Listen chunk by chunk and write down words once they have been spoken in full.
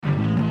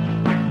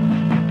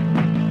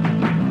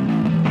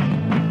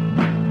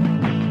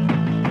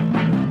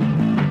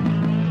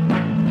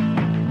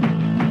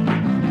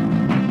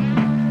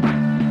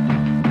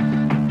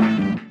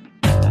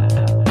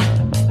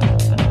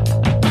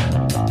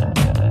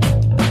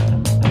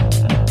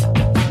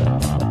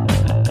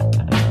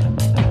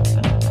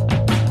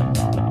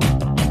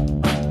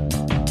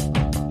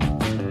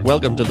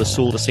Welcome to the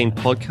Soul to Scene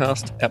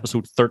podcast,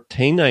 episode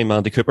 13. I'm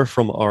Andy Cooper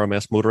from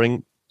RMS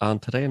Motoring,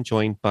 and today I'm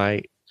joined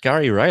by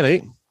Gary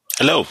Riley.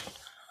 Hello.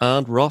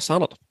 And Ross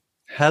Annett.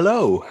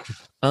 Hello.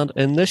 And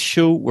in this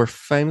show, we're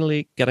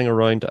finally getting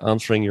around to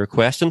answering your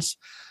questions.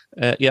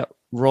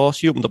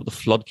 Ross, you opened up the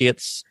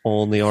floodgates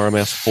on the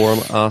RMS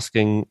forum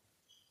asking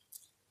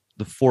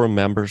the forum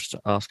members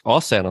to ask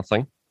us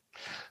anything,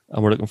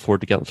 and we're looking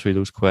forward to getting through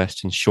those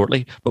questions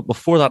shortly. But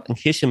before that, in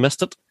case you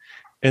missed it,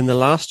 in the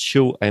last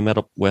show, I met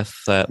up with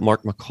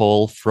Mark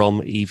McCall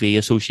from EV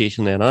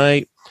Association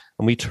NI,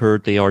 and we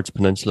toured the Ards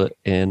Peninsula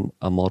in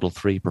a Model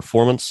 3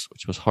 Performance,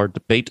 which was hard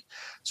to beat.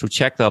 So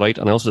check that out.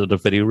 And I also did a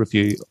video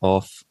review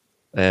of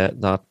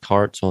that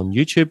car. It's on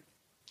YouTube.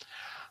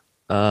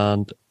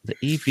 And the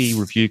EV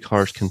review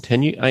cars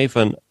continue. I have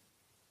an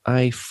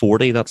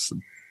i40, that's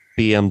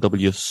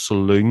BMW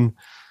Saloon,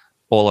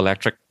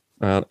 all-electric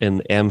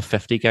in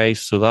M50, guys.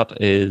 So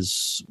that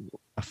is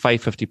a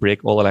 550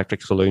 brake,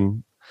 all-electric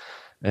Saloon,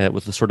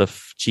 with the sort of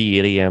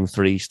G80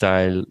 M3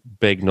 style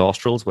big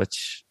nostrils,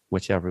 which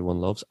everyone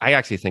loves. I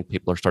actually think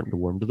people are starting to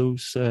warm to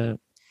those. The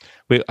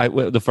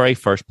very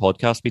first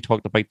podcast, we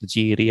talked about the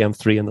G80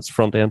 M3 and its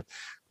front end,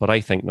 but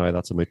I think now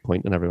that's a moot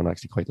point and everyone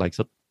actually quite likes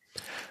it.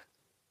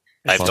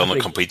 I've done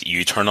a complete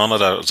U-turn on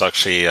it. I was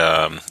actually,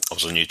 I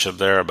was on YouTube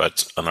there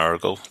about an hour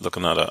ago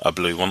looking at a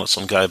blue one that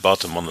some guy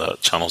bought in one of the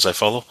channels I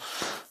follow.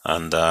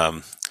 And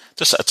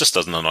it just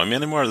doesn't annoy me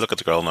anymore. I look at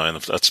the girl now and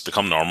it's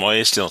become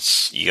normalised.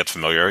 You get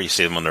familiar, you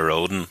see them on the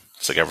road and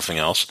it's like everything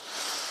else.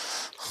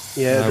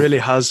 Yeah, it really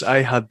has.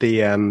 I had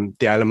the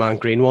Isle of Man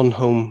green one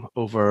home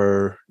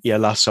over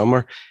last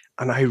summer,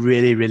 and I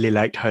really, really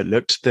liked how it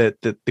looked.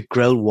 The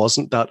grille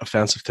wasn't that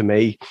offensive to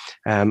me.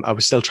 I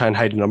was still trying to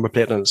hide a number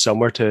plate on it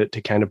somewhere to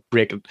kind of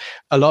break it.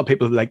 A lot of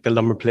people like the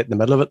number plate in the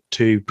middle of it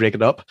to break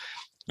it up.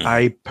 Mm.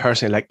 I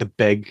personally like the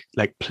big,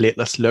 like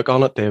plateless look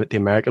on it. The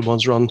American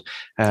ones run.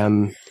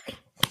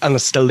 And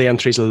it's still, the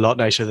M3 is a lot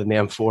nicer than the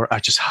M4. I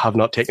just have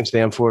not taken to the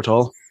M4 at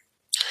all.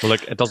 Well,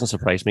 look, it doesn't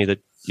surprise me that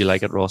you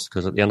like it, Ross,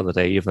 because at the end of the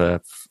day, you have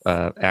a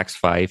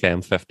X5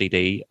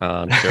 M50D,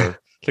 and you're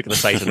look at the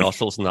size of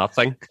nostrils and that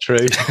thing.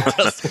 True,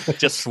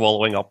 just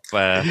swallowing up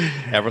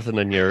everything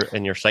in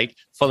your sight.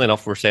 Funnily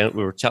enough, we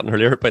were chatting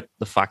earlier about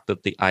the fact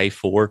that the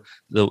i4,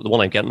 the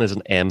one I'm getting, is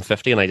an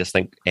M50, and I just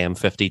think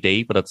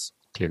M50D, but it's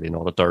clearly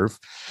not a DERV.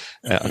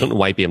 I don't know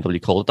why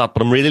BMW called it that,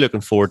 but I'm really looking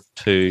forward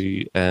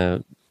to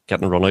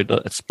getting a run out.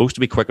 It's supposed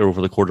to be quicker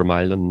over the quarter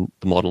mile than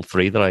the Model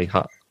 3 that I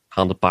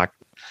handed back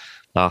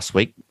last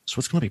week, so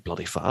it's going to be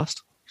bloody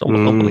fast. It's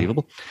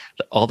unbelievable.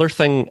 The other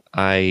thing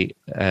I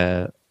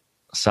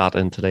sat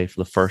in today for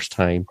the first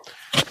time,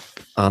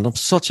 and I'm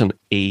such an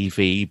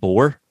EV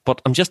bore,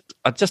 but I'm just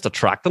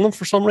attracting them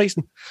for some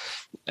reason,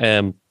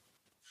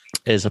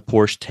 is a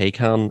Porsche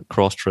Taycan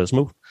Cross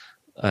Turismo,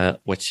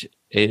 which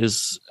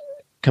is,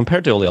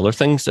 compared to all the other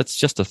things, it's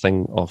just a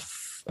thing of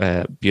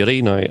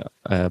beauty. Now,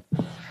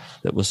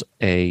 it was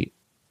a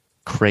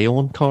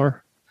crayon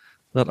car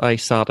that I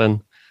sat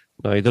in.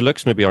 Now, the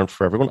looks maybe aren't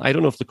for everyone. I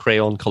don't know if the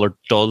crayon colour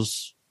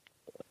does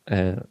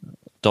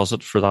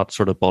it for that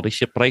sort of body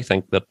shape, but I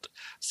think that,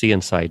 see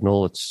inside and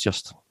all, it's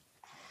just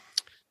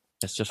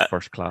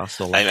first class.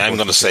 I'm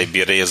going to say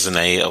beauty is an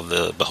eye of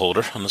the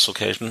beholder on this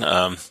occasion.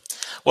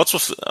 What's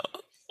with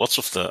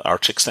the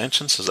arch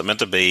extensions? Is it meant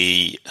to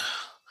be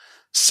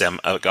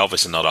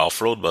obviously not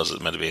off-road, but is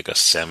it meant to be like a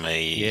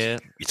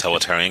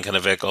semi-utilitarian kind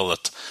of vehicle?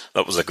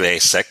 That was like the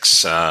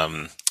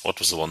A6. What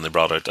was the one they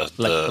brought out?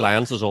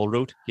 Lions is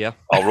all-road, yeah.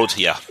 All-road,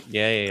 yeah.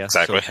 Yeah.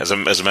 Exactly. So,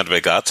 is it meant to be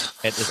like that?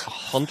 It is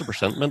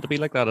 100% meant to be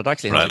like that. It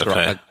actually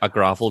has a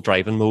gravel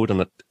driving mode,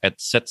 and it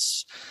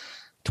sits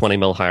 20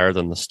 mil higher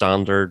than the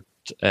standard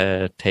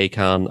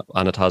Taycan,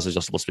 and it has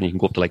adjustable spin. You can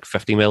go up to like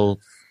 50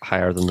 mil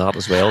higher than that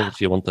as well if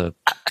you want to.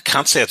 I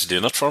can't say it's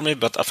doing it for me,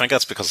 but I think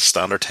that's because the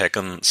standard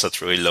Taycan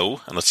sits really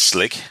low and it's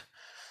sleek.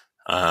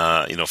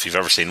 If you've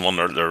ever seen one,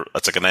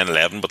 it's like a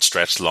 911 but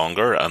stretched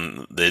longer,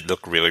 and they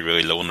look really,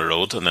 really low on the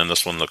road. And then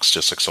this one looks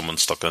just like someone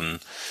stuck in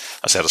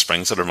a set of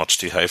springs that are much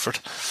too high for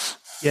it.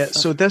 Yeah.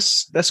 So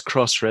this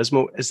Cross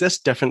Turismo, is this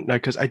different now?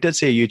 Because I did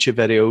see a YouTube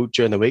video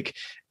during the week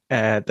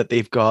that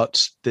they've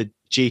got the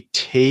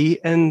GT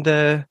in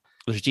the.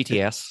 There's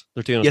GTS.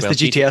 They're doing the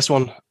GTS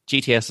one.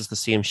 GTS is the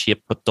same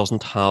shape, but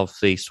doesn't have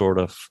the sort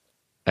of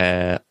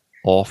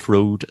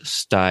off-road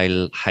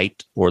style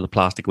height or the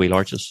plastic wheel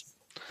arches.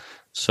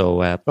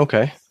 So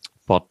okay,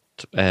 but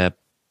and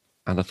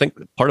I think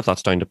part of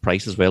that's down to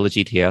price as well. The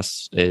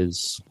GTS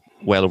is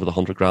well over the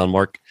 $100,000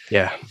 mark.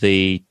 Yeah,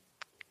 the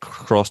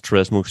Cross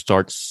Turismo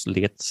starts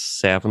late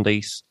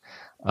 70s,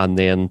 and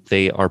then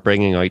they are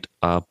bringing out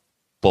a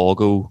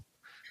Bogo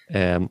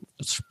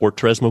Sport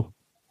Turismo,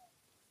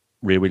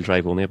 rear wheel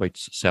drive only, about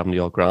 70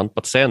 odd grand.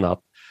 But saying that,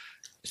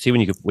 see,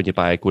 when you go to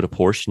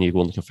Porsche and you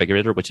go on the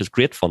configurator, which is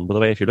great fun, by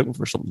the way, if you're looking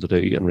for something to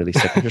do and really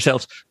sit with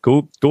yourselves,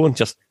 go and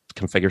just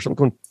configure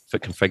something. Go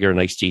and configure a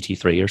nice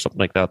GT3 or something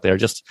like that there,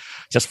 just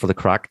for the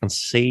crack, and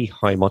see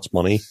how much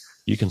money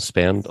you can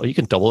spend, or you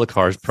can double the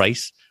car's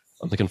price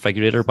on the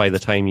configurator by the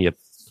time you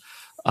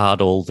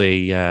add all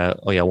the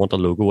I want a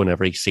logo in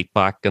every seat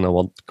back, and I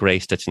want grey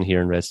stitching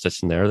here and red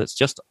stitching there. That's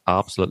just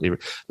absolutely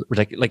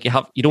ridiculous. Like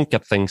you don't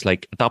get things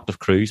like adaptive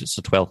cruise. It's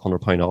a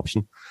 £1,200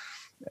 option.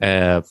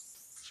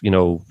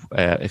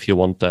 If you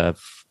want a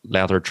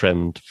leather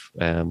trimmed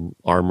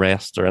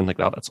armrest or anything like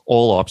that, it's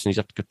all options. You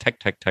have to go tick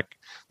tick tick.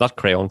 That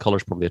crayon color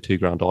is probably a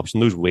 £2,000 option.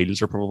 Those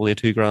wheels are probably a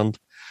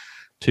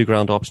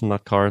 £2,000 option in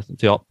that car.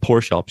 The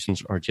Porsche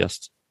options are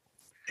just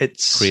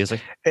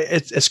crazy.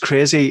 It's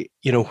crazy,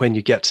 when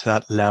you get to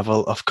that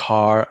level of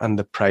car and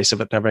the price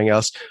of it and everything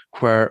else,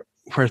 where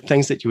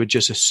things that you would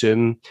just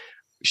assume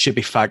should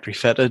be factory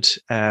fitted.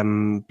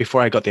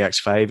 Before I got the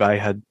X5, I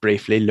had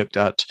briefly looked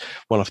at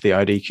one of the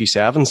Audi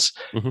Q7s.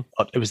 Mm-hmm.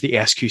 It was the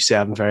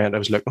SQ7 variant I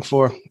was looking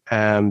for.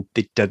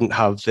 They didn't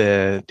have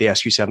the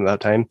SQ7 at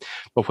that time,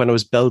 but when I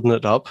was building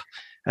it up,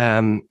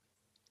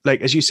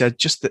 like as you said,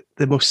 just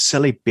the most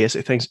silly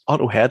basic things,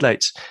 auto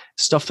headlights,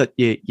 stuff that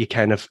you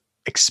kind of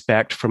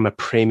expect from a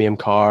premium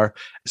car,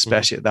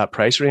 especially at that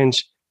price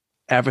range.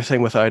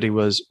 Everything with Audi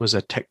was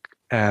a tick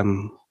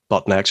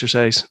button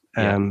exercise.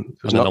 And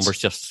the numbers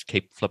just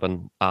keep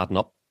flipping adding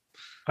up.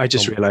 I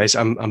just realized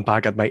I'm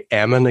back at my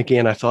M'ing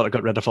again. I thought I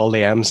got rid of all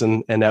the M's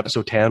in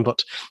episode 10,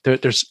 but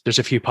there's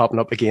a few popping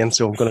up again,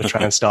 so I'm going to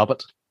try and stop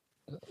it.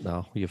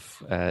 No,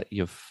 you've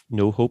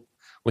no hope.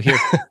 Well, here,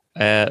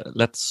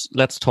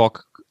 let's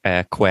talk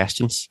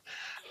questions,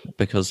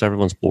 because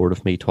everyone's bored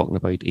of me talking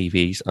about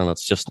EVs, and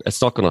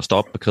it's not going to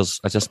stop because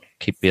I just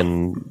keep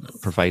being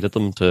provided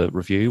them to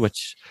review,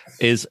 which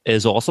is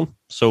awesome.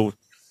 So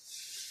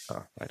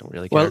I don't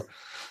really care. Well,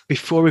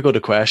 before we go to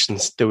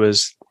questions, there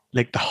was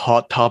like the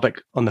hot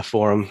topic on the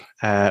forum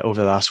over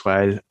the last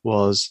while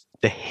was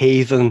the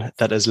heathen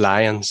that is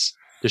Lyons.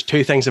 There's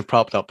two things that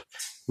propped up.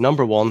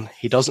 Number one,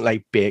 he doesn't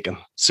like bacon.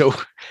 So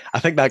I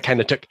think that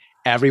kind of took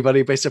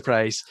everybody by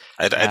surprise.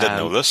 I didn't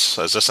know this.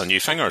 Is this a new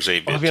thing, or is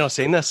he? Have you not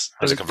seen this?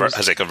 Has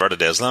he converted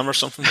to Islam or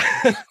something?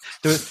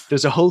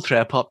 There's a whole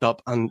thread popped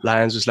up, and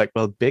Lyons was like,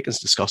 "Well, bacon's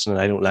disgusting,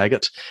 and I don't like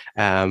it."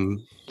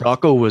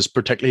 Rocco was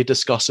particularly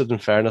disgusted, in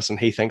fairness, and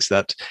he thinks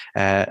that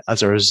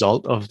as a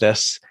result of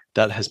this,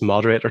 that his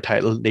moderator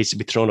title needs to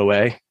be thrown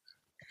away.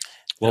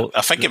 Well,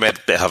 I think he might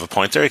have a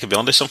point there. He could be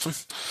onto something.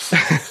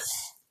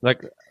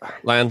 Like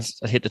Lyons,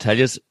 I hate to tell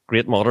you, is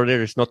great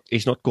moderator.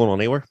 He's not going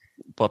anywhere.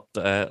 But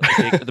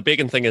the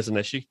bacon thing is an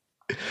issue.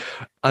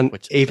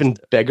 And even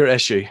bigger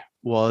issue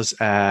was,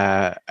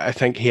 I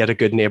think he had a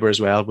good neighbour as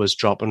well, was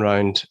dropping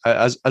around,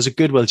 as a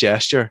goodwill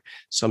gesture,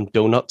 some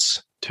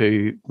donuts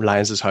to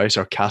Lyons' house,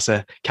 or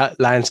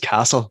Lyons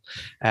Castle.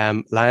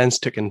 Lyons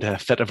took into a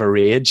fit of a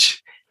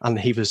rage, and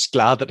he was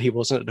glad that he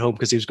wasn't at home,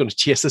 because he was going to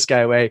chase this guy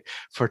away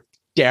for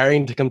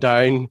daring to come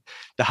down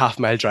the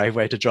half-mile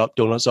driveway to drop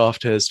donuts off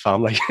to his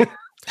family.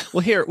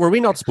 Well, here, were we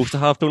not supposed to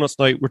have donuts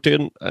now? We're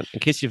doing, in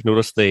case you've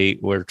noticed,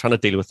 we're trying to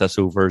deal with this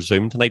over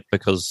Zoom tonight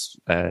because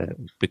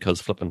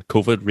flipping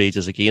COVID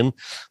rages again.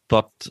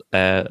 But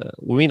were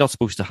we not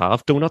supposed to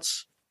have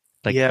donuts?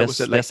 Like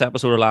this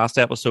episode or last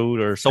episode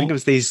or something? I think it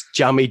was these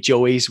Jammy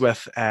Joeys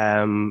with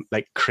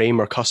like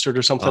cream or custard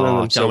or something in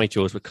them. Jammy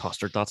Joeys with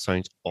custard. That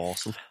sounds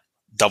awesome.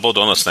 Double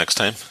donuts next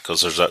time,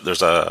 because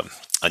there's a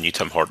new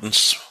Tim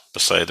Hortons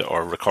beside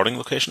our recording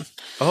location.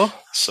 Oh,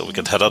 so we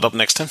can head it up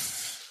next time.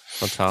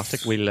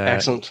 Fantastic.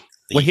 Excellent.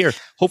 Well, here,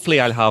 hopefully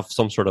I'll have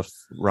some sort of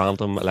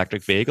random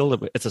electric vehicle.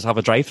 It does have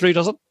a drive-through,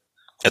 does it?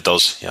 It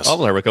does, yes. Oh,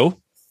 well, there we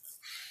go.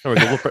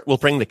 We'll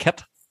bring the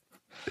kit.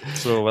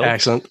 So,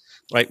 excellent.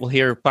 Right, well,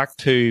 here, back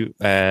to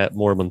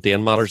more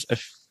mundane matters.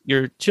 If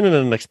you're tuning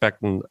in and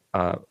expecting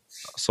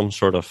some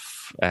sort of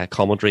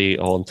commentary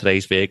on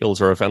today's vehicles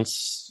or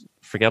events,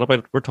 forget about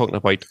it. We're talking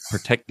about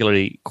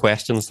particularly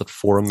questions that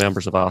forum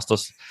members have asked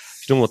us.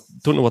 If you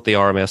don't know what the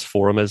RMS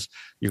forum is,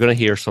 you're going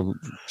to hear some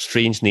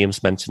strange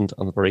names mentioned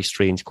and very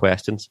strange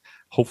questions.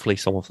 Hopefully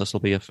some of this will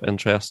be of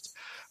interest.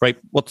 Right,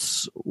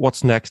 what's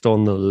next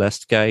on the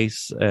list,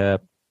 guys?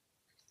 Right,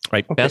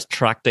 okay. Best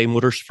track day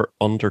motors for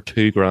under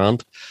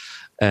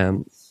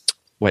 £2,000,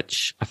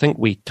 which I think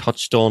we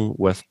touched on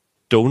with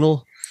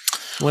Donal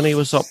when he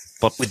was up.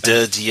 But we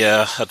did,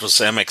 yeah. It was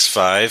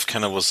MX-5,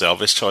 kind of was the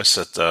obvious choice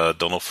that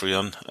Donal threw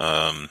in.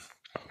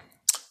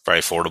 Very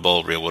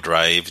affordable, rear-wheel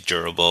drive,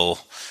 durable,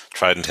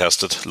 tried and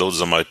tested. Loads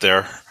of them out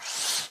there.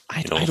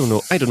 I don't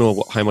know. I don't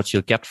know how much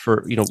you'll get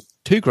for,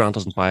 £2,000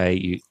 doesn't buy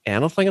you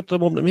anything at the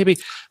moment.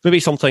 Maybe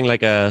something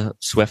like a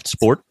Swift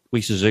Sport,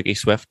 Suzuki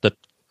Swift that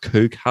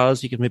Coog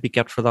has, you could maybe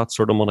get for that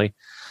sort of money.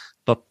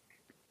 But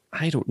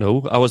I don't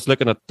know. I was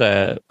looking at,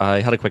 I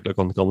had a quick look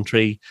on the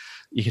Gumtree.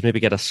 You could maybe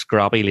get a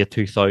scrappy late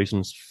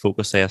 2000s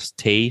Focus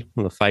ST,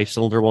 one of the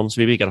 5-cylinder ones.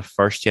 Maybe get a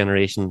first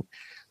generation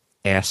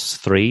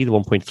S3, the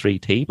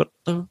 1.3T, but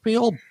they'll be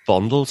all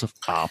bundles of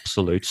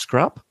absolute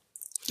scrap.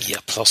 Yeah,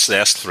 plus the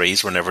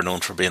S3s were never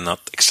known for being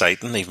that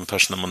exciting, even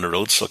pushing them on the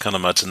road, so I can't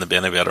imagine them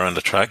being any better on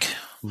the track.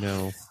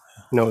 No,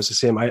 it's the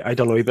same. I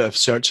done a wee bit of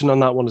searching on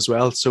that one as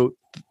well. So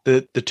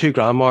the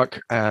 £2,000 mark,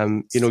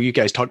 you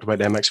guys talked about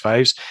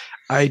MX-5s.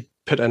 I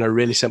put in a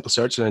really simple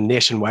search and a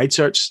nationwide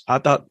search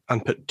at that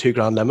and put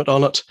 £2,000 limit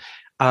on it.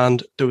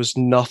 and there was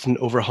nothing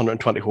over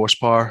 120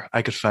 horsepower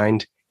I could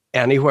find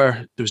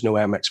anywhere. There was no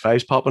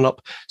MX-5s popping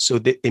up, so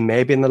they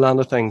may be in the land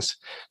of things.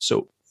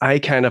 So I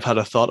kind of had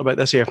a thought about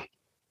this here,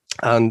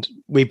 and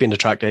we've been to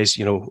track days.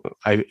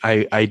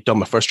 I done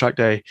my first track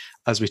day,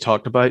 as we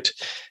talked about.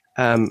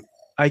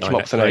 I came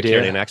up with an idea.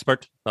 Clearly an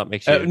expert. That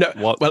makes you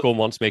going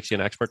once makes you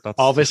an expert. That's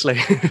obviously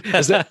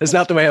isn't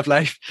that the way of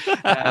life?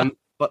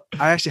 But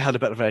I actually had a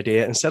bit of an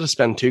idea. Instead of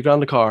spending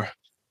 $2,000 a car,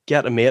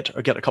 get a mate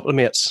or get a couple of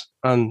mates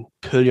and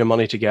pool your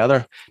money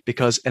together,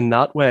 because in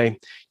that way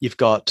you've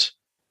got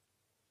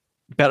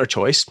better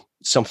choice,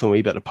 something a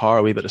wee bit of power,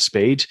 a wee bit of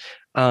speed,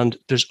 and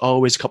there's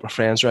always a couple of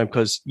friends around,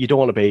 because you don't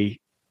want to be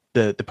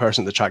the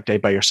person at the track day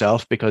by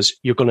yourself, because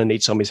you're going to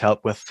need somebody's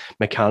help with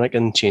mechanic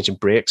and changing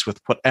brakes, with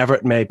whatever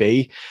it may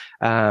be.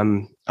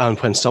 And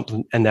when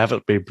something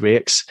inevitably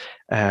breaks,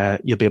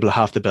 you'll be able to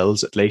half the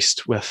bills at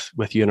least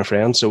with you and a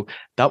friend. So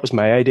that was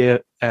my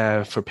idea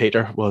for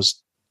Peter,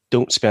 was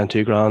don't spend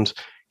 $2,000,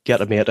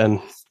 get a mate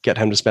in, get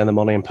him to spend the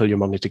money and pull your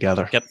money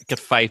together. Get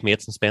 5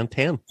 mates and spend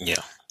 10. Yeah.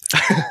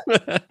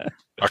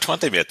 Or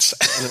 20 mates.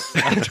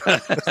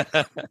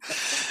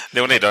 The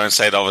only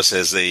downside, obviously,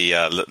 is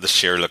the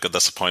sheer look of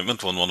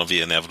disappointment when one of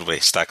you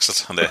inevitably stacks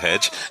it on the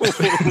hedge.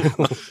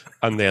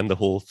 And then the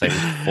whole thing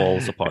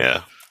falls apart.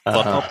 Yeah.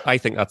 But I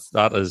think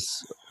that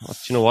is,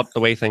 you know what, the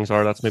way things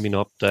are, that's maybe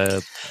not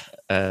bad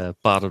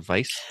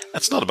advice.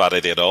 That's not a bad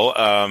idea at all.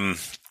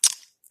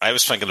 I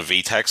was thinking of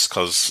VTECs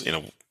because,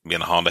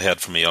 being a Honda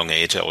head from a young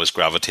age, I always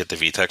gravitate to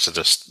VTECs. I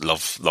just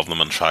love them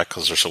on track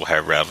because they're so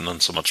high revving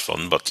and so much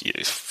fun. But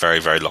you're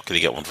very, very lucky to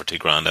get one for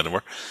 $2,000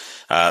 anywhere.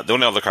 The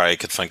only other car I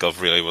could think of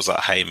really was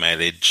that high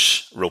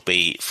mileage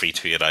ropey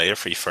 328i or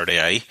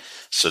 330i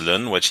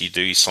saloon, which you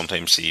do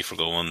sometimes see for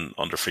going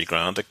under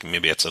 $3,000.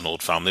 Maybe it's an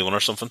old family one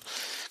or something.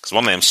 Because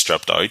one of them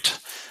stripped out,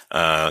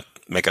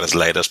 make it as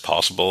light as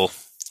possible,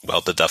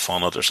 weld the diff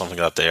on it or something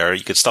like that there.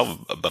 You could still have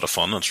a bit of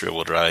fun. It's rear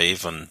wheel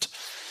drive and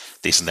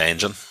decent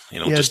engine,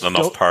 just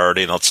enough power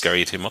to not scare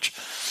you too much.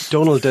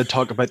 Donald did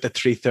talk about the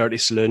 330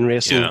 saloon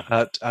racing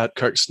at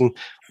Kirkstone,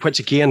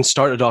 which again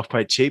started off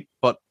quite cheap,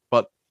 but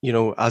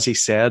as he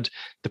said,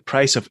 the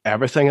price of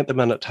everything at the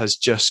minute has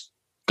just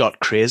got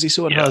crazy.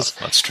 So it has.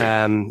 That's true.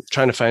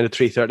 Trying to find a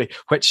 330,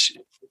 which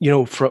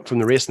from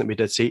the racing that we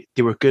did see,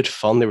 they were good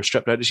fun. They were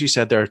stripped out, as you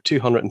said. They're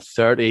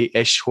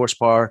 230-ish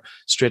horsepower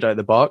straight out of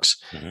the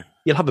box. Mm-hmm.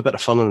 You'll have a bit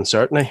of fun in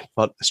certainly,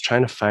 but it's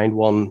trying to find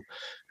one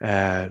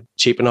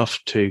cheap enough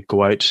to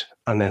go out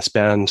and then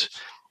spend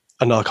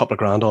another couple of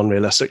grand on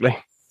realistically.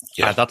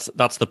 Yeah,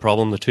 that's the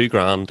problem. The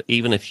 $2,000,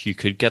 even if you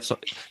could get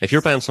if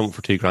you're buying something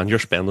for $2,000, you're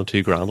spending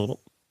 $2,000 on it.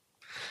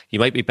 You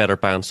might be better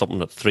buying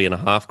something at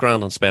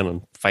 $3,500 and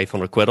spending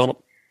 £500 on it.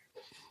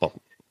 But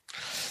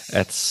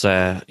it's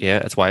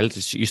it's wild.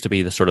 It used to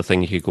be the sort of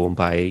thing you could go and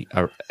buy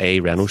a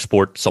Renault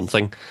Sport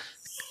something,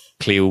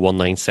 Clio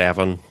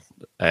 197,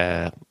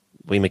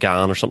 Wee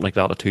McGann or something like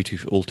that, old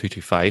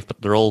 225,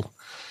 but they're all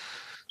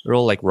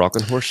like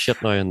rocking horse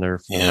shit now, and they're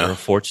a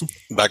fortune.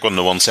 Back when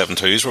the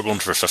 172s were going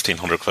for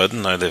 £1,500,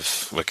 and now they've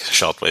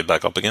shot way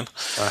back up again.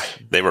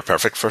 They were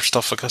perfect for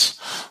stuff like this.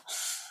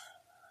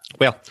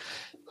 Well,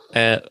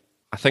 I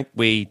think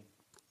the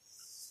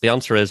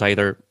answer is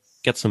either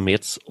get some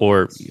mates,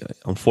 or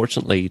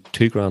unfortunately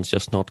 $2,000's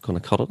just not going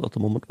to cut it at the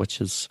moment, which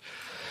is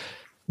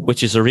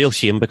a real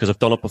shame, because I've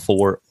done it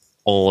before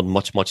on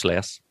much, much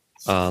less,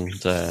 and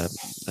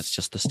it's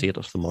just the state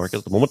of the market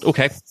at the moment.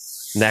 Okay,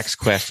 next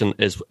question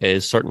is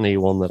certainly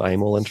one that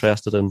I'm all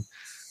interested in,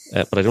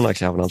 but I don't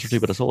actually have an answer to,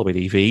 but it's all about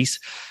EVs.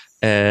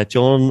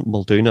 John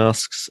Muldoon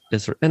asks,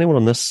 is there anyone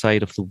on this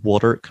side of the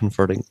water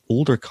converting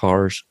older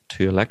cars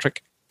to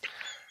electric?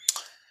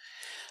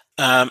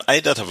 I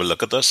did have a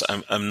look at this.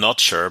 I'm not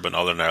sure about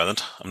Northern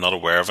Ireland. I'm not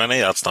aware of any.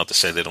 That's not to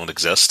say they don't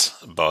exist,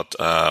 but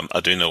I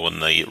do know in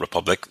the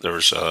Republic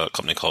there's a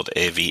company called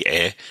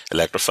AVA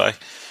Electrify.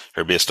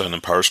 They're based down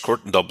in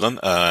Powerscourt in Dublin,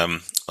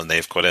 and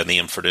they've quite a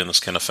name for doing this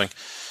kind of thing.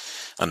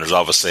 And there's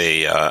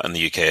obviously in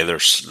the UK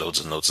there's loads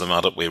and loads of them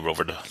at it. We were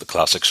over the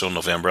Classic Show in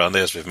November, Andy,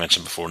 as we've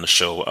mentioned before in the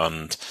show,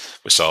 and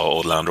we saw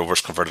old Land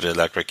Rovers converted to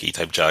electric,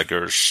 E-Type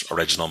Jaguars,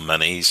 original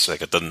Minis.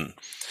 Like, it didn't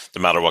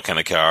matter what kind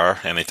of car,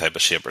 any type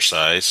of shape or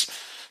size,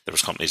 there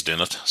was companies doing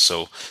it.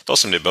 So it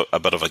does seem to be a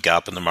bit of a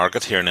gap in the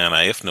market here in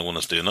NI if no one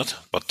is doing it.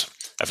 But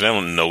if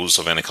anyone knows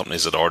of any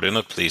companies that are doing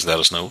it, please let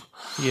us know.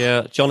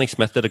 Yeah, Johnny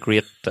Smith did a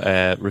great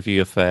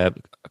review of a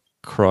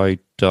crowd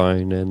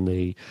down in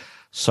the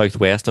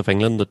southwest of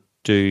England that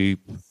do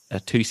a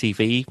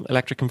 2CV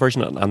electric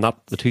conversion, and that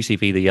the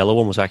 2CV, the yellow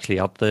one, was actually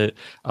at the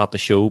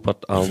show,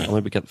 but I'll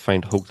maybe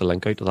hook the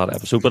link out to that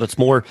episode. But it's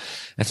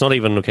not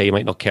even, okay, you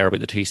might not care about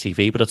the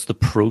 2CV, but it's the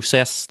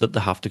process that they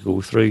have to go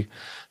through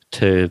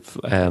to,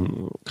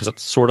 because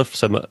it's sort of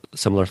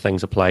similar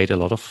things apply to a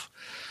lot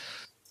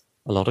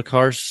of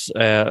cars.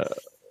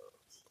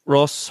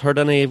 Ross, heard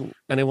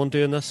anyone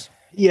doing this?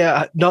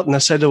 Yeah, not on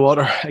this side of the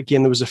water.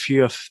 Again, there was a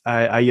few of,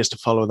 I used to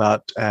follow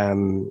that,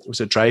 was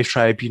it Drive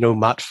Tribe,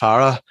 Matt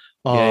Farah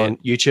on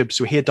YouTube.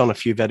 So he had done a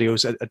few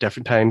videos at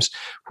different times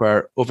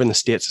where over in the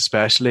States,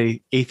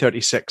 especially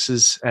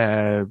E36s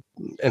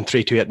and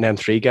 328 and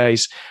M3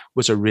 guys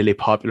was a really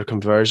popular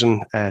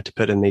conversion to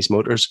put in these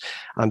motors.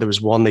 And there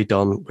was one they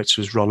done which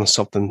was running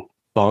something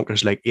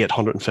bonkers like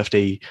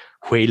 850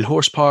 wheel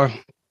horsepower.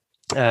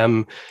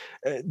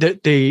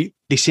 They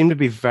seem to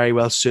be very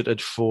well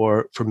suited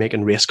for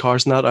making race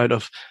cars and that out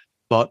of.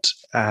 But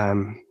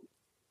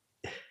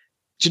do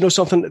you know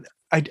something?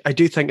 I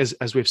do think,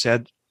 as we've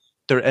said,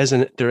 there is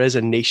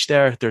a niche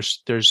there.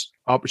 There's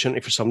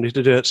opportunity for somebody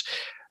to do it,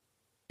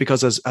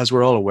 because as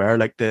we're all aware,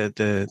 like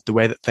the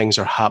way that things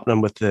are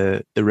happening with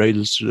the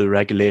rules, the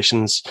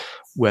regulations,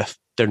 with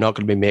they're not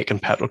going to be making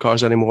petrol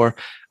cars anymore.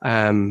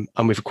 And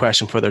we've a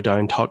question further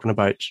down talking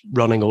about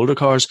running older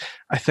cars.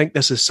 I think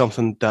this is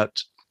something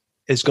that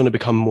is going to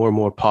become more and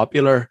more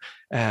popular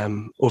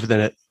over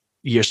the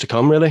years to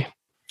come, really.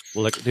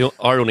 Well, like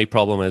our only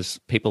problem is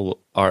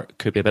people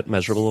could be a bit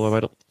miserable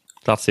about it.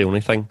 That's the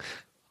only thing.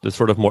 The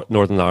sort of more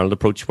Northern Ireland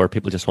approach where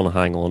people just want to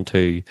hang on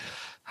to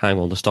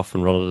stuff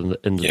and run it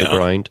into the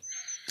ground.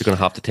 You're going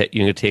to have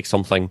to take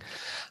something.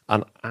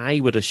 And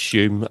I would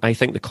assume, I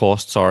think the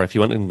costs are, if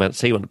you went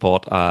and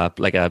bought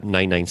like a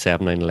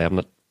 997, 911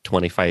 at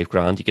 25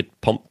 grand, you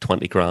could pump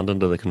 20 grand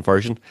into the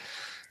conversion.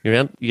 You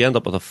end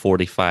up with a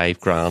 45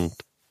 grand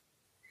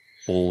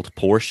old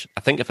Porsche. I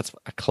think if it's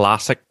a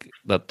classic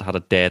that had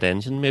a dead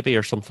engine maybe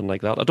or something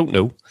like that. I don't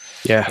know.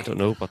 Yeah. I don't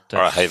know. But or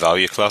a high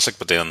value classic,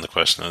 but then the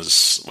question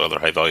is whether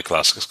high value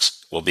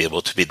classics will be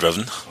able to be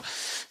driven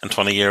in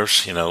 20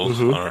 years,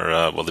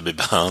 or will they be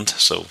banned?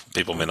 So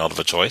people may not have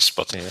a choice,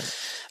 but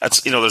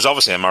it's, there's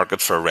obviously a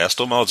market for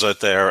resto mods out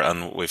there,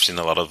 and we've seen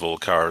a lot of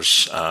old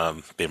cars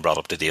being brought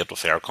up to date with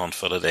aircon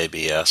fitted,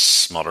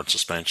 ABS, modern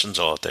suspensions,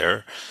 all out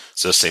there.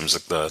 So this seems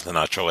like the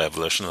natural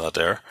evolution of that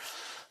there.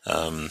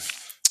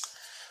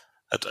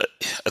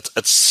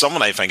 It's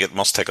something I think it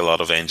must take a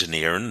lot of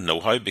engineering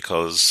know-how,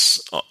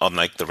 because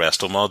unlike the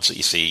resto mods that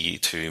you see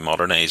to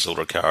modernise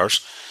older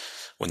cars,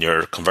 when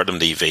you're converting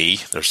them to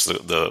EV, there's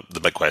the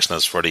big question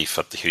is where do you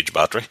fit the huge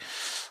battery?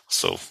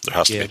 So there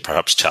has to be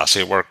perhaps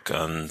chassis work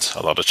and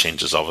a lot of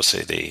changes,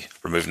 obviously, the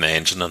removing the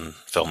engine and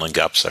filling in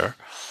gaps there.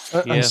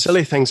 And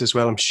silly things as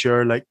well, I'm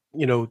sure, like,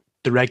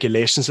 the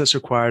regulations that's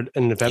required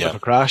in the event of a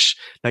crash.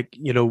 Like,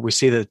 we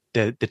see the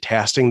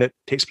testing that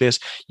takes place.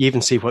 You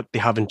even see what they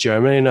have in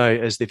Germany now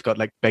is they've got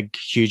like big,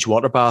 huge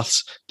water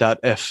baths that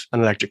if an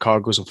electric car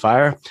goes on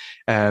fire,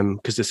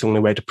 because it's the only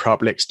way to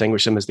properly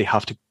extinguish them is they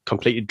have to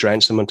completely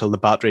drench them until the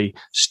battery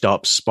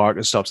stops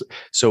sparking, stops.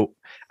 So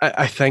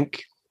I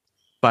think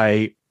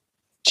by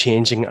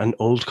changing an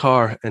old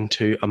car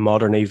into a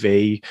modern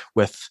EV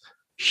with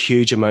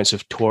huge amounts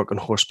of torque and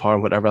horsepower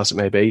and whatever else it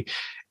may be,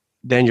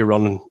 then you're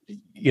running,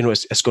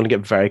 it's going to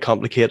get very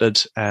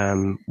complicated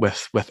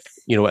with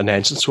an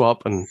engine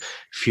swap and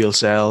fuel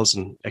cells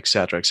and et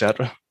cetera, et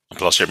cetera.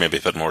 Plus, you're maybe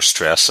a bit more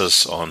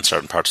stresses on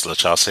certain parts of the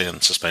chassis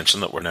and suspension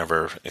that were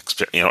never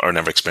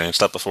experienced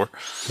that before.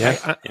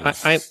 Yeah,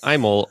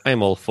 I'm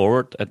all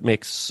for it. It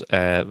makes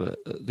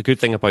the good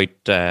thing about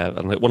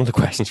and one of the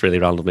questions really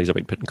randomly is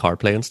about putting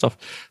CarPlay and stuff.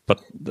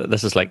 But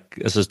this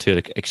is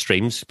to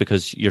extremes,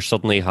 because you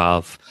suddenly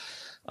have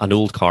an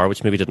old car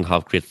which maybe didn't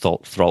have great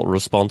throttle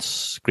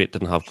response,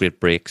 didn't have great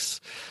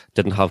brakes,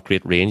 didn't have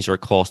great range, or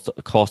cost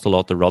a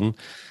lot to run.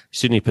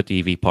 Soon you put the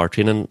EV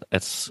powertrain in,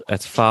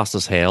 it's fast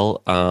as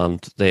hell,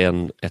 and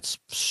then it's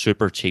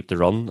super cheap to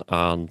run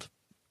and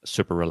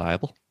super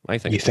reliable. I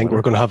think. You think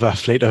we're going to have a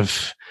fleet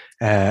of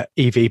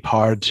EV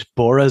powered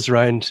Boras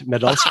around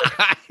Mid-Ulster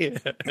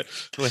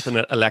with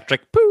an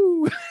electric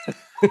poo?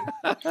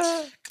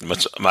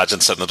 Imagine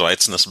sitting at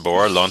White's in this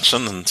Bora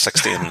launching in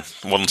 60 in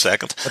 1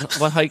 second.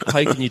 Well, how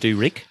can you do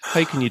rig?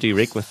 How can you do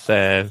rig with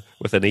an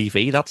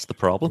EV? That's the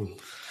problem.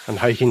 And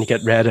how can you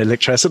get red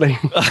electricity?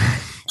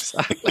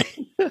 Exactly.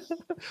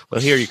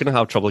 Well, here you're going to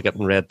have trouble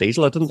getting red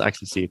diesel. I didn't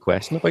actually see a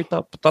question about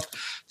that, but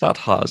that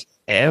has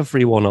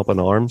everyone up in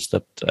arms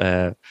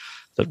that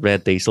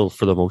red diesel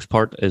for the most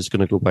part is going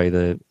to go by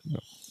the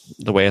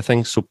way of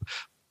things. So,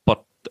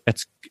 but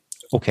it's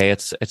okay.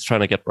 It's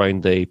trying to get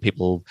around the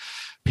people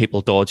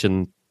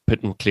dodging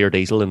putting clear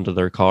diesel into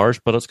their cars,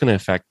 but it's going to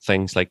affect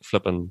things like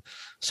flipping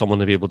someone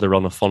to be able to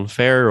run a fun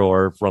fair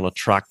or run a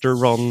tractor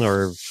run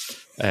or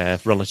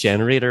run a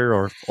generator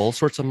or all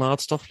sorts of mad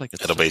stuff. Like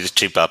it'll be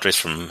cheap batteries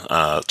from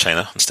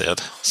China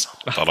instead, so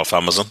bought off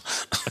Amazon.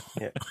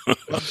 Yeah.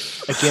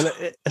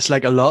 Again, it's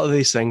like a lot of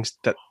these things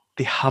that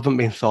they haven't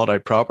been thought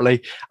out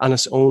properly, and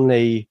it's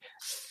only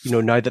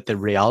now that the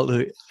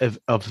reality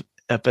of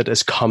it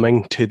is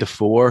coming to the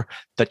fore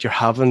that you're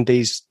having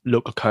these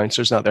local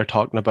councillors out there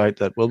talking about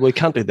that, well, we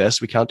can't do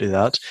this, we can't do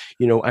that.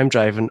 I'm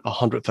driving a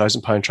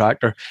 £100,000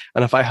 tractor,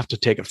 and if I have to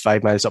take it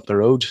 5 miles up the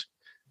road,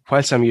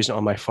 whilst I'm using it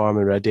on my farm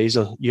in red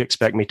diesel, you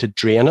expect me to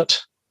drain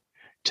it,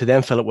 to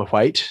then fill it with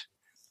white.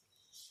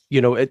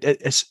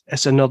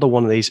 It's another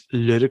one of these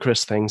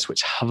ludicrous things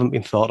which haven't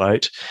been thought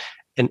out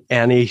in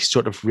any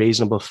sort of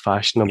reasonable,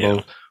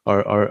 fashionable,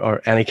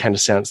 or any kind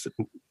of sense. That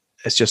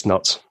it's just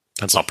nuts.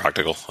 It's not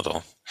practical at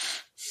all.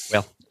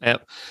 Well,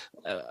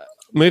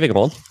 moving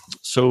on.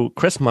 So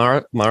Chris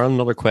Marin,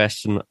 another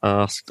question,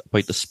 asked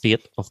about the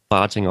spate of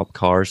badging up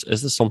cars.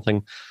 Is this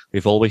something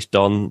we've always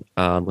done?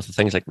 And with the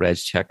things like reg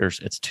checkers,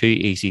 it's too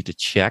easy to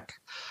check.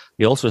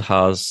 He also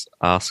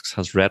asks,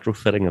 has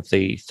retrofitting of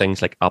the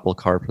things like Apple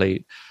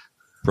CarPlay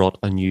brought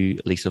a new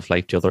lease of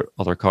life to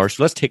other cars?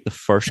 So let's take the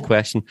first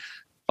question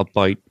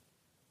about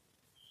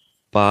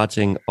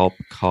badging up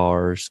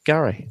cars.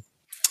 Gary?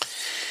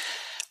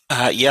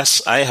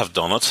 Yes, I have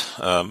done it.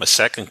 My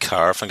second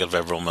car I think I've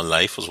ever owned in my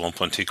life was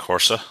 1.2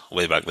 Corsa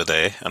way back in the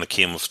day, and it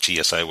came with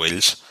GSI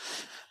wheels.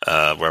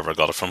 Wherever I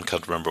got it from,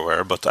 can't remember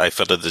where, but I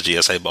fitted the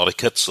GSI body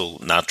kit, so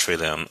naturally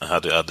then I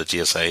had to add the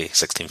GSI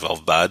 16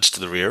 valve badge to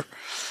the rear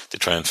to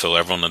try and fool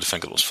everyone and to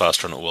think it was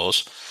faster than it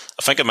was.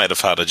 I think I might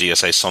have had a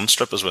GSI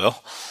Sunstrip as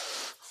well.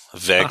 A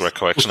vague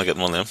recollection of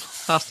getting one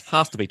of them.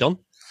 Has to be done.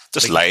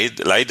 Just lied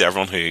to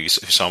everyone who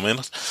saw me in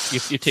it.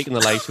 You've taken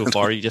the lie so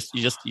far. You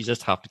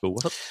just have to go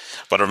with it.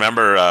 But I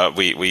remember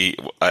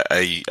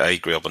I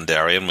grew up in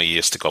Derry, and we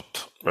used to go up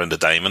around the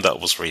Diamond. That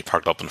was where you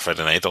parked up on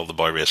Friday night, all the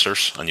boy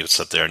racers, and you would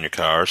sit there in your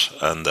cars.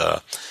 And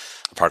I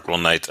parked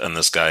one night, and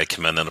this guy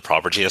came in a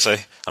proper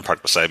GSI and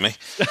parked beside me,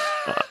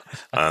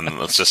 and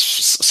I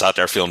just sat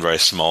there feeling very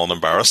small and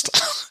embarrassed.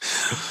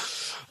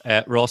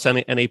 Ross,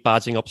 any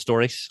badging up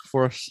stories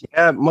for us?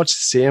 Yeah, much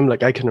the same.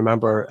 Like I can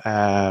remember,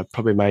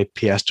 probably my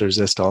pièce de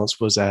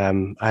résistance was I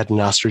had an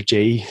Astra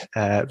G.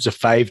 It was a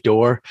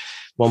 5-door,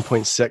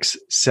 1.6,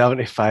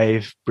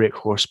 75 brake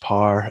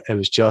horsepower. It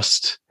was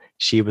just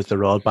she was the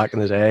rod back in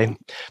the day.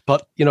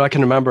 But I can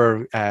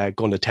remember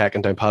going to Tech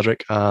in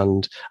Downpatrick,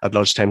 and at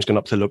lunchtimes going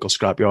up to the local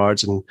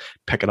scrapyards and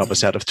picking up a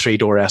set of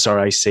 3-door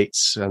SRI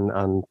seats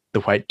and the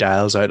white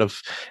dials out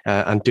of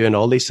and doing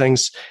all these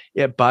things.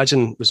 Yeah,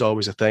 badging was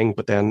always a thing,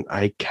 but then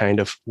I kind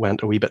of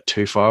went a wee bit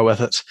too far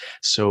with it.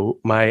 So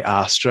my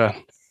Astra,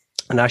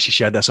 and I actually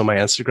shared this on my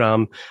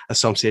Instagram at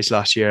some stage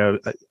last year.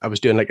 I was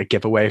doing like a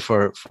giveaway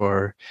for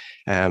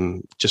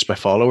just my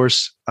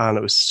followers, and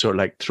it was sort of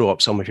like throw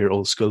up some of your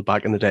old school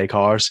back in the day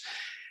cars.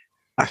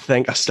 I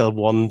think I still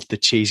won the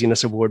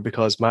cheesiness award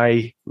because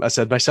my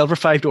silver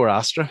 5-door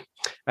Astra,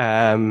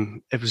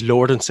 it was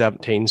lowered in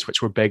 17s,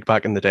 which were big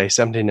back in the day,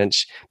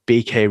 17-inch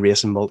BK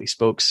Racing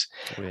multi-spokes.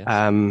 Oh,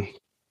 yes.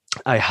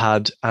 I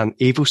had an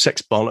Evo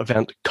 6 bonnet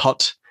vent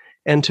cut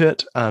into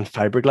it and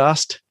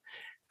fiberglassed.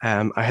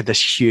 I had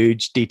this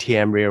huge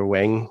DTM rear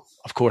wing,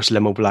 of course,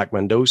 limo black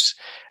windows,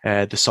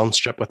 the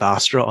Sunstrip with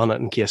Astra on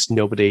it in case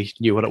nobody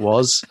knew what it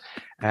was,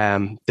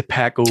 the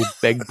Pecco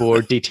big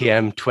bore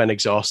DTM twin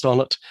exhaust on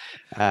it.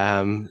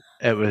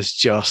 It was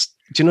just,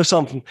 do you know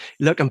something?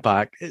 Looking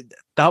back,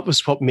 that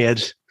was what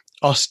made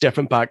us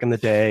different back in the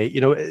day.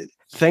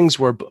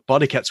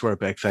 Body kits were a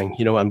big thing,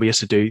 and we used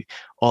to do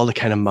all the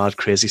kind of mad,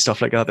 crazy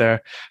stuff like that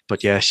there.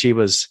 But yeah, she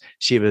was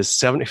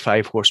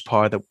 75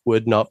 horsepower that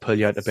would not pull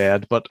you out of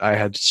bed. But I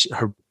had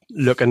her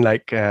looking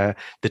like the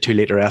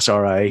 2-litre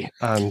SRI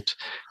and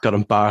got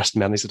embarrassed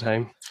many a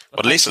time.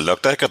 But at least it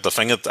looked like it. The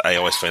thing that I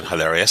always find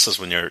hilarious is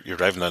when you're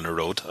driving down the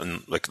road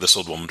and like this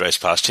old woman drives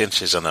past you and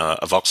she's in a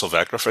Vauxhall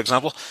Vectra, for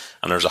example,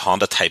 and there's a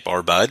Honda Type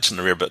R badge in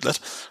the rear bootlet.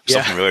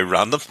 Something really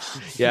random.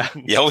 Yeah.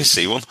 You always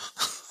see one.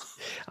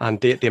 And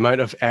the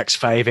amount of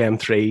X5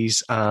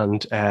 M3s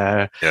and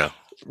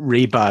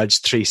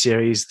rebadged 3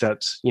 Series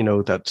that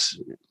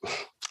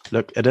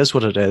look, it is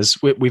what it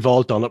is. We've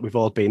all done it. We've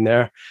all been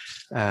there.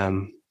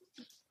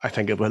 I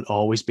think it will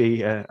always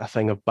be a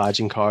thing of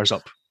badging cars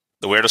up.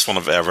 The weirdest one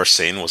I've ever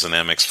seen was an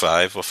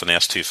MX-5 with an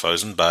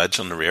S2000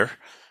 badge on the rear.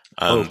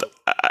 And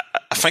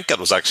I think that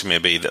was actually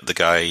maybe the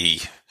guy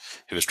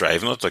who was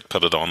driving it, like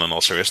put it on in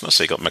all seriousness.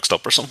 He got mixed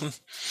up or something.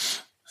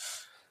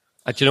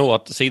 Do you know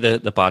what? To see the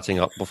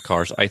badging up of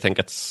cars, I think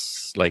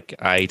it's like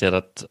I did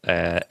it.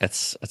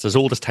 It's as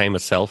old as time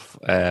itself.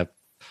 I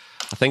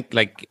think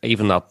like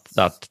even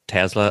that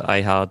Tesla I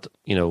had,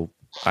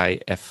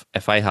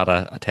 if I had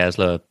a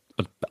Tesla,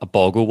 a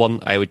Bogo one,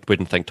 I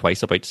wouldn't think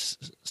twice about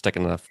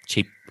sticking a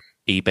cheap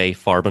eBay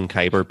Farben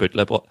Kyber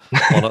bootlip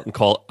on it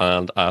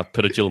and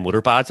put a dual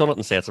motor badge on it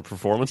and say it's a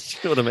performance.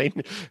 You know what I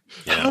mean?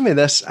 Yeah. Tell me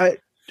this.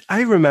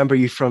 I remember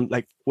you from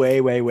like way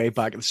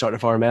back at the start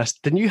of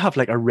RMS. Didn't you have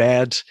like a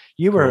red?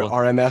 You were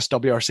Corolla. RMS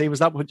WRC. Was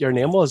that what your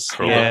name was?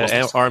 Corolla,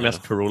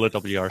 RMS Corolla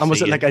WRC. And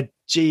was it like a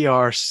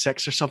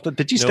GR6 or something?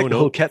 Did you stick the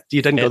whole kit?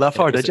 You didn't go that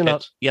far, did you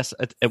not? Yes,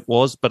 it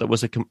was, but it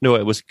was it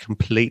was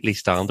completely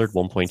standard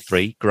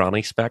 1.3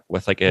 granny spec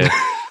with like a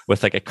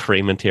with like a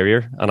cream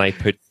interior, and I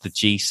put the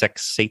G6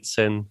 seats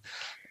in,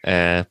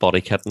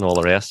 body kit and all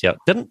the rest. Yeah,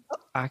 didn't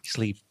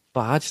actually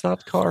badge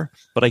that car,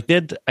 but I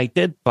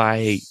did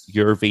buy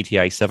your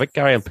VTI Civic,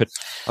 Gary, and put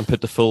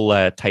the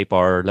full Type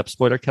R lip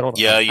spoiler kit on it.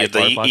 Yeah, you had the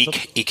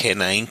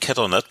EK9 kit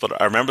on it,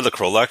 but I remember the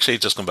Corolla actually,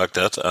 just going back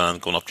to it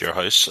and going up to your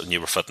house, and you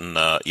were fitting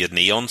you had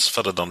neons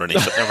fitted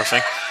underneath it and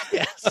everything.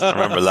 Yes, I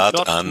remember that.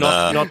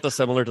 Not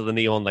dissimilar to the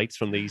neon lights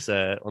from these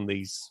on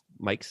these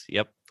mics.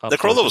 Yep. The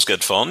Corolla was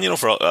good fun,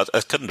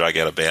 I couldn't drag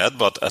out of bed,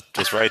 but it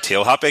was very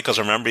tail happy because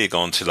I remember you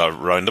going to the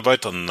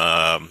roundabout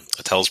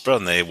at Hillsborough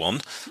and they won,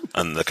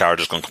 and the car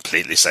just gone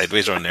completely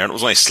sideways around there, and it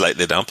was only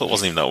slightly damp, it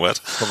wasn't even that wet.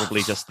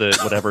 Probably just the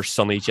whatever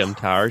Sunny Jim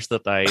tires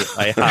that I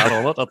had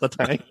on it at the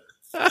time.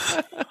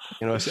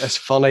 It's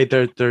funny.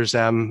 There's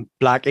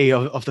Blackie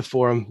of the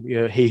forum,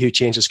 he who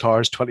changes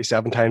cars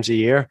 27 times a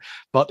year,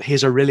 but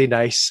he's a really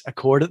nice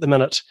Accord at the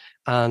minute,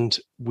 and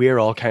we're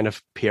all kind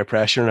of peer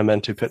pressuring him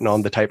into putting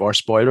on the Type R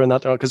spoiler and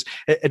that, because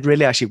it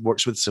really actually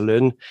works with the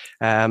saloon.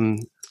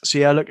 So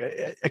yeah, look,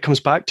 it comes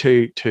back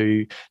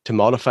to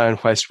modifying.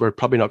 Whilst we're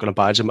probably not going to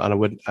badge him, and I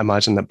wouldn't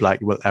imagine that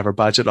Blackie will ever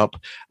badge it up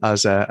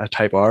as a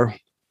Type R.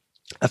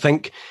 I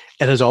think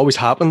it has always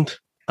happened,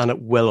 and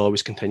it will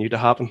always continue to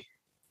happen.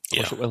 Of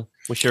course it will.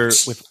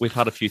 We've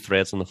had a few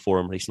threads on the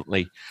forum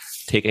recently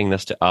taking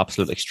this to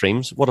absolute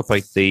extremes. What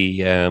about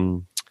the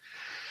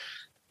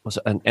was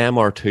it an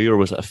MR2 or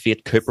was it a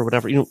Fiat Coupe or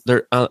whatever?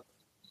 There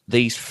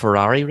these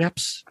Ferrari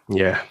reps,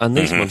 and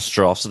these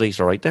monstrosities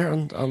are out there,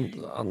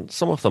 and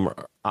some of them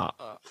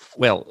are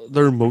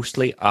they're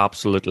mostly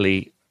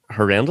absolutely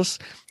horrendous,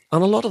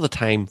 and a lot of the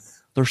time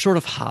they're sort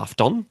of half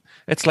done.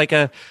 It's like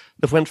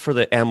they've went for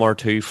the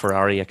MR2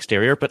 Ferrari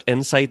exterior, but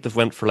inside they've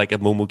went for like a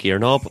Momo gear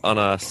knob and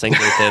a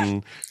single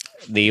thin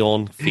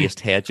neon faced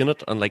head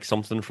unit and like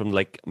something from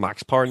like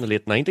Max Power in the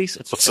late 90s.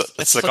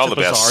 It's like all the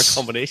bizarre best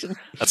combination.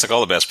 It's like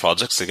all the best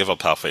projects. They give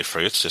up halfway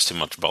through. It's just too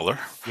much bother.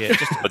 Yeah,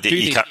 but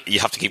you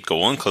have to keep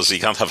going because you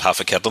can't have half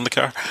a kit on the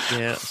car.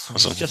 Yeah,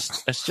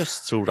 it's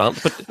just so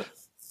random. But do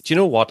you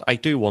know what? I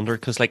do wonder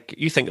because like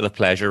you think of the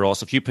pleasure,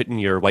 Ross, if you put in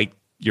your white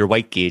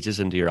gauges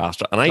into your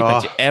Astra, and I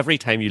bet you every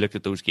time you looked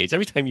at those gauges,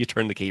 every time you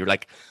turn the key, you're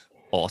like,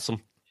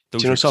 awesome.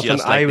 Those are something?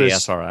 Just like the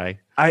SRI.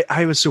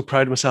 I was so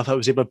proud of myself. I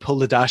was able to pull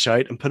the dash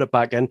out and put it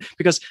back in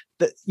because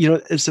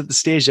it's at the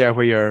stage there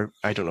where you're,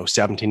 I don't know,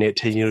 17,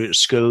 18, you're at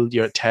school,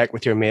 you're at tech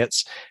with your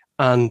mates,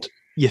 and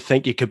you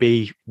think you could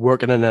be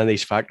working in any of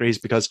these factories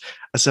because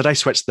I said I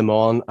switched them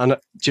on, and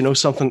do you know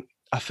something?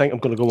 I think I'm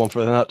going to go on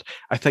for that.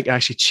 I think I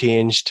actually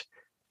changed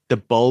the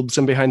bulbs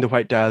in behind the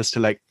white dials to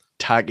like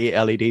tacky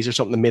LEDs or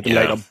something that made them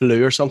light up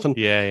blue or something.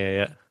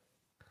 Yeah.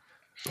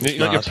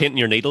 You're painting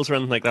your needles or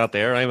anything like that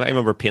there. I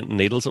remember painting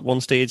needles at one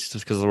stage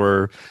just because they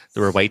were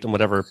white and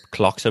whatever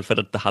clocks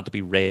outfitted, they had to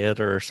be red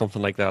or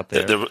something like that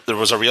there. There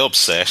was a real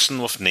obsession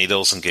with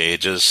needles and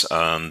gauges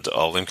and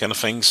all them kind of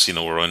things.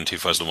 Around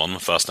 2001 when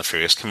Fast and the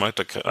Furious came out.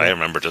 I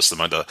remember just the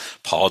amount of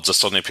pods that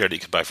suddenly appeared that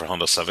you could buy for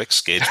Honda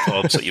Civics, gauge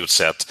pods that you would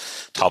set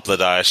top of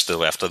the dash, to the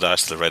left of the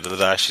dash, to the right of the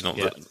dash.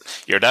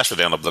 Your dash would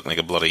end up looking like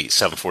a bloody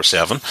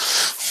 747.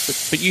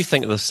 But you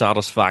think of the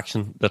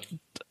satisfaction that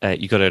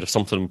you got out of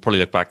something, probably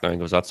look back now and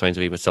goes, that sounds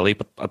a wee bit silly,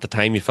 but at the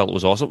time you felt it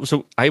was awesome.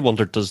 So I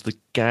wonder, does the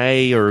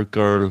guy or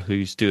girl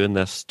who's doing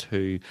this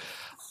to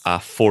a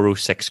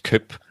 406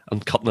 coupe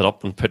and cutting it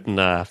up and putting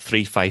a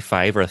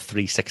 355 or a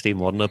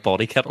 361 in a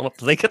body kit on it,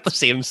 do they get the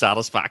same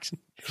satisfaction?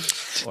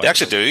 They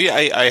actually do.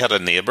 I had a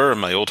neighbour in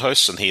my old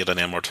house and he had an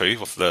MR2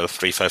 with the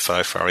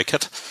 355 Ferrari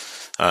kit.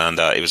 And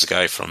he was a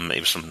guy from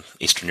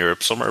Eastern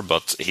Europe somewhere,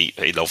 but he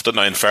loved it.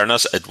 Now, in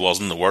fairness, it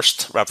wasn't the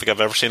worst replica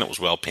I've ever seen. It was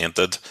well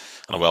painted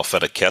and a well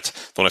fitted kit.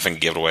 The only thing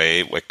that gave it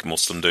away, like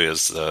most of them do,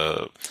 is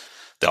the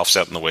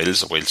offset in the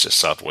wheels. The wheels just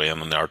sat way in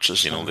the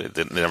arches.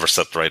 They never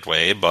sit the right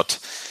way. But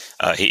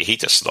he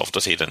just loved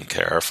it. He didn't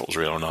care if it was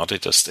real or not. He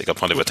got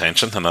plenty of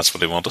attention, and that's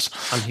what he wanted.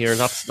 And here,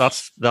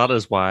 that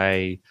is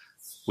why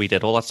we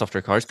did all that stuff to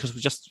our cars, because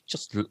we just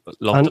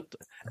loved it.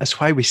 That's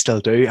why we still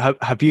do.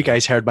 Have you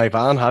guys heard my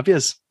van? Have you?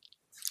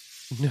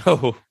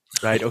 No.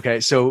 Right, okay.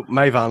 So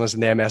my van is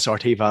an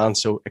MSRT van,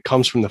 so it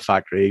comes from the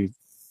factory,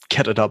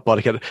 kitted up,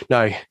 body kitted.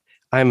 Now,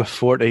 I'm a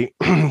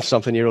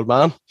 40-something-year-old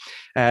man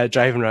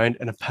driving around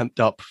in a pimped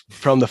up,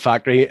 from the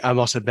factory, I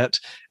must admit,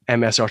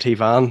 MSRT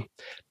van,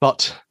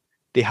 but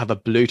they have a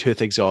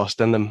Bluetooth exhaust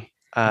in them.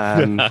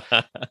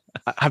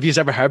 Have you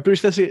ever heard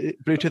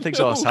Bluetooth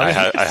exhaust? I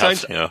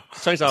have.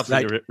 Sounds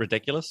absolutely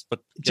ridiculous. But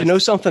do you know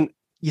something?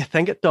 You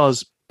think it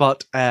does,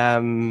 but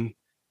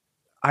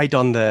I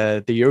done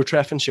the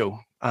Eurotreffin show,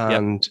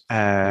 and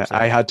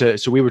I had to.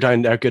 So we were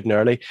down there good and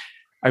early.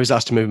 I was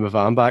asked to move my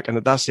van back, and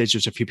at that stage,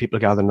 there's a few people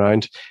gathering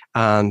around,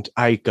 and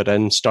I got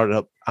in, started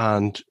up,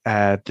 and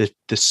the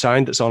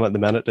sound that's on at the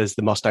minute is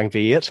the Mustang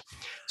V8.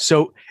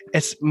 So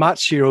it's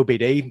matched your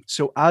OBD.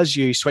 So as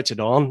you switch it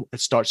on, it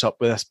starts up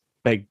with this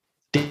big,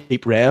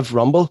 deep rev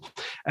rumble.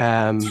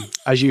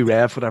 As you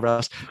rev, whatever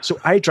else. So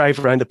I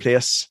drive around the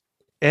place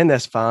in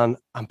this van,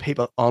 and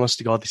people, honest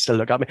to God, they still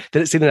look at me.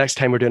 Did it see the next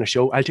time we're doing a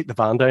show? I'll take the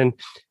van down.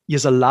 You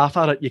just laugh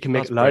at it. You can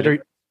make it louder.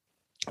 Brilliant.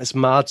 It's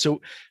mad.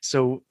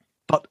 So,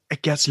 but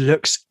it gets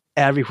looks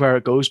everywhere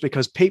it goes,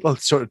 because people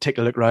sort of take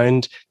a look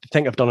around. They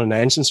think I've done an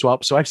engine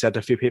swap. So I've said to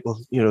a few people,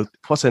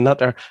 what's in that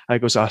there? I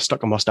goes, I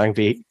stuck a Mustang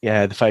V8,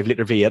 the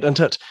 5-litre V8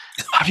 into it.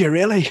 Have you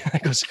really? I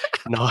goes,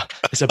 no,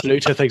 it's a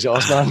Bluetooth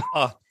exhaust, man.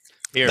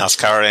 Here,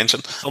 NASCAR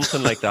engine,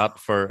 something like that,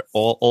 for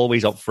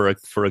always up for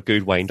a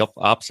good wind up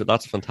app. So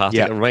that's fantastic.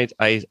 Yeah. And right,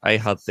 I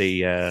had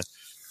the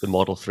the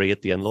Model 3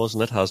 at the in-laws,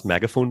 and it has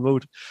megaphone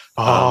mode.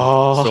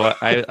 Oh. So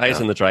I was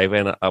in the driveway,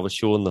 and I was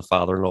showing the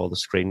father-in-law the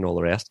screen and all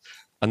the rest,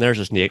 and there's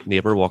this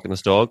neighbour walking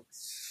his dog.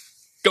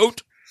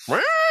 Goat!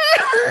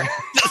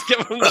 Just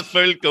give him the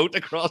full goat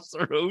across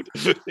the road.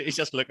 He's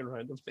just looking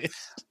around the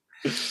place.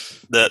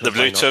 The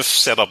Bluetooth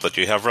setup that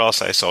you have,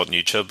 Ross, I saw on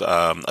YouTube,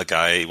 a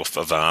guy with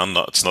a van,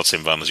 it's not the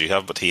same van as you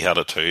have, but he had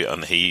it too,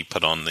 and he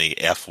put on the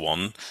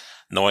F1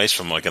 noise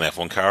from like an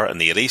F1 car in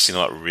the 80s,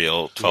 that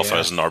real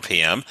 12,000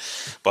 RPM.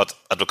 But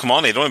come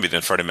on, he'd only be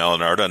doing 30 mile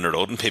an hour down the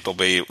road, and people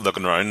be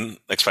looking around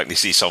expecting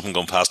to see something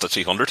going past at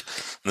 200. And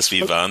this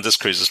wee van just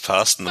cruises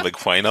past and the big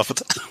whine of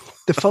it.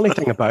 The funny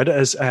thing about it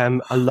is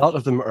a lot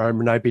of them are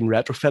now being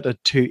retrofitted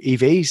to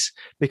EVs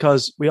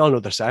because we all know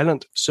they're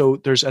silent. So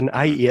there's an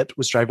i8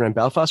 was driving around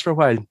Belfast for a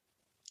while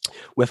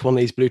with one of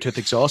these Bluetooth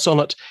exhausts on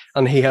it,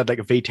 and he had like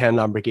a V10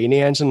 Lamborghini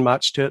engine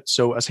matched to it.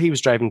 So as he was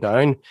driving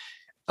down,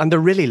 and they're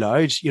really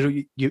loud,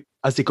 you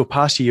as they go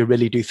past you, you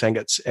really do think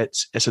it's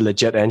a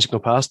legit engine go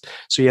past.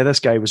 So yeah,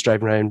 this guy was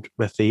driving around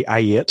with the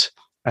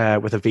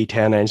i8 with a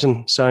V10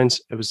 engine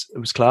sounds. It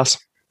was class.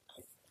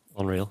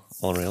 Unreal.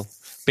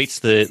 Beats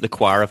the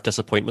choir of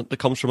disappointment that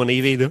comes from an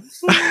EV,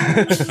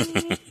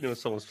 though.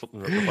 Someone's flipping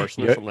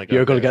reversing or something like that.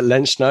 You're going to get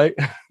lynched now.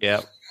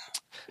 Yeah.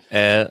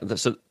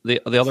 So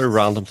the other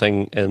random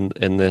thing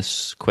in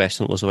this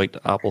question was about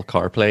Apple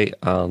CarPlay,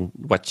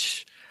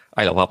 which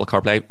I love Apple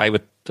CarPlay. I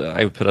would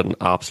put it in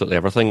absolutely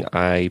everything.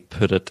 I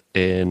put it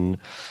in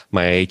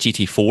my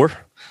GT4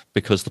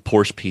 because the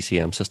Porsche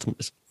PCM system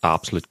is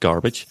absolute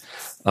garbage,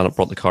 and it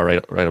brought the car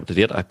right up to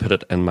date. I put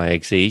it in my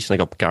Exige, and I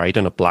got Gary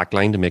down a black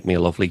line to make me a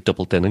lovely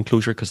double DIN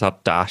enclosure because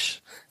that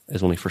dash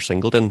is only for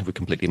single DIN. We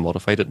completely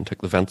modified it and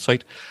took the vents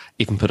out.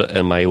 Even put it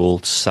in my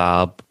old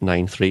Saab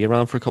 9.3 I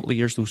ran for a couple of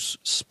years,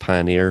 those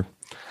Pioneer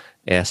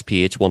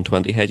SPH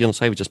 120 head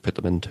units. I would just put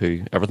them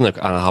into everything, and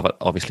I have it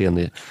obviously in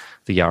the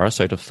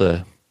Yaris out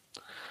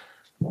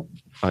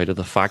of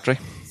the factory.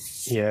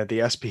 Yeah, the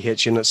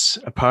SPH units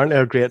apparently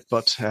are great,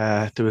 but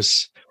there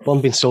was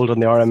one being sold on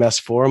the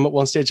RMS forum at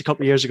one stage a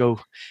couple of years ago,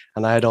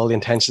 and I had all the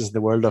intentions in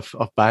the world of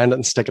buying it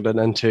and sticking it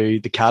into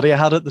the caddy I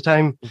had at the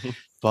time,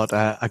 but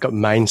I got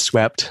mine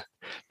swept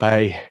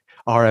by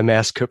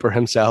RMS Cooper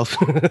himself.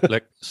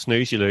 Look,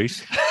 snooze, you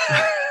lose.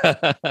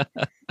 And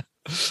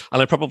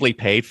I probably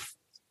paid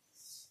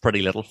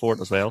pretty little for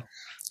it as well.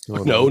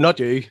 No, not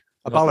you.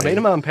 A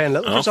Ballymena man paying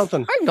little for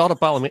something. I'm not a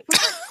Ballymena.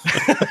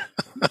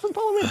 Nothing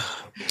Ballymena.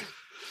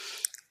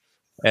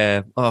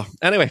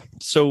 Anyway,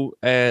 so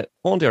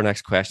on to our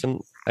next question.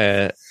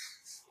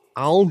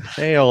 Alan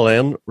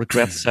ALN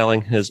regrets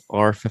selling his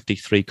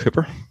R53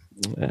 Cooper,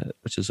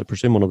 which is, I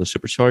presume, one of the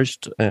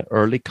supercharged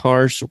early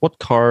cars. What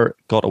car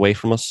got away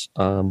from us?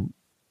 That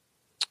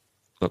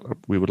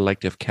we would like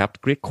to have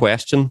kept. Great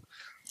question,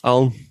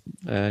 Alan.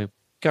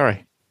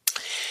 Gary.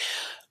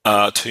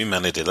 Too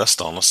many to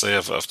list, honestly.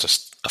 I've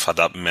had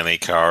that many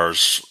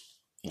cars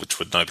which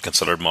would now be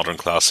considered modern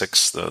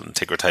classics. The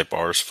Integra Type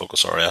R's,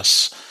 Focus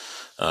RS,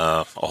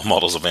 all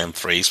models of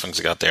M3s, things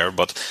like that there.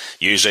 But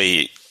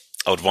usually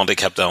I would want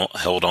to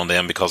held on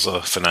them because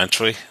of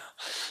financially.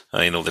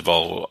 They've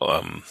all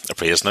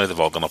appraised now. They've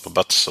all gone up a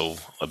bit, so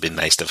it'd be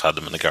nice to have had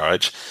them in the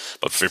garage.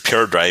 But for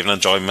pure driving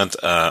enjoyment,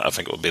 I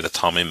think it would be the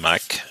Tommy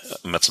Mac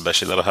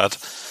Mitsubishi that I had,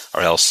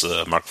 or else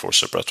the Mark IV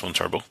Supra Twin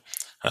Turbo.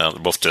 They're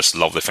both just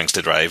lovely things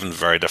to drive in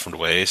very different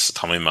ways.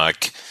 Tommy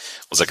Mac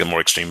was like a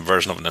more extreme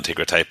version of an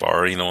Integra Type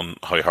R, and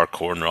how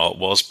hardcore and raw it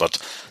was, but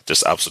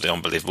just absolutely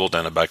unbelievable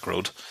down a back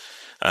road.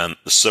 And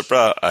the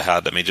Supra I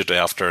had immediately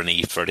after an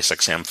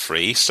E36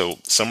 M3, so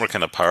similar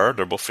kind of power.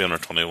 They're both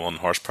 321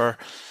 horsepower,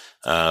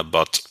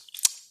 but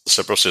the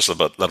Supra was just a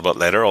little bit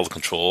later. All the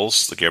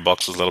controls, the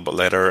gearbox was a little bit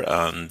later,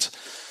 and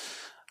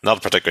not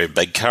a particularly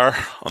big car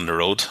on the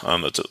road,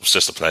 and it was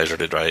just a pleasure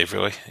to drive,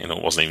 really.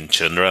 It wasn't even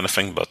tuned or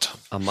anything, but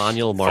a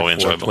manual Mark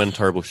IV twin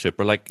turbo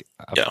Supra.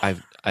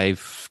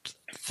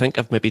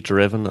 I've maybe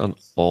driven an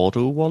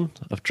auto one.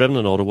 I've driven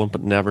an auto one,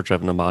 but never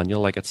driven a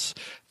manual.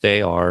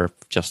 They are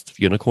just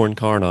unicorn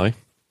car now.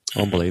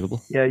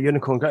 Unbelievable. Yeah,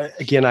 unicorn car.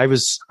 Again, I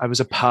was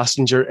a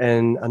passenger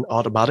in an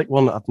automatic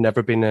one. I've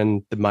never been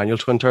in the manual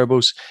twin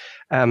turbos.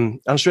 And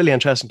it's really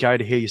interesting, Gary,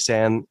 to hear you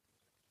saying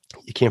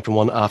you came from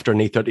one after an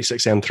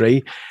E36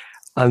 M3,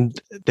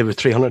 and they were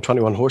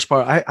 321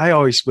 horsepower. I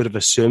always would have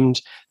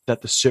assumed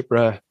that the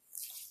Supra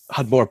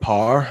had more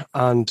power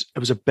and it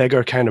was a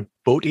bigger, kind of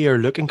boatier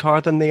looking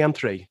car than the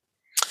M3.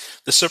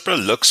 The Supra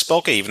looks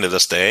bulky even to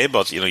this day,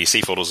 but you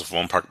see photos of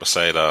one parked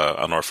beside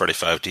an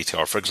R35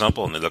 GTR, for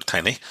example, and they look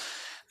tiny.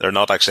 They're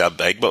not actually that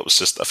big, but it was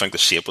just, I think the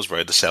shape was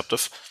very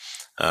deceptive.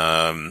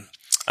 And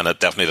it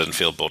definitely didn't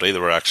feel boaty. They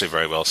were actually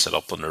very well set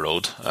up on the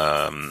road.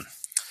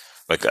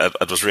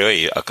 It was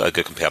really a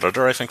good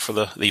competitor, I think, for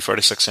the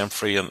E36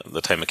 M3 and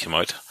the time it came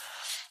out.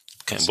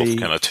 Both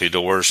kind of two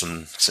doors,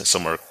 and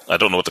somewhere, I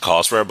don't know what the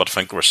costs were, but I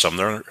think there were some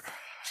there.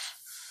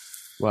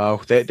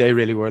 Wow, they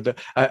really were.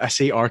 I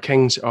see our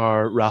Kings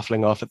are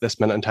raffling off at this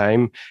minute in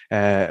time.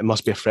 It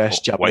must be a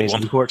fresh Japanese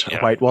import, a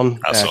white one,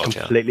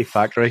 completely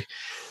factory.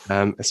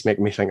 It's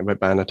making me think about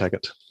buying a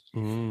ticket.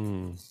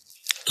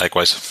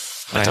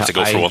 Likewise. I'd have to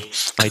go for one.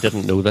 I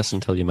didn't know this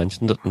until you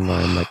mentioned it, and now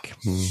I'm like,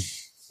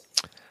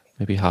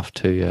 maybe have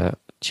to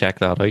check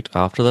that out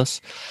after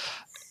this.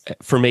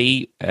 For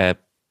me,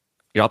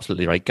 you're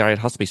absolutely right, Gary. It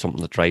has to be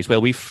something that drives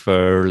well. We've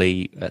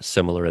fairly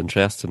similar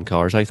interests in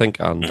cars, I think.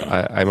 And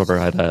I remember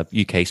I had a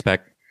UK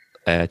spec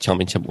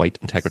Championship White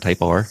Integra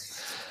Type R,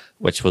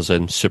 which was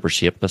in super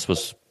shape. This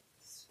was,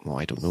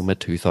 I don't know,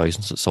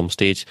 mid-2000s at some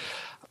stage.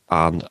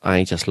 And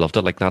I just loved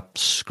it. Like that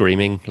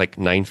screaming, like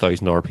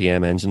 9,000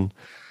 RPM engine,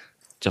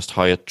 just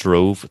how it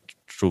drove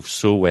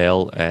so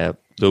well.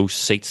 Those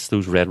seats,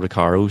 those red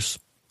Recaros,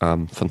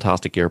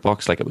 fantastic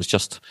gearbox. Like it was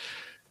just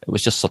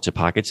such a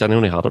package. I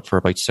only had it for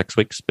about 6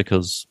 weeks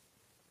because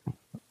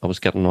I was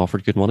getting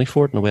offered good money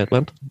for it and the way it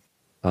went.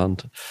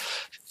 And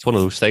it's one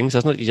of those things,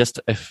 isn't it? You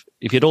just, if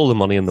you had all the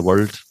money in the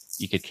world,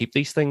 you could keep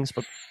these things,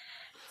 but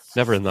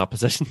never in that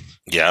position.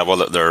 Yeah,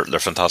 well, they're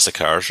fantastic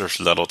cars. There's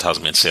little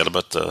Tasman said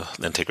about the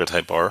Integra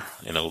Type R.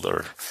 You know,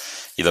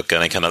 you look at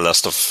any kind of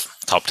list of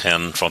top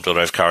 10 front-wheel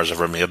drive cars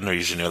ever made, and they're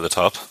usually near the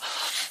top.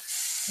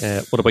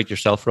 What about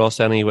yourself, Ross?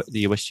 Any that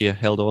you wish you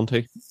held on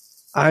to?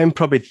 I'm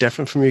probably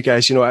different from you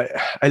guys. You know,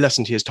 I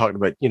listened to you talking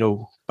about, you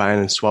know, buying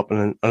and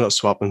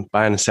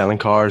selling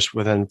cars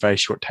within very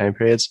short time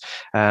periods.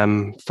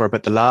 For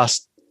about the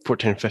last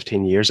 14,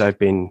 15 years, I've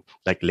been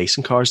like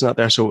leasing cars and that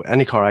there. So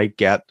any car I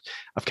get,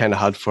 I've kind of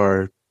had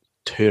for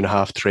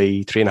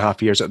 2.5,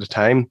 3.5 years at a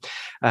time.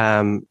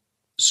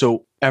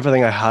 So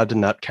everything I had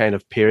in that kind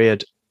of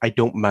period, I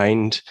don't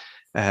mind.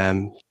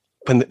 When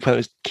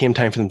it came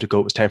time for them to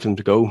go, it was time for them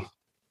to go.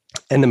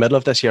 In the middle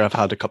of this year, I've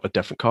had a couple of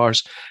different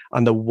cars,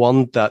 and the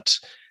one that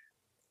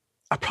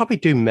I probably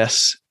do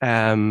miss,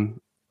 the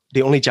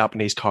only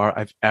Japanese car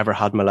I've ever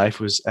had in my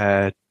life was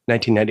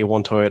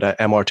 1991 Toyota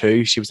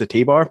MR2. She was the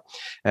T-Bar,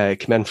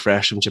 came in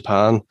fresh from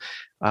Japan,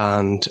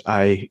 and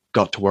I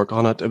got to work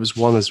on it. It was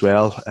one as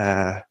well.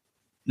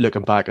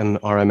 Looking back on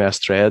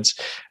RMS threads,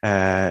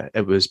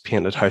 it was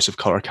painted House of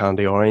Colour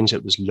Candy Orange.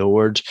 It was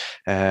lowered,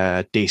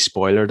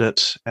 despoilered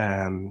it.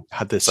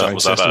 Had the sound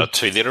was system. that a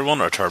 2-litre one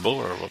or a turbo,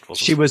 or what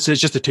was it? She was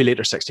just a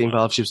 2-litre 16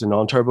 valve. She was a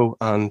non-turbo,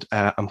 and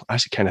I'm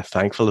actually kind of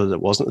thankful that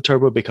it wasn't the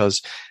turbo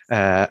because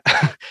I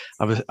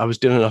was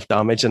doing enough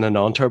damage in a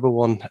non-turbo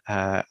one.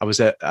 I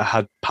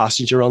had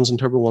passenger runs in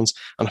turbo ones,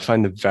 and I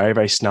found them very,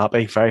 very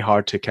snappy, very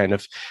hard to kind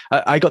of.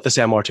 I got this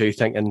MR2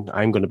 thinking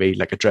I'm going to be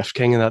like a drift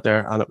king in that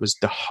there, and it was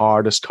the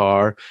hardest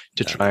car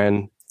to try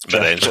and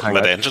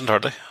mid-engine,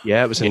 hardly.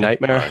 Yeah, it was a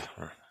nightmare.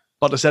 Right.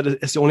 But I said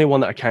it's the only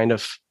one that I kind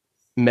of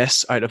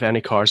miss out of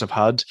any cars I've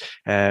had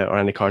or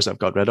any cars I've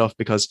got rid of,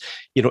 because,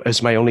 you know,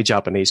 it's my only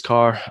Japanese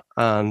car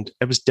and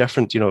it was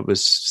different. You know, it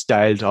was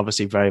styled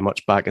obviously very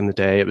much back in the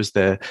day. It was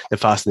the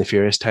Fast and the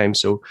Furious time.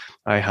 So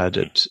I had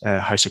it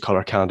House of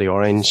Colour Candy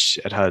Orange.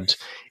 It had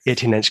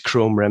 18-inch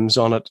chrome rims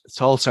on it.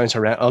 It all sounds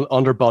horrendous.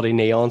 Underbody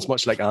neons,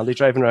 much like Andy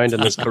driving around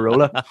in his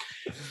Corolla.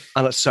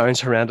 And it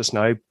sounds horrendous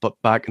now,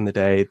 but back in the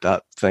day,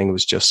 that thing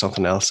was just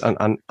something else.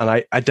 And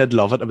I did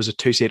love it. It was a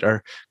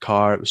 2-seater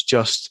car. It was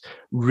just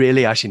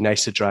really actually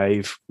nice to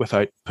drive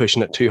without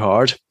pushing it too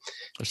hard.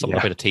 There's something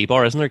about a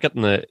T-bar, isn't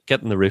there?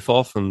 Getting the roof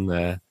off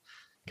and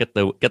get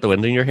the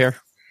wind in your hair.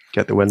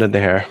 Get the wind in the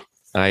hair.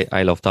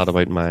 I love that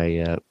about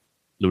my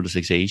Lotus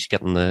Exige,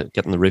 getting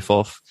the roof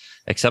off.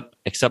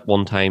 Except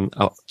one time,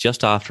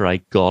 just after I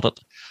got it,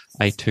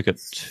 I took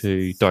it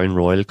to Down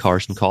Royal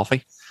Cars and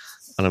Coffee,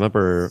 and I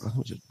remember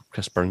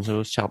Chris Burns I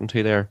was chatting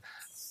to there.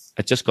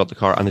 I just got the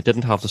car and I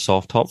didn't have the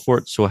soft top for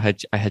it, so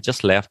I had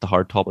just left the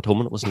hard top at home,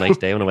 and it was a nice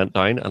day when I went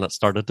down, and it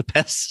started to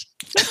piss,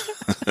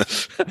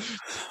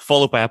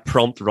 followed by a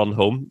prompt run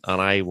home,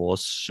 and I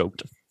was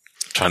soaked.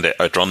 Trying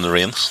to outrun the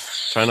rain.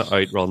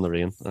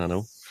 I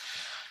know.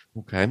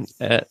 Okay.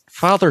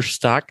 Father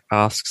Stack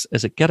asks,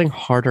 is it getting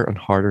harder and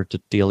harder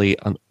to daily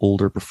an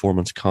older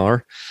performance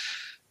car?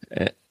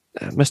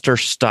 Mr.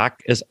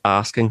 Stack is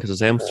asking because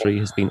his M3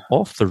 has been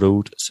off the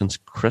road since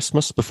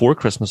before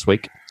Christmas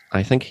week.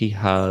 I think he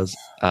has,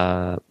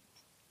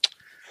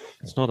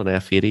 it's not an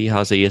F80, he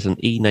has an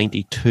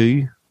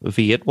E92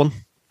 V8 one.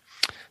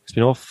 He's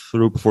been off the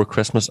road before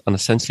Christmas and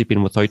essentially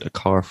been without a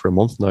car for a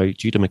month now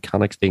due to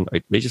mechanics being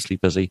outrageously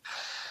busy,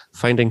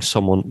 finding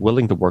someone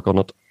willing to work on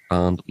it,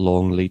 and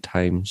long lead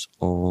times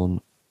on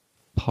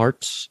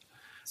parts.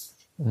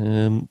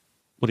 What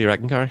do you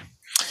reckon, Gary?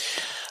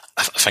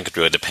 I think it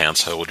really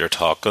depends how old you're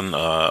talking.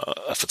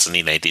 If it's an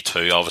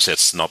E92, obviously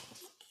it's not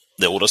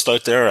the oldest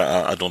out there.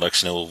 I don't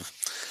actually know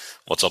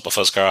what's up with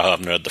his car. I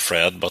haven't read the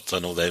Fred, but I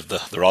know they have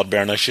the rod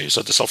bearing issues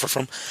that they suffer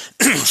from.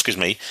 Excuse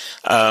me.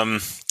 I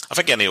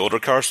think any older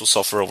cars will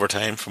suffer over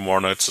time from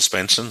worn out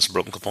suspensions,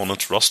 broken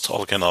components, rust,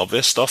 all kind of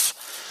obvious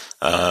stuff.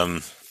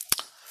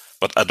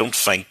 But I don't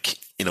think,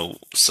 you know,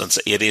 since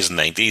the 80s and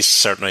 90s,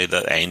 certainly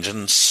the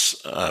engines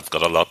have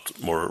got a lot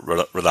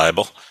more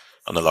reliable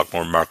and a lot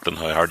more marked on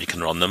how hard you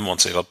can run them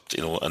once they get up,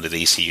 you know, into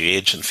the ECU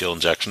age and fuel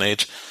injection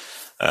age.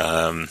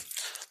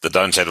 The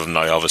downside of them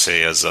now,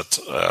 obviously, is that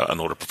an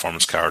older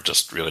performance car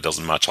just really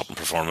doesn't match up in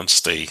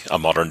performance to a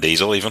modern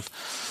diesel even.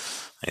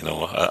 You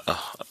know, a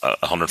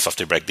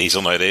 150 brake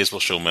diesel nowadays will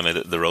show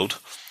many the road.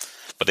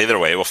 But either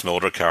way, with an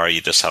older car, you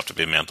just have to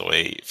be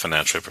mentally,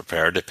 financially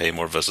prepared to pay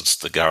more visits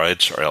to the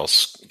garage, or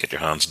else get your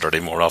hands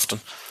dirty more often.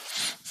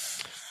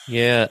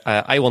 Yeah,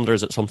 I wonder,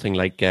 is it something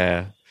like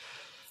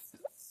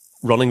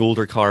running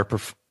older car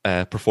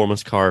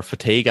performance car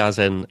fatigue, as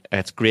in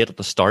it's great at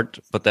the start,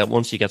 but then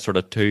once you get sort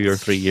of 2 or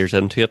 3 years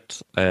into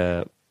it,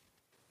 then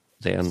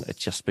it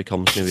just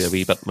becomes maybe a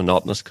wee bit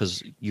monotonous,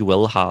 because you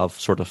will have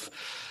sort of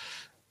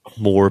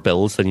more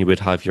bills than you would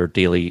have your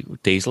daily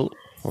diesel,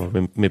 or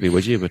maybe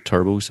would you, with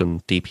turbos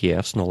and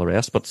DPFs and all the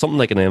rest. But something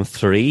like an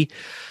M3,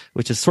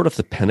 which is sort of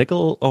the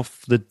pinnacle of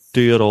the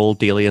do-it-all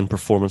daily and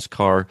performance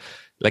car,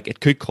 like it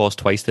could cost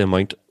twice the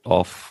amount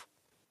of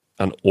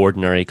an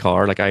ordinary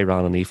car. Like I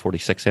ran an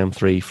E46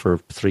 M3 for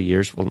 3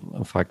 years. Well,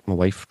 in fact, my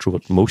wife drove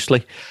it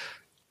mostly,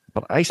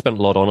 but I spent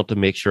a lot on it to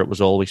make sure it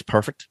was always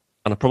perfect.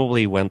 And I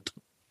probably went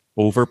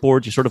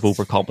overboard. You sort of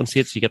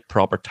overcompensate, so you get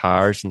proper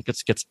tires and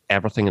gets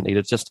everything it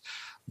needed, just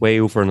way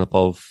over and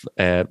above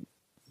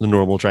the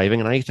normal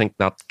driving. And I think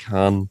that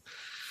can,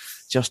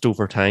 just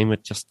over time,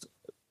 it just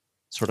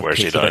sort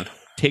of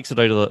takes it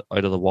out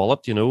of the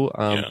wallet, you know.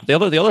 The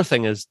other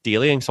thing is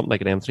dailying something like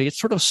an M3. It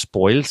sort of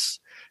spoils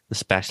the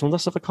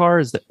specialness of a car,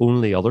 is the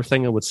only other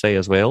thing I would say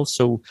as well.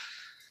 So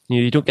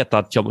you don't get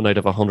that jumping out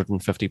of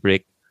 150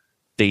 brake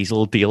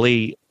diesel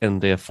daily in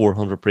the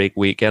 400 brake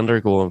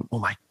weekender going, oh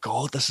my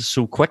God, this is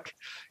so quick.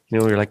 You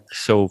know, you're like,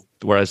 so,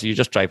 whereas you're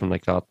just driving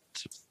like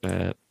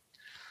that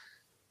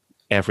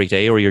every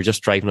day, or you're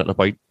just driving it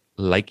about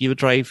like you would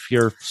drive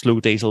your slow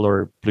diesel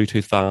or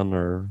Bluetooth van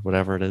or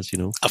whatever it is, you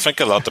know. I think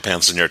a lot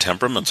depends on your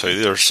temperament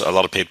too. There's a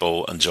lot of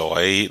people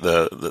enjoy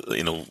the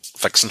you know,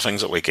 fixing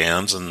things at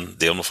weekends and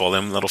dealing with all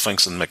them little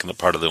things and making it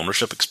part of the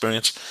ownership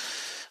experience.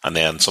 And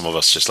then some of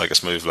us just like a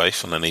smooth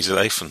life and an easy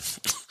life and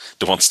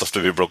don't want stuff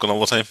to be broken all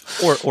the time.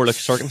 Or like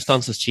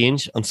circumstances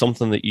change and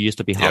something that you used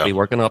to be happy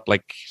working at,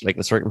 like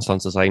the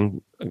circumstances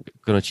I'm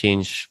going to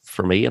change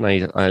for me, and I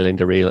need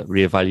to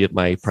reevaluate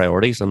my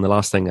priorities. And the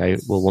last thing I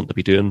will want to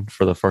be doing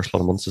for the first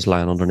lot of months is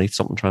lying underneath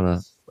something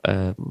trying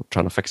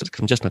to fix it, because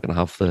I'm just not going to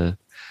have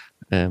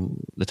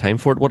the time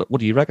for it. What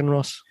do you reckon,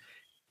 Ross?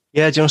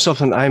 Yeah, do you know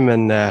something? I'm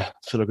in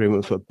full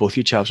agreement with what both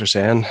you chaps are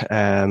saying.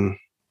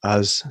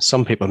 As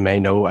some people may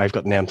know, I've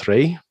got an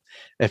M3.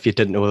 If you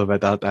didn't know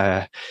about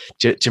that,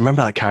 do you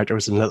remember that character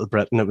was in Little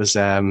Britain? It was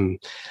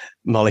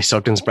Molly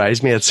Sugden's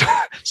bridesmaids.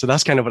 So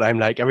that's kind of what I'm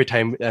like. Every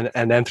time an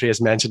M3 is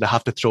mentioned, I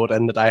have to throw it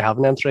in that I have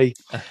an M3.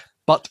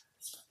 But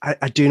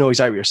I do know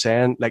exactly what you're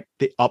saying. Like,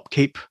 the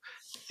upkeep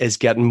is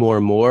getting more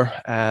and more.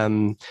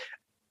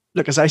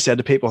 Look, as I said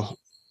to people,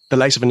 the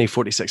likes of an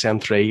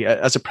E46 M3,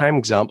 as a prime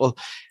example,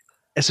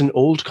 it's an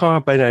old car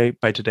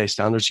by today's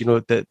standards. You know,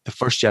 the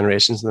first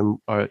generations of them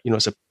are, you know,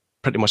 it's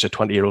pretty much a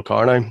 20-year-old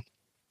car now.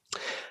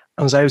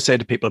 And as I would say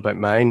to people about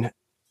mine,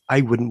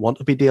 I wouldn't want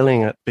to be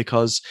dealing it,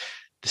 because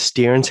the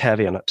steering's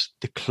heavy on it,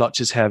 the clutch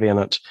is heavy on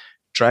it,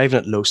 driving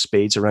at low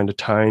speeds around a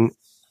town,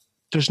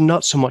 there's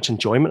not so much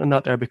enjoyment in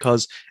that there,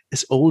 because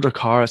it's older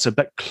car, it's a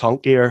bit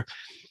clunkier,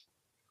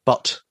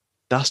 but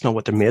that's not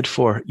what they're made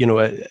for. You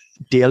know,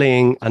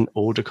 dailying an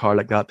older car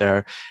like that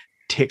there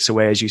takes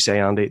away, as you say,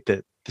 Andy,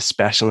 the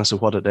specialness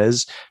of what it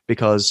is,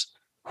 because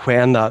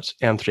when that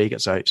M3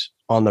 gets out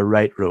on the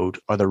right road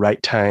or the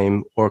right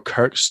time, or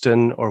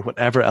Kirkstone or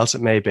whatever else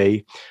it may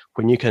be,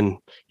 when you can,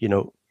 you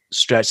know,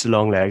 stretch the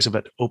long legs of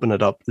it, open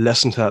it up,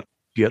 listen to that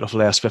beautiful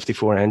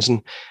S54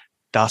 engine,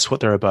 that's what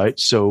they're about.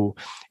 So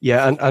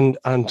yeah,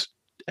 and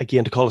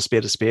again, to call a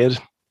spade,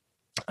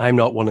 I'm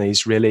not one of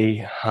these really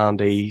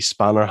handy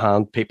spanner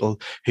hand people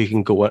who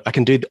can go, I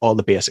can do all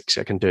the basics.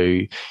 I can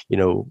do, you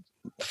know,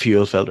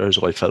 fuel filters,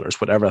 oil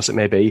filters, whatever else it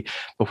may be.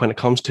 But when it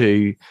comes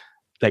to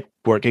like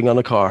working on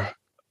a car,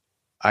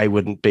 I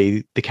wouldn't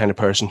be the kind of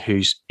person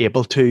who's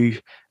able to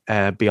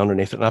be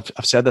underneath it. And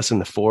I've said this in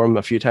the forum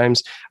a few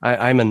times.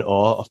 I'm in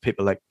awe of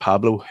people like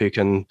Pablo, who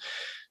can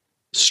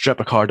strip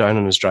a car down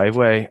in his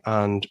driveway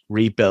and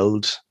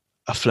rebuild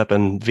a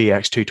flipping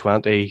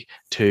VX220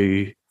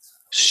 to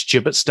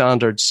stupid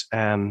standards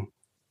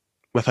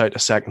without a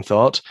second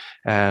thought.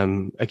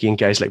 Again,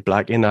 guys like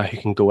Blackie now, who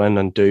can go in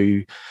and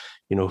do,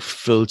 you know,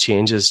 full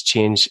changes,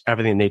 change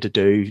everything they need to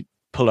do,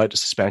 pull out the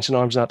suspension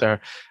arms out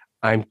there.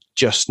 I'm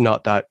just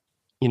not that,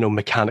 you know,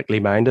 mechanically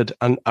minded,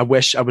 and I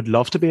would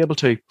love to be able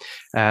to.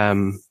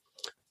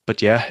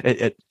 But yeah,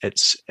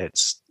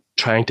 it's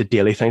trying to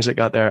daily things like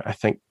that there, I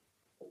think,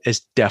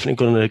 is definitely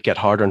going to get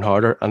harder and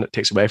harder, and it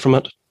takes away from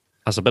it.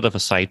 As a bit of a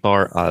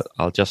sidebar,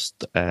 I'll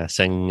just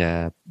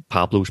sing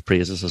Pablo's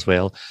praises as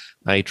well.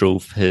 I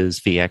drove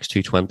his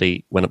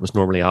VX220 when it was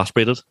normally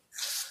aspirated,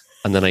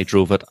 and then I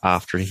drove it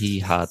after he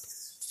had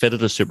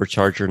fitted a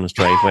supercharger in his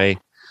driveway,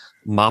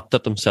 mapped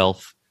it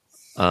himself,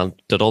 and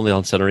did all the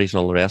ancillaries and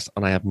all the rest.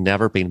 And I have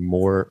never been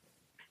more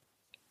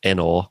in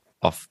awe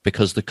of,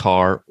 because the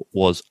car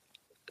was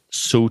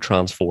so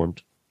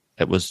transformed.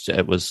 It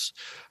was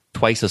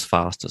twice as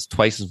fast,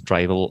 twice as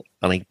drivable,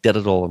 and he did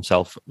it all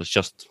himself. It was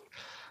just...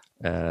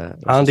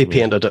 Andy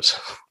painted it.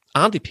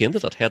 Andy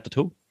painted it head to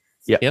toe.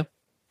 Yeah.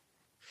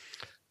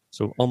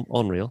 So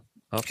unreal.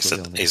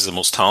 Absolutely. He's the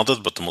most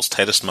talented, but the most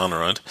tightest man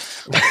around.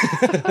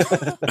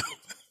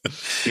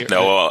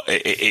 No,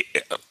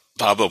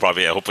 Pablo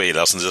probably, I hope he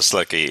listens. Just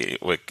like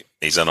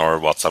he's in our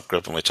WhatsApp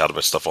group and we chat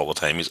about stuff all the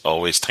time. He's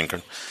always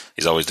tinkering.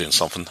 He's always doing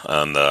something,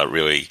 and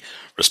really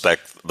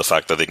respect the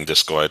fact that he can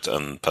just go out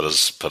and put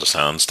his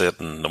hands to it,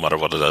 and no matter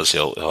what it is,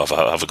 he'll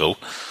have a go.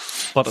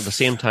 But at the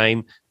same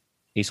time,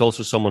 he's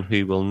also someone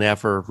who will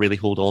never really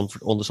hold on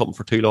to something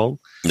for too long.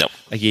 No,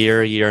 a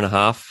year and a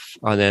half,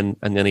 and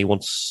then he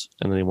wants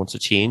to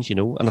change.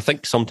 And I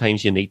think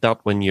sometimes you need that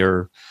when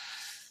you're.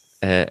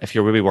 If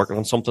you're really working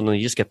on something and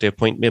you just get to a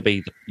point,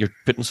 maybe you're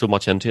putting so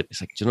much into it,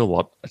 it's like, do you know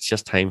what? It's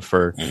just time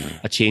for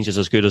a change is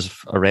as good as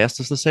a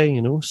rest, as they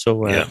say,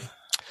 So,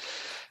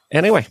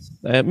 Anyway,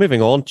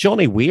 moving on.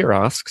 Johnny Weir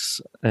asks,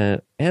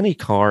 any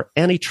car,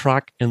 any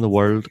track in the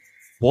world,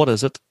 what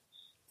is it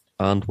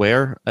and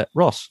where?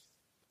 Ross?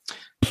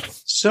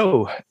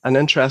 So, an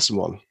interesting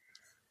one.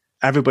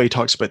 Everybody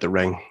talks about the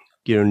Ring.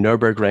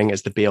 Nürburgring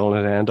is the be-all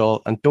and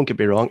end-all. And don't get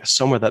me wrong, it's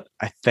somewhere that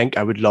I think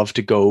I would love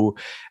to go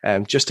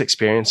just to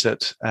experience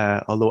it,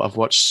 although I've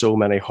watched so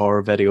many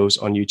horror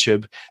videos on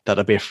YouTube that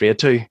I'd be afraid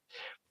to.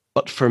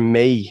 But for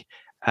me,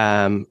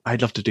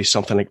 I'd love to do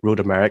something like Road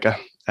America.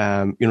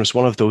 It's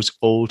one of those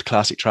old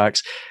classic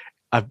tracks.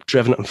 I've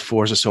driven it in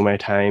Forza so many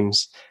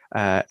times.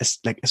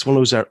 It's one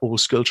of those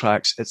old school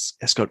tracks.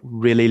 It's got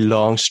really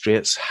long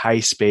straights, high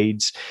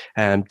speeds,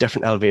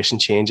 different elevation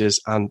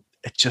changes, and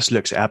it just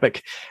looks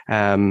epic.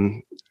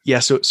 So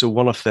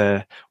one of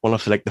the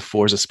the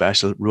Forza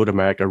special, Road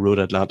America, Road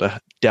Atlanta,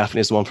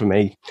 definitely is the one for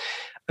me.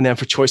 And then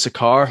for choice of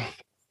car,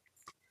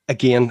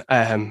 again,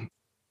 I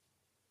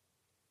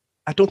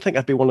don't think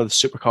I'd be one of the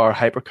supercar,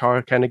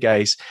 hypercar kind of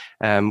guys.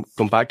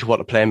 Going back to what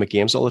I play in my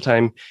games all the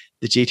time,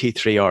 the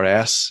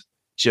GT3 RS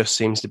just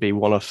seems to be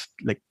one of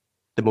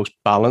the most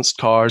balanced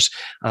cars.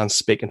 And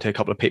speaking to a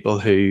couple of people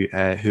who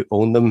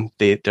own them,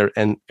 they're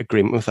in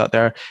agreement with that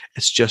there.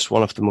 It's just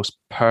one of the most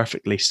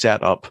perfectly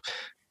set up,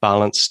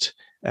 balanced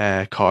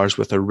cars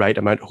with the right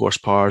amount of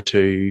horsepower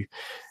to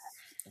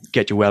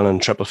get you well in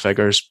triple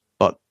figures,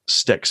 but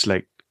sticks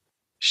like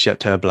shit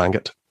to a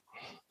blanket.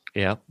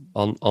 Yeah,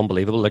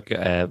 unbelievable.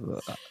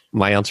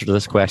 My answer to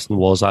this question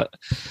was that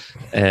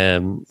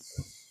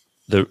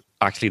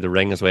the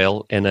Ring as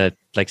well, in a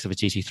likes of a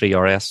GT3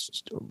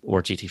 RS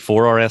or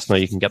GT4 RS, now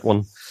you can get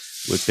one,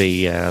 would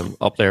be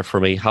up there for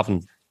me.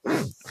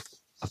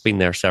 I've been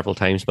there several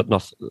times, but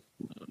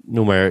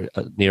nowhere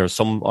near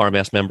some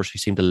RMS members who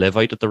seem to live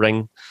out at the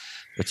Ring,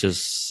 which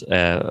is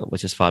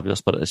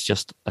fabulous. But it's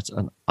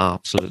an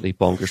absolutely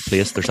bonkers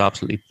place. There's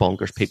absolutely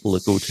bonkers people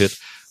that go to it,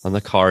 and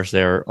the cars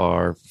there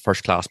are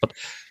first class. But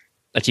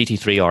a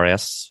GT3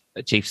 RS,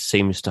 Jeep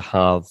seems to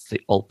have the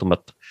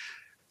ultimate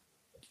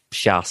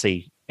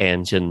chassis,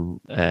 engine,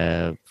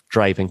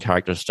 driving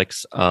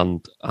characteristics,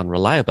 and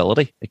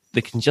reliability.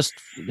 They can just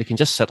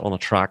sit on a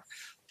track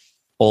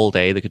all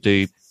day. They could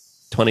do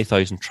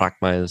 20,000 track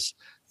miles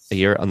a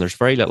year, and there's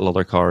very little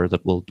other car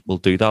that will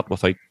do that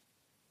without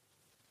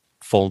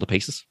falling to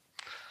pieces.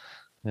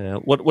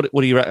 What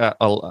do you?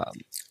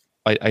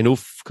 I know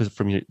because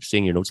from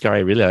seeing your notes, Gary,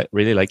 I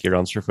really like your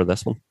answer for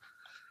this one.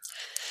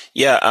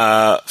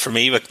 Yeah, for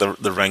me,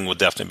 the Ring would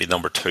definitely be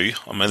number 2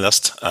 on my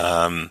list.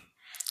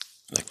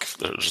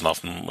 There's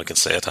nothing we can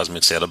say. It hasn't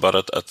been said about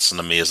it. It's an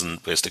amazing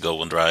place to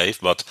go and drive,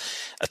 but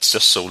it's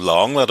just so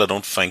long that I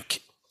don't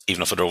think,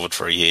 even if I drove it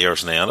for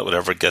years and then, it would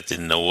ever get to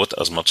know it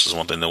as much as I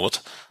want to know it.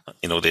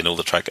 They know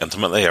the track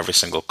intimately, every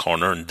single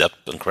corner and dip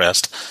and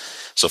crest.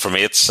 So for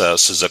me, it's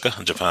Suzuka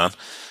in Japan.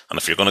 And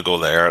if you're going to go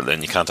there,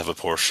 then you can't have a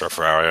Porsche or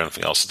Ferrari or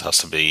anything else. It has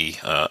to be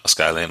a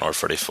Skyline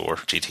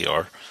R34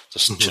 GTR.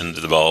 Just chin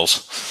to the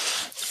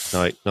balls.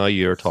 Now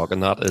you're talking.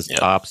 That is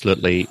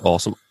absolutely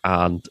awesome.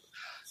 And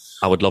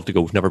I would love to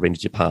go. I've never been to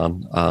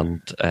Japan.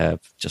 And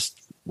just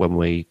when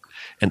we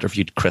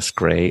interviewed Chris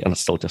Gray, and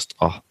it's still just,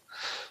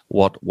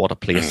 what a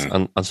place.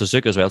 And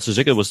Suzuka as well.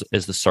 Suzuka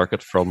is the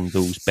circuit from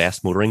those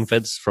best motoring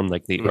vids from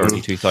the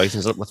early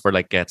 2000s,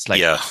 where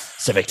it's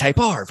Civic Type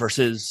R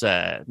versus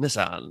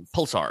Nissan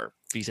Pulsar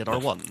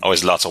VZR1.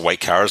 Always lots of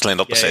white cars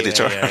lined up beside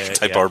each other,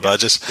 Type R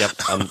badges. Yep,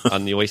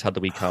 and you always had the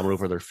wee camera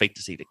over their feet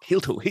to see the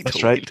heel toe.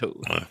 That's right.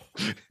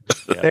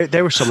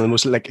 They were some of the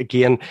most,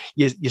 again,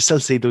 you still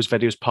see those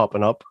videos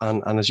popping up,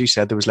 and as you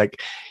said, there was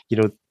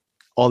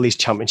all these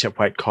championship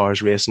white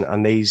cars racing,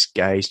 and these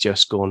guys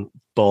just going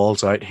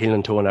balls out, heel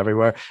and toe and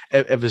everywhere.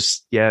 It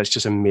was, it's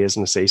just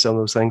amazing to see some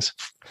of those things.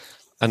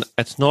 And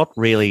it's not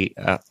really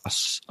a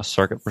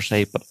circuit per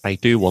se, but I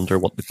do wonder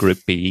what the Group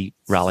B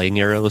rallying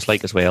era was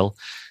like as well,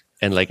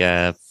 in like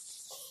a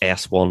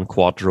S1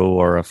 Quattro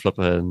or a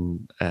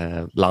flipping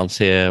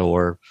Lancia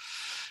or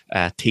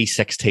a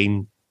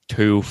T16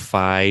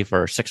 205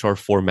 or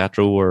 6R4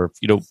 Metro, or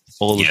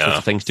all those sorts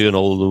of things. Doing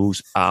all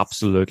those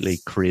absolutely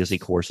crazy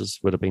courses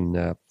would have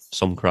been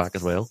some crack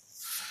as well.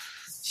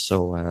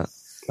 So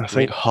I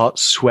think hot,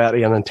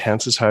 sweaty, and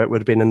intense is how it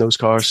would have been in those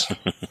cars.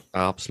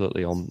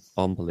 Absolutely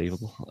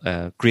unbelievable.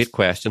 Great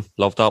question.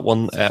 Love that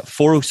one.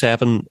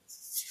 407.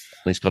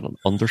 He's got an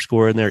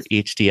underscore in there.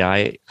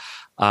 HDI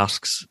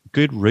asks,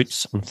 good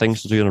routes and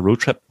things to do on a road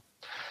trip.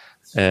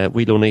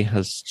 Wee Loney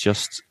has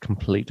just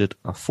completed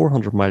a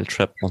 400-mile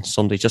trip on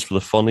Sunday just for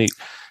the funny.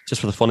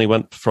 He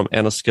went from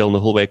Enniskillen the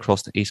whole way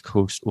across the east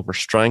coast over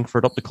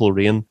Strangford up to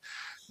Coleraine,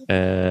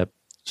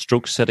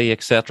 Stroke City,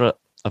 etc.,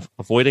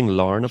 avoiding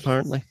Larne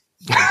apparently,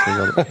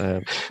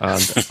 and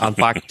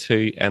back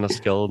to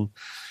Enniskillen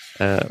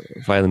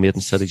via the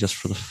Maiden City just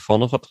for the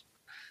fun of it.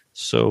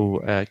 So,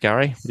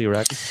 Gary, what do you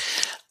reckon?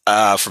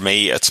 For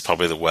me, it's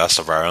probably the west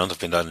of Ireland. I've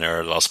been down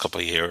there the last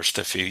couple of years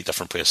to a few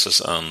different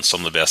places, and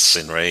some of the best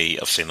scenery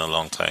I've seen in a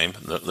long time.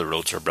 The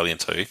roads are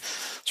brilliant too.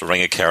 So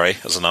Ring of Kerry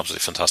is an absolutely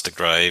fantastic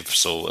drive,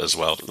 so as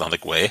well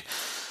Atlantic Way.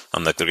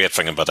 And the great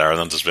thing about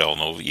Ireland, as we all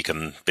know, you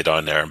can be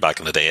down there and back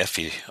in the day if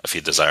you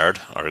desired,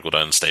 or go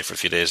down and stay for a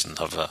few days and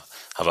have a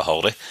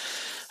holiday.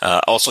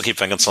 Also keep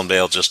thinking someday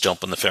I'll just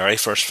jump on the ferry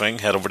first thing,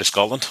 head over to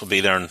Scotland. We'll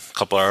be there in a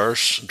couple of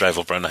hours, drive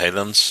up around the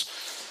Highlands,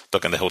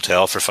 book in the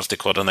hotel for 50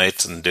 quid a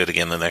night and do it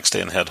again the next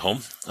day and head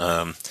home.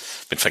 Been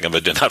thinking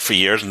about doing that for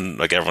years, and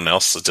like everyone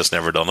else, I've just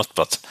never done it,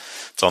 but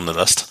it's on the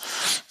list.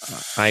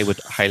 I would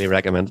highly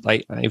recommend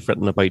it. I've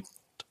written about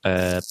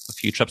a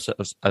few trips,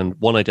 and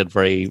one I did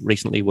very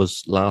recently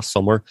was last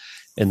summer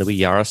in the wee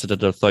Yaris. I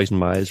did 1,000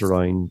 miles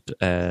around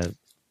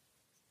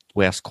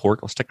West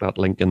Cork. I'll stick that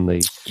link in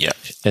the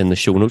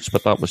show notes,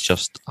 but that was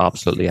just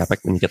absolutely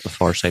epic when you get the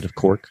far side of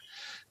Cork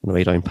and the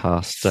way down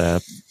past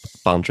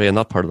Bantry, and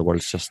that part of the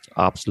world is just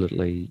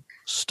absolutely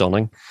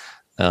stunning.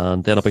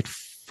 And then about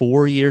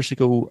 4 years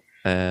ago,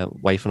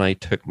 wife and I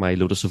took my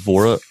Lotus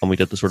Evora and we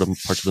did the sort of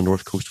parts of the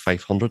North Coast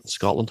 500 in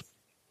Scotland.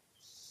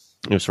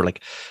 It was sort of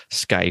like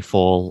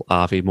Skyfall,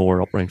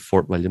 Aviemore, up around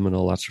Fort William and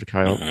all that sort of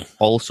carry on. Mm-hmm.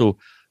 Also,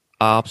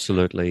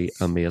 absolutely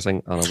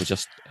amazing. And I was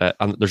just,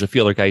 and there's a few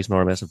other guys in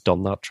RMS have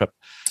done that trip.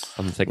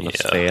 I'm thinking of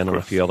Spain and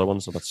a few other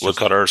ones. So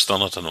Woodcutter's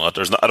done it and what.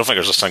 I don't think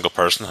there's a single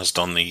person has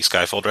done the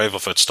Skyfall drive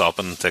without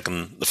stopping and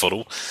taking the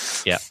photo.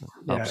 Yeah,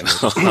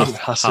 absolutely.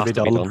 has to be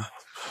done.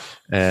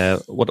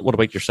 What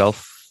about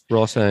yourself,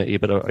 Ross? Are you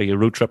a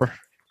road tripper?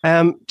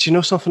 Do you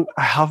know something?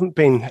 I haven't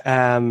been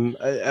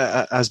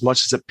as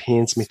much as it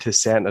pains me to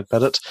say and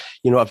admit it.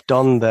 You know, I've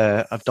done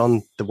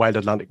the Wild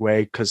Atlantic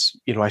Way because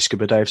I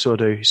scuba dive, so I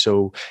do.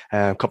 So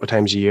a couple of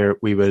times a year,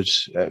 we would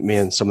me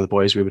and some of the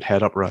boys we would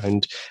head up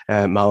around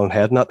Malin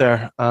Head and that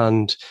there,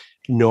 and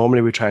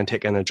normally we try and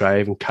take in a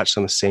drive and catch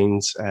some of the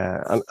scenes,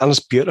 and it's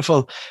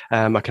beautiful.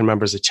 I can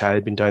remember as a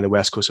child being down the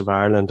west coast of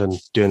Ireland and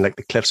doing like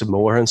the Cliffs of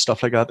Moher and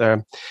stuff like that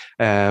there,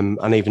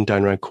 and even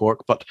down around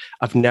Cork. But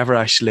I've never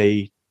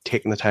actually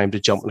taking the time to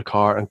jump in the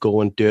car and go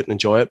and do it and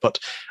enjoy it. But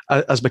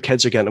as my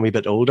kids are getting a wee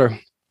bit older,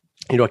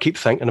 I keep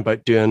thinking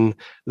about doing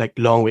like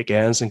long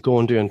weekends and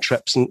going doing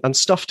trips and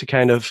stuff to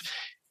kind of,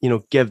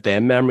 give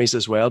them memories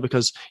as well,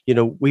 because,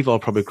 we've all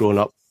probably grown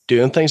up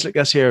doing things like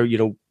this here,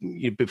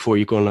 before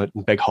you go on like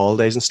big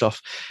holidays and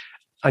stuff.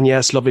 And yeah,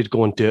 it's lovely to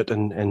go and do it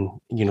and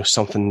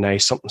something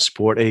nice, something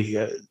sporty.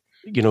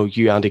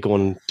 You, Andy,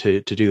 going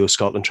to do those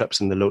Scotland trips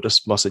in the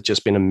Lotus must have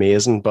just been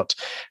amazing. But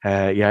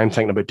I'm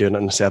thinking about doing it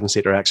in a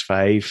 7-seater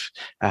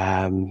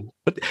X5.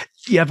 But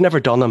yeah, I've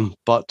never done them,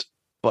 but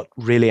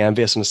really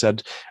envious. And I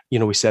said,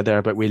 we said there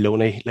about Wee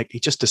Loney, like he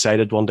just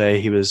decided one day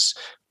he was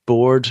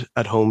bored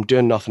at home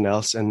doing nothing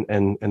else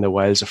in the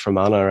wilds of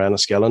Fermanagh or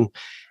Enniskillen.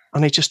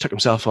 And he just took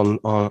himself on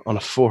a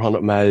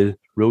 400-mile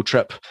road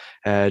trip,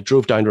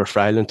 drove down to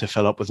Rathfriland to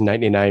fill up with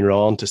 99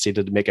 Ron to see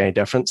did it make any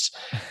difference.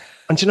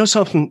 And do you know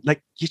something?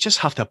 Like, you just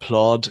have to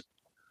applaud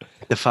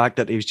the fact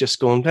that he was just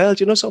going, well,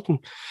 do you know something?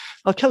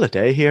 I'll kill a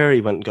day here.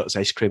 He went and got his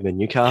ice cream in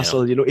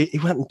Newcastle. Yeah. He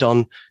went and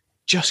done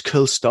just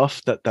cool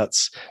stuff.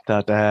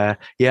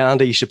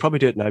 Andy, you should probably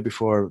do it now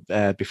before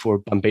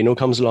Bambino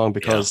comes along,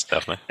 because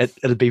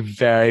it'll be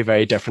very,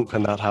 very different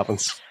when that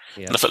happens.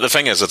 Yeah. The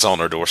thing is, it's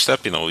on our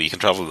doorstep. You can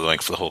travel the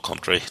length for the whole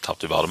country, top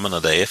to bottom, in a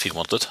day if you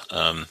wanted.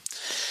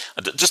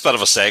 Just a bit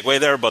of a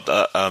segue there, but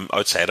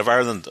outside of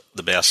Ireland,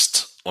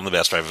 one of the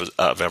best drives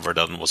I've ever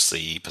done was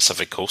the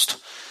Pacific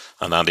Coast.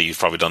 And Andy, you've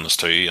probably done this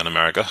too in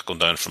America, going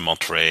down from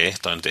Monterey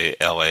down to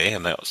LA,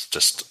 and that was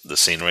just, the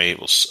scenery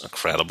was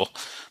incredible.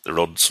 The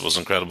roads was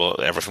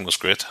incredible. Everything was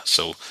great.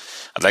 So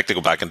I'd like to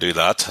go back and do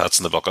that. That's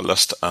in the bucket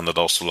list. And I'd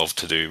also love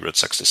to do Route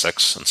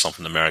 66 and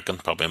something American,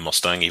 probably a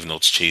Mustang, even though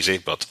it's cheesy,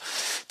 but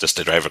just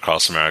to drive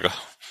across America.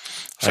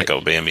 I think it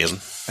would be amazing.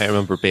 I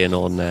remember being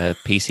on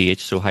PCH,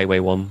 so Highway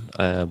 1,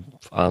 and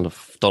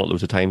I've done it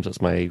loads of times. It's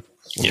one of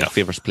my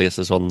favourite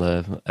places on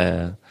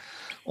the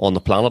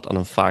planet. And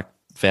in fact,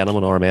 Venom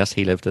and RMS,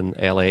 he lived in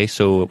LA,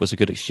 so it was a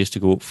good excuse to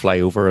go fly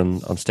over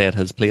and stay at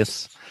his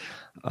place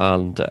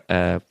and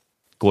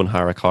go and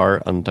hire a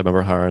car. And I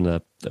remember hiring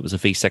it was a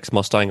V6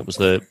 Mustang. It was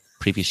the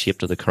previous shape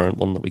to the current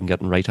one that we can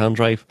get in right-hand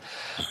drive.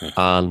 Mm-hmm.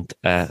 And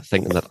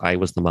thinking that I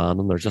was the man,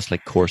 and there's just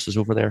like courses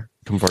over there,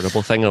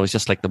 convertible thing. And it was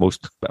just like the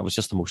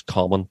most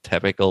common,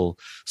 typical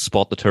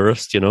spot the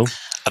tourist,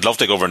 I'd love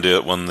to go over and do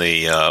it when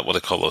the what they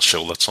call the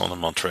show that's on in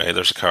Monterey.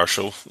 There's a car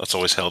show that's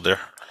always held there.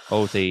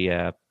 Oh,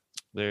 the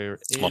There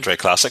is Monterey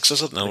Classics,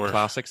 is it? No,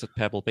 Classics at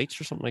Pebble Beach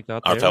or something like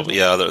that.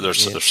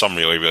 There's some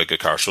really, really good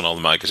cars in all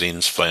the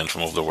magazines flying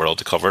from over the world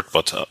to cover it,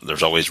 but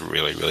there's always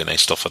really, really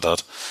nice stuff at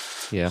that.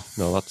 Yeah,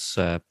 no, that's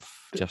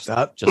just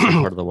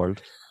part of the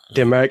world.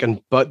 The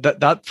American, but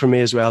that for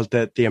me as well,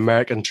 the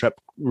American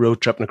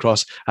road tripping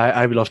across,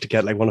 I would love to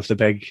get like one of the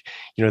big,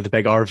 the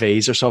big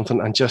RVs or something,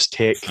 and just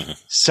take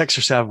 6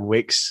 or 7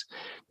 weeks,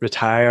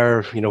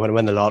 retire, when I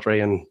win the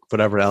lottery and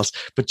whatever else,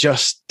 but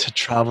just to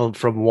travel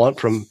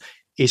from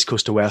East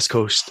Coast to West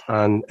Coast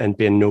and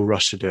be in no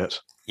rush to do it.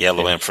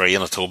 Yellow and free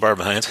and a tow bar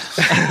behind.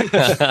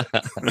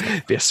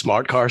 Be a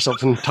smart car or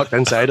something tucked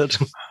inside it.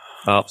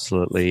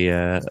 Absolutely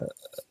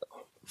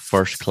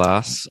first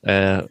class.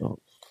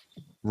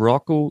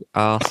 Rocco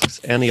asks,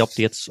 any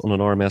updates on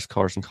an RMS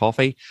Cars and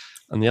Coffee?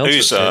 And the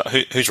answer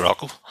who's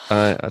Rocco?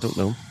 I don't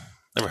know.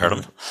 Never heard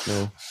of him.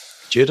 No.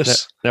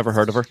 Judas? Never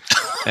heard of her.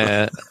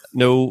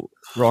 No,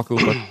 Rocco,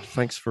 but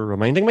thanks for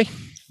reminding me.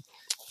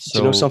 So, do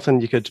you know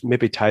something? You could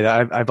maybe tie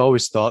that. I've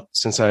always thought,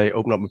 since I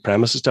opened up my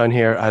premises down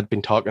here, I'd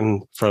been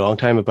talking for a long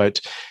time about,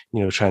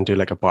 trying to do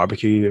like a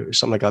barbecue or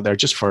something like that there,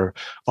 just for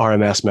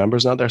RMS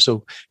members out there.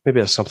 So maybe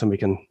that's something we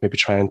can maybe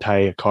try and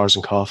tie Cars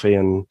and Coffee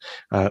and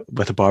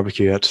with a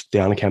barbecue at the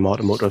Anakim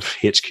Automotive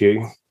HQ.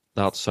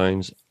 That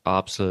sounds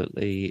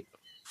absolutely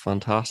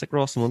fantastic,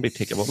 Ross. And we'll be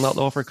taking up on that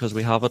offer because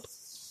we have it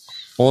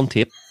on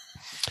tape.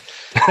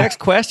 Next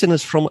question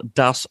is from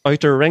Das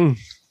Outer Ring,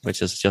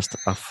 which is just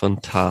a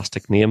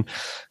fantastic name.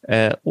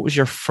 What was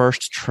your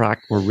first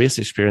track or race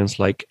experience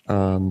like,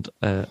 and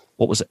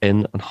what was it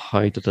in, and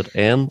how did it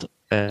end?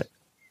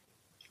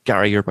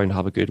 Gary, you're bound to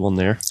have a good one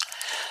there.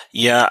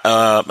 Yeah,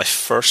 my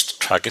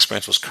first track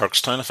experience was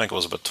Kirkstown. I think I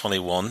was about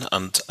 21,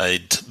 and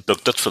I'd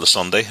booked it for the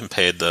Sunday and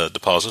paid the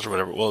deposit or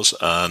whatever it was,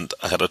 and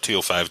I had a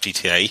 205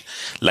 GTI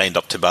lined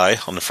up to buy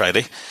on the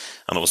Friday,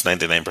 and it was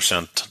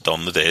 99%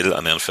 done the deal,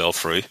 and then fell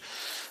through.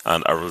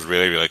 And I was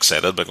really, really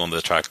excited about going to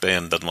the track day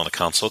and didn't want to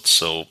cancel it.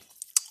 So I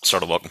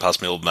started walking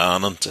past my old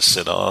man and just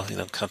said,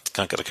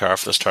 can't get a car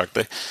for this track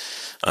day.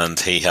 And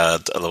he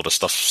had a load of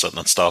stuff sitting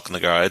in stock in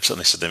the garage. And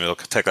he said to me,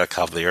 look, take that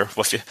Cavalier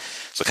with you.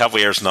 So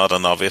Cavalier's not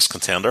an obvious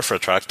contender for a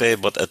track day,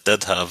 but it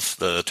did have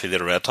the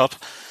 2-litre red top.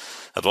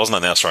 It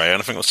wasn't an SRI or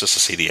anything. It was just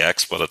a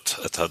CDX, but it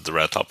had the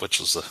red top, which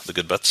was the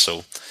good bit.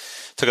 So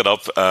took it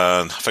up,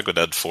 and I think we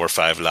did 4 or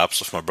 5 laps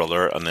with my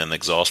brother, and then the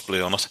exhaust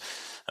blew on it.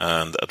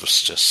 And it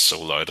was just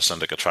so loud. It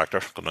sounded like a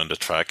tractor going down the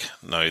track.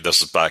 Now,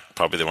 this is back,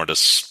 probably they weren't as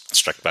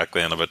strict back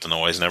then about the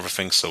noise and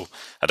everything, so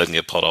I didn't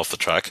get put off the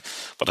track.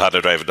 But I had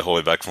to drive it the whole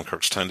way back from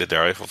Kirkstown to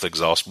Derry with the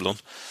exhaust blown.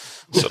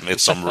 So it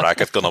made some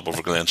racket going up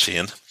over Glen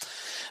Shane.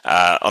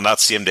 On that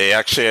same day,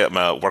 actually,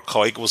 my work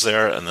colleague was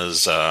there, and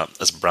his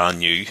brand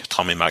new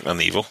Tommy Macklin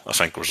Evo, I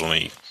think it was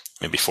only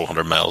maybe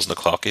 400 miles in the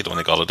clock. He'd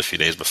only got it a few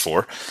days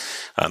before.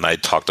 And I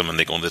talked him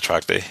into going to the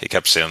track day. He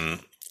kept saying,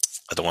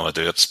 I don't want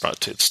to do it,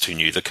 it's too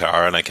new, the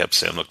car. And I kept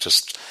saying, look,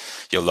 just,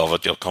 you'll love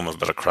it, you'll come with a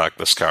bit of crack,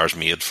 this car's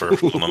made for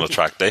going on a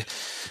track day.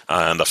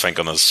 And I think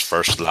on his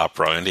first lap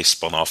round, he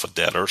spun off at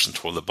deaders and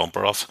tore the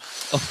bumper off.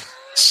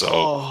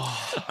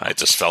 I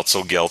just felt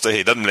so guilty.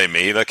 He didn't blame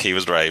me, like he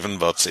was driving,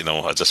 but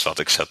I just felt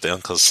like shit then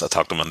because I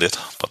talked him into it.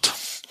 But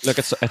look,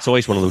 it's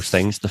always one of those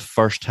things. The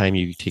first time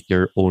you take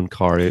your own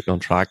car out on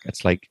track,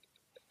 it's like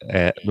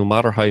no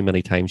matter how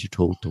many times you're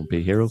told, don't be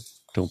a hero,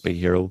 don't be a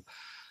hero.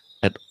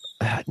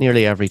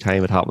 Nearly every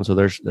time it happens. So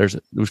there's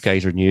those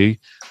guys are new,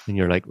 and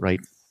you're like, right,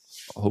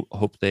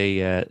 hope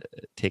they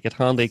take it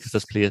handy, because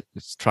this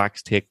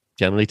tracks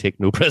generally take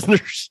no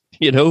prisoners,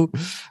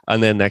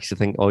 And then next you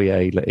think, oh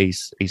yeah,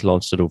 he's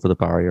launched it over the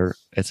barrier.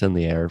 It's in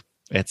the air.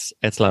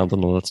 It's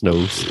landing on its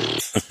nose.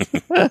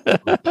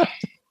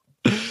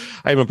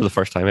 I remember the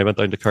first time I went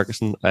down to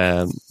Kirkuson.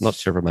 Not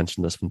sure if I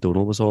mentioned this when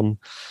Donal was on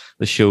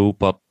the show,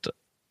 but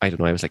I don't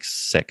know, I was like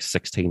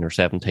 16 or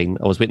 17.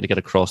 I was waiting to get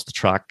across the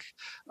track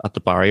at the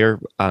barrier,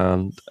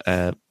 and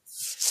a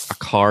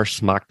car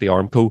smacked the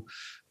Armco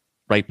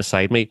right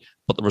beside me,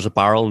 but there was a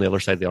barrel on the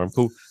other side of the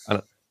Armco,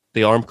 and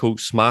the Armco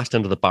smashed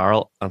into the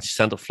barrel and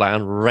sent it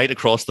flying right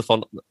across the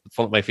front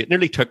of my feet. It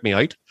nearly took me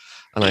out,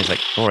 and I was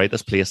like, all right,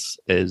 this place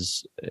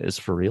is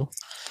for real.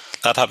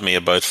 That happened to me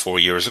about 4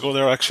 years ago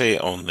there, actually.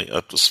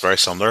 It was very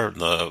similar.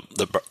 It was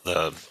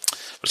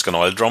an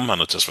oil drum,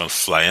 and it just went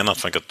flying. I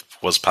think it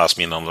was past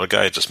me and another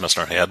guy, just missed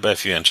our head by a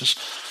few inches.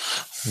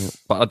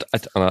 But I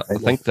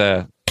think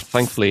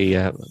thankfully,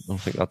 I don't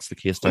think that's the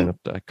case down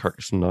at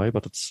Kirkuson now.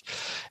 But it's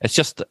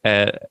just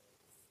they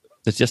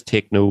just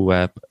take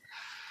no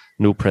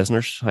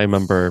prisoners. I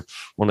remember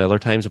one of the other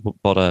times I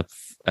bought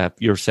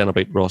you were saying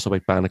about Ross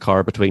about buying a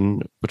car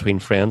between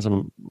friends,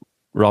 and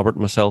Robert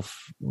and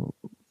myself,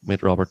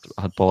 mate Robert,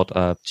 had bought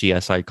a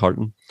GSI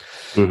Carton.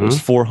 Mm-hmm. It was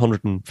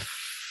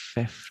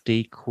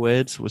 450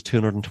 quid, so it was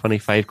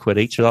 225 quid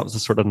each. So that was the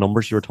sort of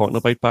numbers you were talking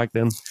about back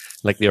then,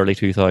 like the early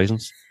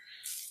 2000s.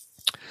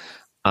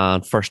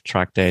 And first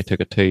track day I took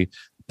it to,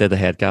 did the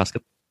head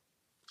gasket.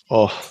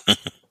 But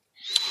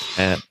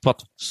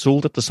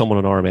sold it to someone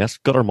in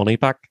RMS, got our money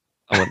back,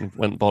 and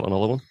went and bought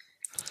another one.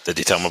 Did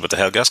you tell him about the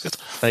head gasket?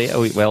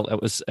 Well,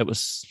 it was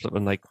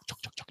something like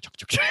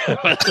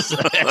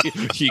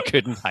you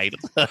couldn't hide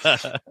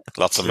it.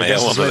 Lots of mayo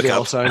under the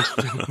cap.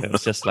 It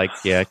was just like,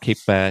 keep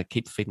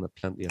feeding it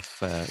plenty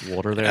of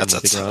water there.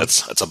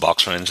 It's a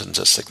boxer engine.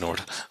 Just ignore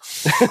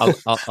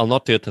it. I'll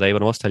not do it today,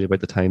 but I must tell you about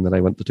the time that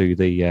I went to do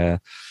the.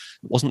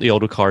 It wasn't the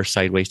Autocar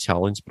Sideways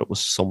Challenge, but it was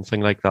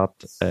something like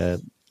that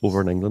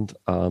over in England.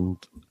 And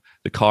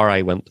the car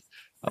I went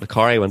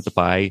to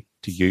buy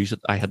to use it,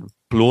 I had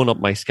blown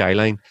up my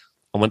Skyline.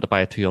 I went to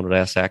buy a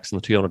 200SX,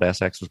 and the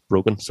 200SX was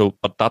broken. So,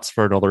 but that's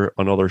for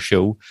another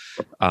show,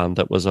 and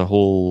it was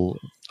and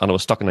I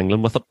was stuck in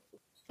England with it,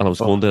 and I was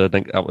going to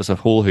think that was a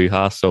whole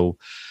hoo-ha. So,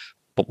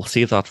 but we'll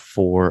save that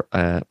for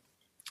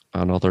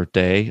another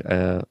day.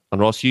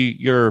 And Ross,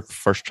 your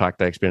first track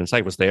day experience,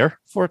 I was there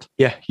for it.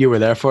 Yeah, you were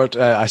there for it.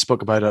 I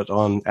spoke about it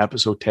on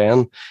episode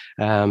 10.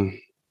 Do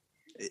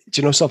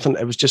you know something?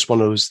 It was just one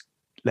of those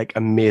like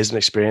amazing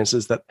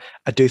experiences that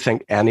I do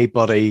think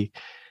anybody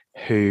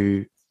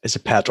who is a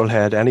petrol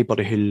head,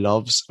 anybody who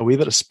loves a wee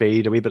bit of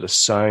speed, a wee bit of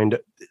sound,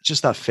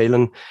 just that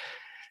feeling,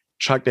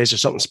 track days are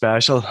something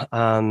special.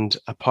 And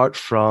apart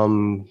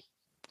from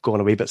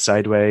going a wee bit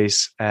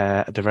sideways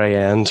at the very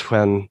end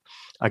when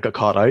I got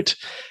caught out,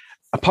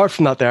 apart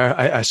from that there,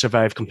 I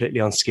survived completely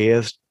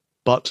unscathed,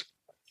 but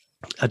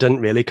I didn't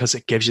really, because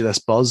it gives you this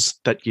buzz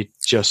that you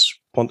just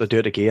want to do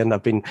it again.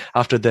 I've been,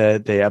 after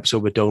the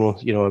episode with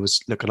Donal, I was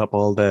looking up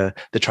all the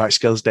track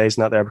skills days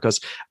and that there, because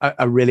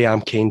I really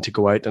am keen to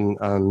go out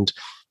and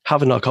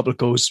have a couple of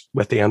goes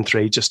with the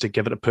M3 just to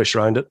give it a push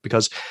around it,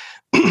 because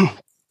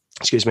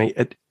excuse me,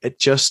 it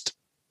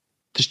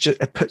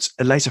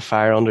lights a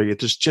fire under you.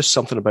 There's just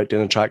something about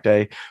doing a track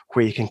day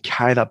where you can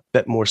carry that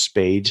bit more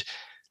speed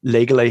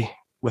legally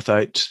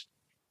without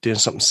doing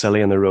something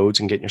silly on the roads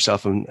and getting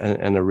yourself in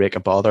a rake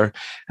of bother.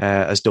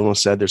 As Donal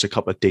said, there's a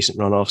couple of decent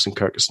runoffs in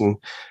Kirkeston.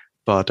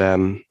 But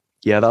that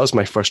was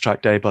my first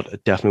track day, but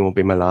it definitely won't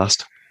be my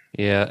last.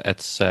 Yeah,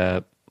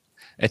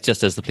 it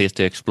just is the place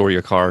to explore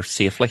your car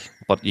safely,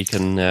 but you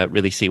can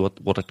really see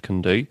what it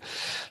can do.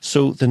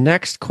 So the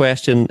next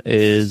question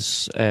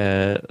is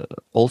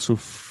also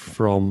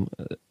from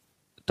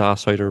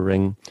Das Outer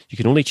Ring. You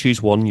can only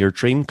choose one, your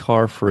dream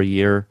car for a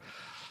year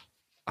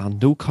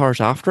and no cars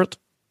after it,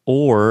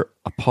 or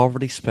a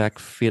poverty spec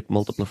Fiat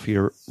Multipla for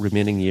your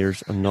remaining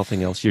years and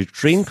nothing else. Your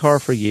dream car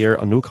for a year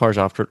and no cars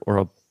after it,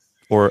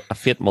 or a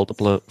Fiat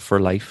Multipla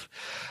for life.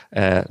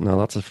 No,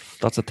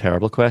 that's a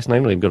terrible question.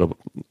 I'm not even going to.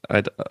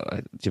 Do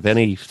you have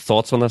any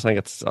thoughts on this? I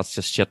think that's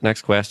just shit.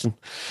 Next question.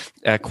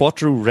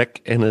 Quattro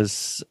Rick in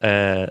his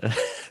Fiat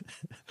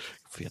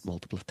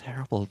Multipla,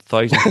 terrible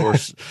 1,000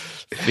 horse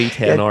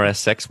V10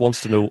 RS6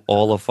 wants to know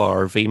all of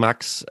our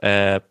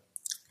VMAX.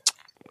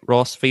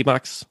 Ross,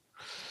 VMAX.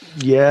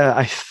 Yeah,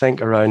 I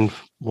think around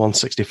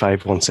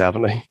 165,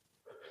 170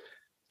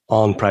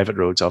 on private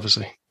roads,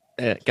 obviously.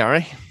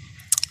 Gary?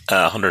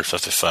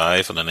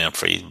 155 and an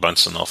M3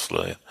 bouncing off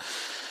the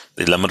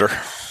limiter,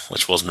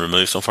 which wasn't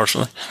removed,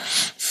 unfortunately.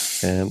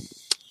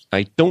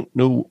 I don't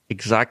know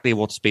exactly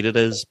what speed it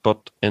is,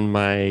 but in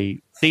my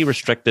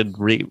D-restricted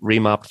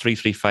remap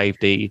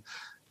 335D,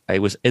 I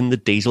was in the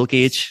diesel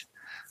gauge,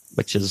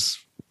 which is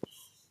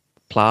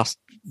plus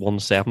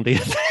 170,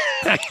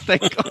 I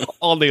think,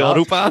 on the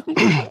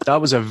Autobahn. That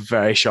was a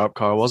very sharp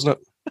car, wasn't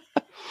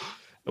it?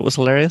 It was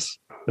hilarious.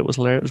 It was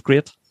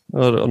great.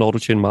 An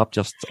auto-tune map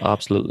just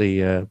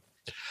absolutely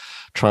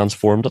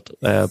transformed it.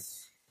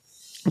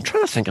 I'm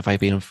trying to think if I've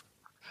been...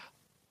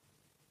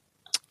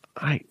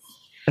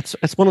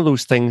 It's one of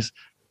those things.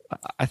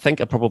 I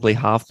think I probably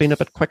have been a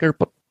bit quicker,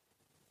 but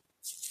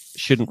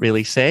shouldn't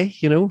really say,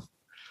 One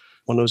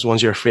of those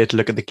ones you're afraid to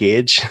look at the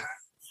gauge.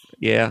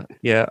 Yeah.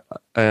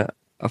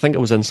 I think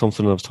it was in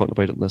something I was talking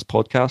about in this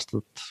podcast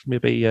that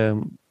maybe I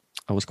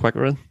was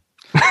quicker in.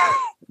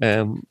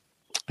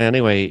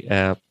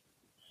 Anyway,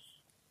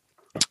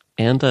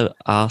 Enda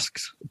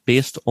asks,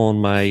 based on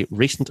my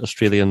recent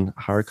Australian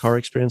hire car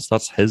experience,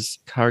 that's his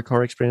hire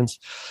car experience,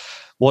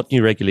 what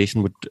new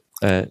regulation would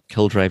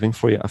kill driving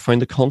for you? I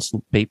found the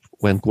constant beep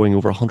when going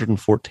over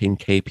 114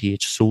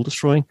 kph soul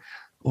destroying.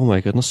 Oh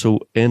my goodness. So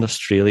in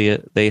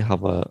Australia, they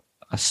have a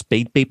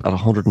speed beep at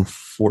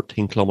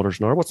 114 kilometers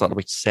an hour. What's that,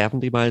 about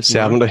 70 miles an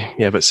hour? 70,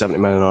 yeah, about 70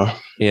 miles an hour.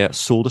 Yeah,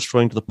 soul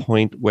destroying to the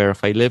point where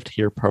if I lived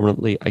here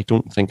permanently, I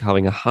don't think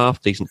having a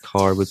half decent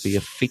car would be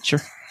a feature.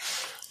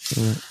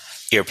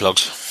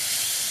 Earplugs.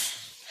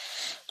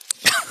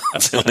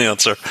 That's the only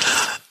answer.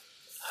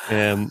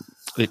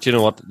 Do you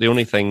know what? The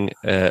only thing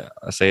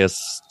I say is,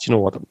 do you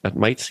know what? It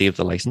might save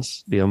the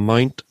license. The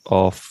amount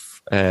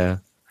of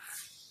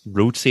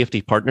road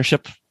safety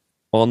partnership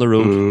on the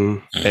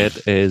road,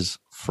 it is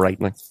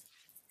frightening.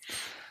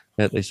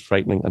 It is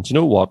frightening. And do you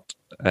know what?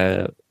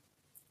 It's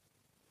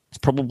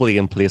probably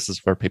in places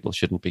where people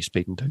shouldn't be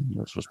speeding to.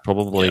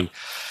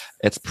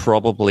 It's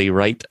probably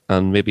right,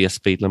 and maybe a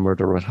speed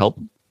limiter would help.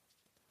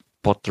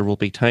 But there will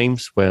be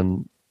times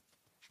when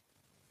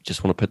you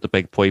just want to put the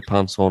big boy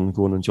pants on,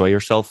 go and enjoy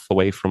yourself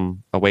away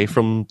from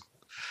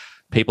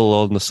people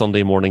on the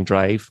Sunday morning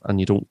drive,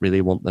 and you don't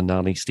really want the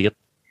nanny state.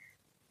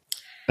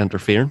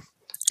 interfering.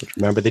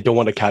 Remember, they don't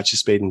want to catch you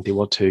speeding; they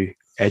want to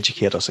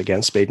educate us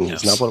against speeding.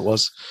 Yes. Isn't that what it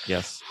was?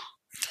 Yes.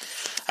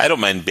 I don't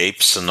mind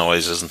beeps and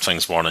noises and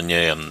things warning you,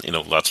 and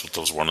that's what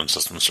those warning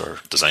systems are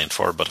designed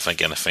for. But I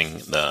think anything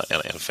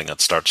that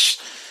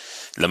starts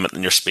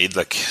limiting your speed,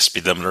 like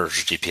speed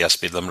limiters, GPS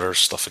speed limiters,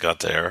 stuff like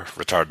that, there,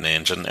 retarding the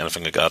engine,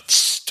 anything like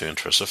that's too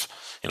intrusive.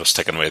 It's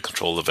taking away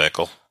control of the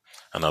vehicle,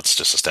 and that's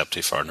just a step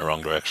too far in the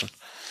wrong direction.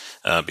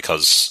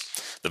 Because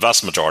the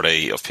vast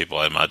majority of people,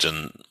 I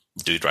imagine,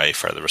 do drive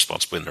fairly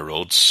responsibly in the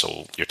roads,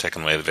 so you're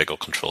taking away the vehicle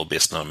control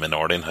based on a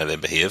minority and how they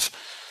behave.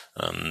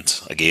 And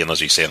again,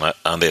 as you say,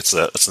 Andy, it's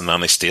the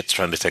nanny state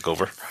trying to take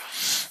over.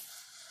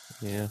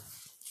 Yeah.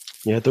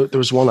 There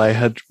was one I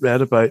had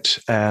read about.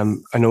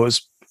 I know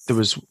there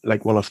was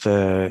like one of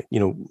the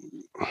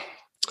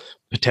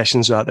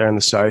petitions out there in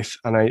the South,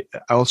 and I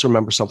also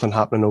remember something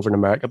happening over in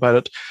America about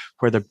it,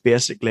 where they're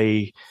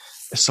basically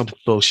some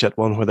bullshit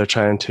one where they're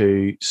trying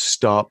to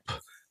stop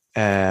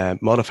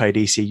modified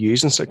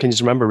ECUs and so. Can you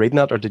remember reading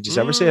that, or did you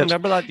ever see it?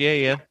 Remember that?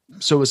 Yeah.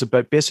 So it was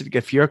about basically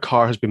if your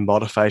car has been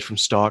modified from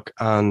stock,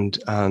 and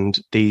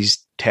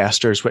these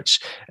testers, which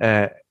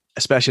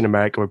especially in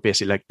America were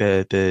basically like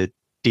the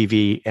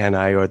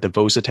DVNI or the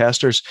VOSA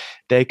testers,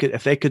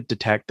 if they could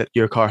detect that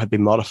your car had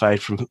been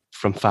modified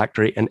from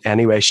factory in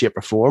any way, shape,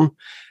 or form,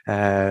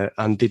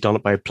 and they'd done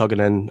it by plugging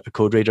in a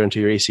code reader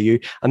into your ECU.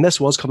 And this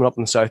was coming up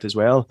in the South as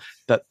well,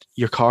 that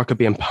your car could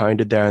be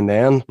impounded there and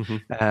then,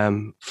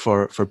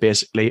 for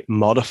basically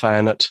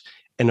modifying it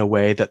in a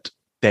way that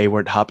they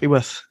weren't happy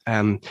with.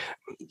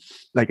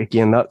 Like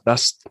again,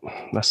 that's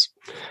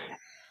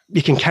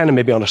you can kind of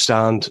maybe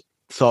understand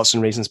thoughts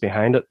and reasons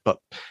behind it, but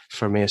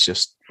for me, it's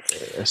just.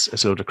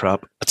 It's a load of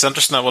crap. It's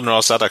interesting that one,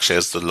 Ross. That actually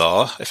is the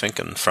law, I think,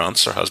 in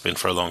France, or has been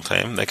for a long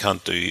time. They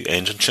can't do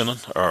engine tuning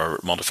or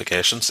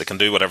modifications. They can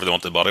do whatever they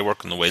want to the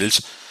bodywork and the wheels.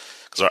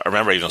 Because I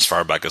remember even as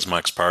far back as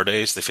Max Power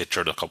days, they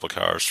featured a couple of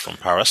cars from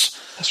Paris.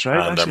 That's right.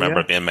 And actually, I remember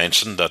it being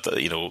mentioned that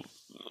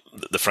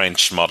the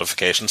French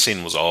modification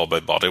scene was all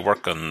about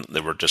bodywork, and they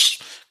were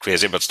just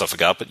crazy about stuff like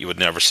that. But you would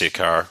never see a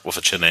car with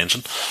a tuned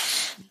engine.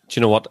 Do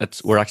you know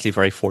what? We're actually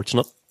very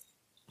fortunate.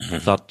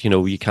 That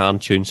you can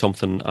tune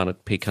something and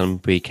it can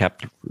be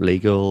kept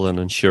legal and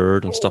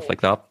insured and stuff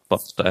like that,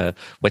 but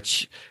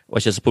which I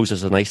suppose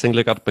is a nice thing to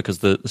look at, because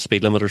the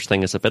speed limiters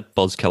thing is a bit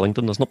Buzz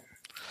Killington, isn't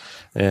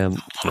it?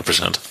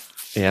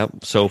 100%. Yeah.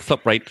 So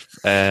flip right.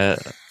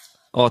 It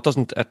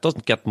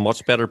doesn't get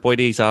much better.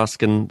 Boydie's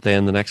asking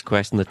then the next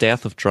question: the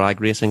death of drag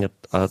racing at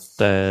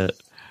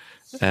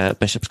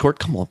Bishop's Court.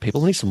 Come on,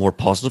 people, need some more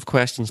positive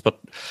questions. But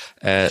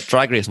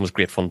drag racing was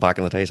great fun back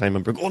in the days. I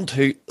remember going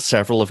to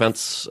several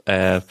events.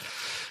 There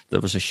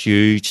was a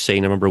huge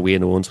scene. I remember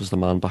Wayne Owens was the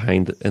man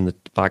behind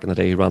back in the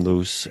day. He ran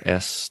those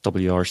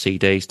SWRC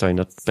days down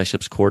at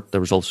Bishop's Court.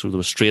 There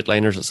was straight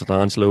liners at St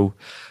Angelo.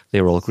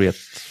 They were all great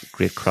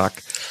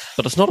crack.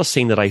 But it's not a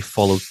scene that I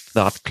followed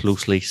that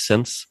closely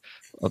since.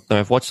 Now,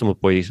 I've watched some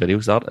of Boydie's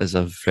videos. That is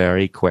a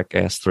very quick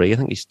S3. I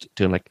think he's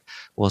doing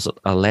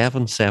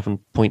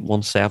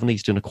 11.7.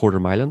 He's doing a quarter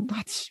mile, and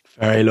that's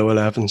very low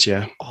 11s.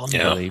 Yeah,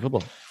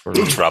 unbelievable.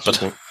 It's rapid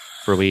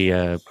for a wee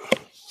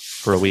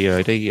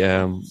Audi.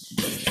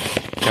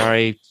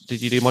 Gary,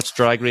 did you do much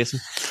drag racing?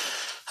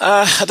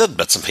 I did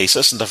bits and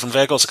pieces in different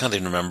vehicles. I can't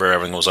even remember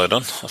everything I was out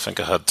on. I think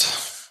I had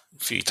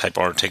a few Type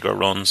R Integra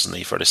runs in the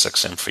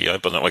E36 M3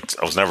 out, but I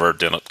was never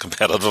doing it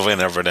competitively. I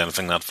never did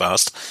anything that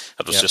fast.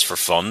 It was just for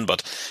fun.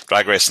 But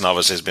drag racing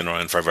obviously has been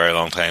around for a very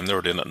long time. They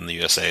were doing it in the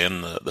USA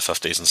in the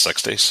 50s and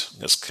 60s.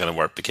 That's kind of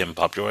where it became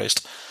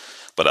popularised.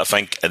 But I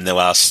think in the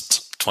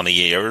last 20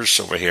 years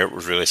over here, it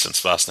was really since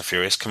Fast and the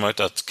Furious came out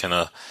that kind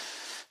of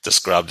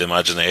just grabbed the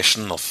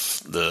imagination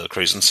of the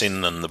cruising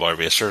scene and the boy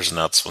racers, and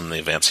that's when the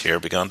events here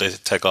began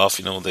to take off.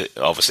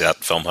 Obviously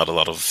that film had a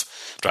lot of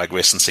drag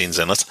racing scenes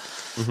in it,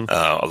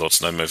 although it's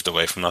now moved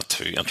away from that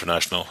to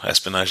international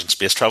espionage and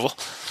space travel.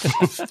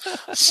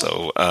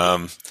 So,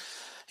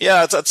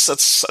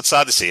 it's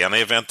sad to see any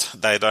event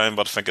die down,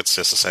 but I think it's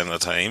just a sign of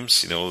the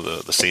times.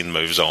 The scene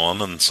moves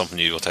on and something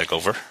new will take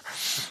over.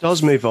 It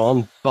does move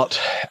on, but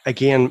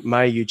again,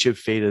 my YouTube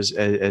feed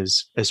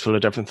is full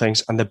of different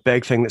things, and the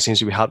big thing that seems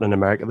to be happening in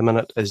America at the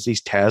minute is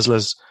these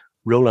Teslas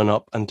rolling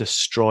up and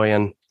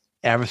destroying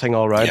everything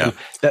all around them.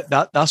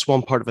 That's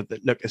one part of it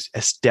that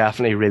it's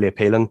definitely really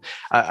appealing.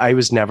 I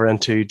was never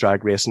into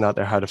drag racing out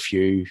there. Had a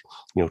few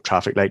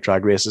traffic light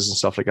drag races and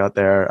stuff like that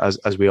there,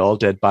 as we all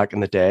did back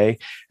in the day.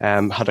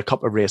 Had a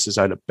couple of races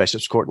out at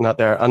Bishop's Court and that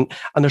there, and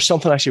there's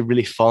something actually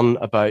really fun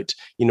about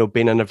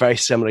being in a very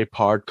similarly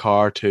powered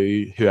car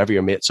to whoever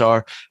your mates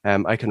are.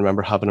 I can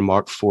remember having a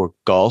Mark IV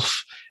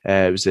Golf.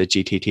 It was the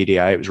GT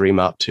TDI. It was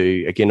remapped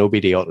to, again,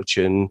 OBD auto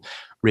tune,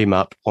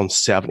 remapped on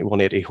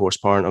 180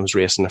 horsepower, and I was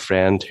racing a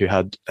friend who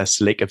had a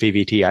Celica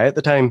VVTi at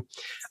the time.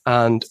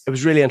 And it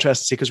was really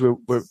interesting to see, because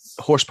we're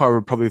horsepower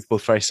were probably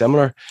both very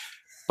similar,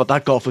 but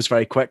that Golf was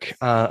very quick.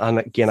 And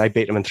again, I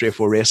beat him in 3 or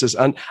 4 races.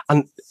 And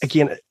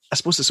again, I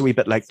suppose it's a wee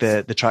bit like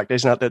the track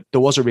days and that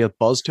there was a real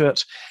buzz to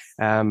it.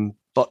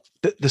 But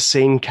the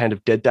scene kind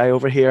of did die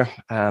over here.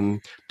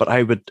 But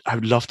I would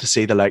love to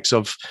see the likes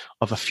of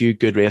a few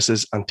good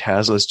races and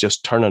Teslas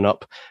just turning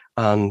up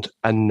and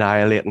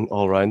annihilating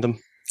all around them.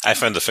 I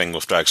found the thing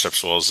with drag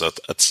strips was that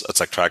it's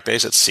like track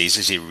days. It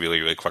seizes you really,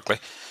 really quickly,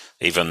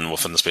 even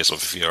within the space of a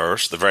few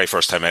hours. The very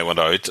first time I went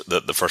out,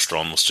 the first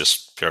run was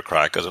just pure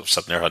crack. I was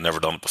sitting there, I'd never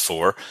done it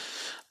before.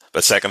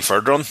 But second,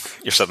 third run,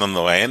 you're sitting on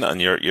the line and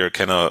you're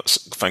kind of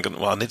thinking,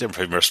 well, I need to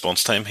improve my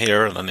response time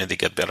here and I need to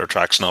get better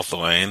traction off the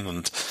line.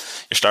 And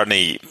you're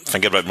starting to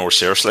think about it more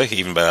seriously,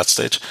 even by that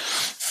stage.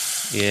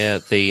 Yeah,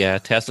 the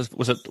Tesla,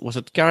 was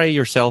it Gary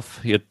yourself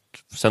who had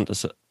sent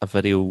us a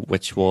video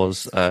which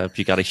was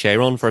Bugatti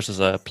Chiron versus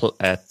a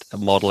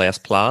Model S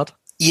Plaid?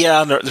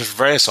 Yeah, and there's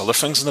various other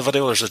things in the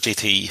video. There's a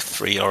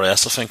GT3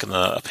 RS, I think, and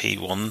a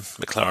P1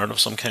 McLaren of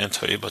some kind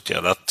too. But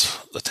yeah,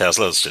 the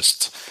Tesla is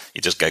just,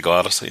 you just giggle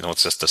at it. You know,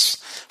 it's just this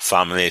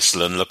family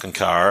saloon-looking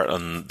car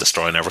and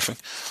destroying everything.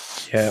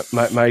 Yeah,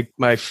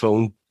 my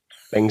phone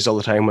bings all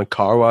the time with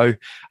CarWow.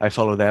 I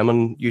follow them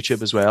on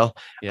YouTube as well,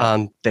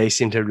 and they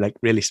seem to like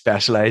really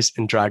specialize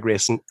in drag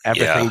racing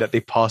everything that they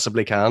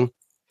possibly can.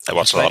 I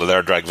watch a lot of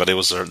their drag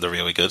videos. They're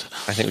really good.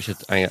 I think we should.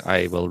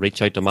 I will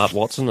reach out to Matt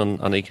Watson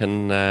and he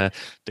can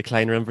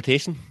decline our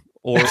invitation,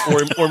 or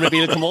maybe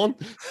he'll come on.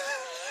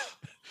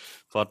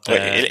 But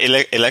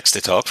he likes to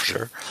talk for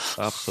sure.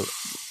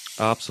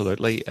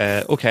 Absolutely.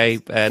 Okay.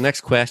 Next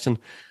question.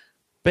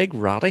 Big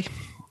Ratty,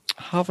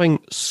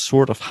 having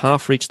sort of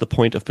half reached the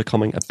point of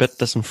becoming a bit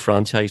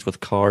disenfranchised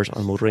with cars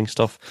and motoring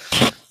stuff,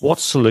 what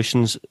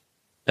solutions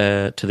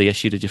to the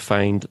issue did you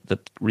find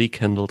that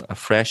rekindled a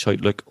fresh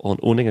outlook on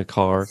owning a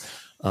car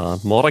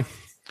and modding?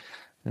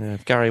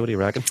 Gary, what do you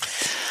reckon?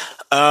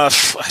 I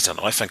don't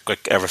know. I think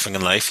like everything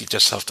in life, you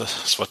just have to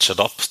switch it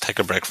up, take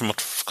a break from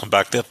it, come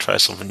back to it, try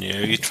something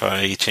new,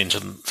 try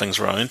changing things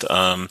around.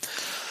 I'm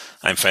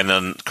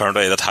finding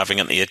currently that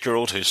having an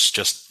 8-year-old who's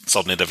just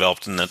suddenly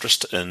developed an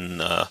interest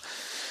in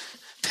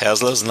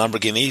Teslas and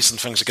Lamborghinis and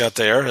things like that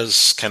there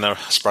is kind of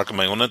sparking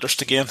my own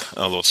interest again,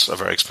 although it's a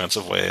very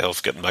expensive way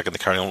of getting back into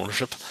car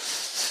ownership.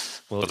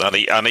 Well, but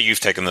Annie, you've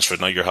taken this route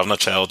now. You're having a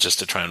child just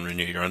to try and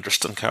renew your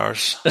interest in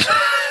cars.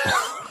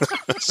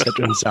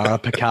 Citroen, Zara,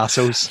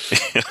 Picassos.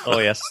 Oh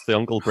yes, the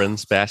Uncle Bryn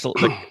special.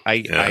 Look,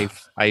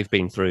 I've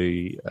been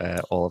through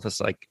all of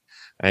this. Like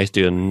I was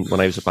doing when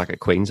I was back at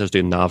Queen's, I was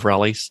doing nav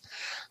rallies,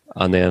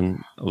 and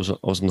then I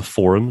was in the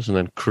forums, and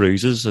then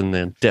cruises, and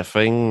then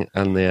diffing,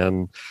 and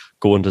then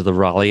going to the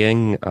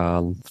rallying,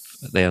 and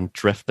then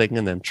drifting,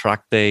 and then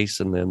track days,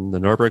 and then the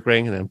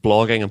Nürburgring, and then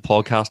blogging and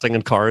podcasting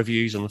and car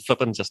reviews, and the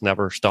flipping just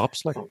never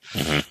stops. Like,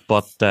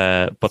 but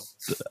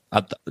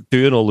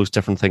doing all those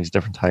different things at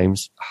different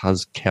times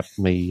has kept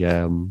me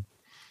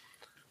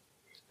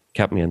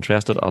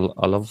interested.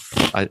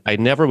 I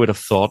never would have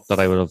thought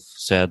that I would have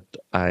said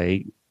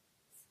I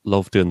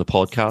love doing the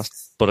podcast,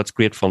 but it's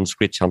great fun. It's a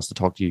great chance to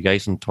talk to you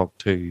guys and talk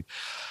to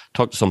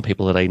some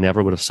people that I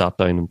never would have sat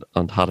down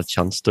and had a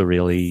chance to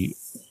really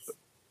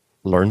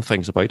learn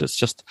things about. It's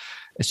just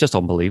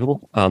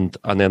unbelievable. And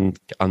then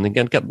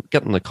again,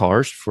 getting the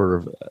cars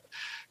for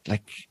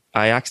like,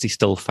 I actually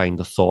still find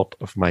the thought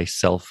of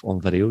myself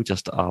on video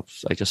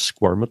I just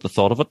squirm at the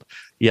thought of it.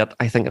 Yet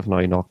I think I've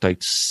now knocked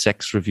out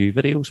 6 review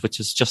videos, which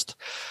is just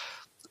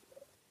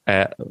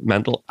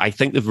mental. I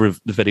think the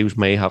videos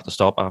may have to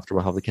stop after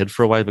we have the kid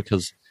for a while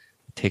because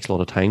it takes a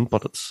lot of time,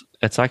 but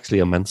it's actually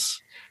immense.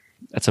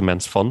 It's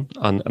immense fun,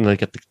 and I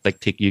get to like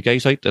take you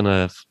guys out in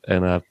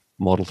a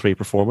Model 3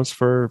 performance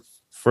for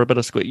a bit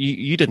of squid.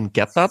 You didn't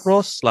get that,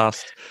 Ross,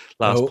 last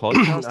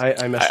podcast.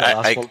 I missed the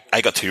last one. I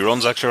got 2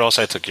 runs actually, Ross.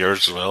 I took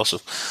yours as well. So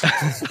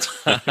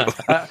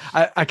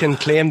I can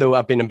claim though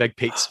I've been in Big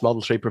Pete's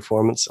Model 3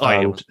 performance.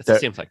 It's the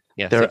same thing.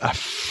 Yeah, they're a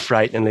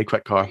frighteningly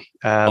quick car.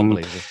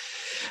 Unbelievable.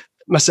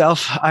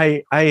 Myself,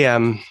 maybe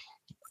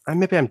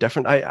I'm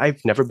different.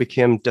 I've never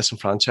became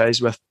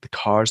disenfranchised with the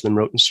cars and the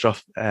road and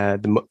stuff,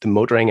 the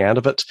motoring end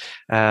of it.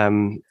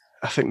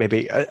 I think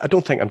maybe, I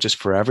don't think I'm just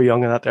forever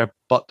young in that there,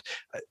 but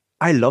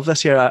I love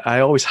this here. I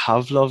always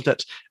have loved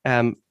it.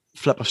 I've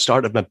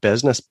started my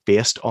business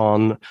based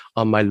on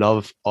my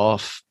love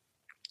of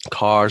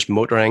cars,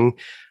 motoring,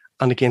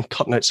 and again,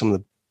 cutting out some of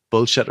the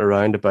bullshit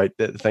around about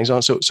the things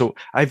on. So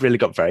I've really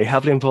got very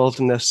heavily involved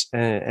in this,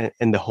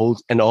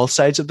 in all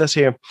sides of this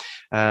here.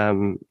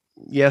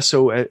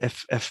 So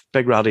if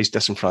Big Ratty's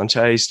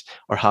disenfranchised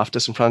or half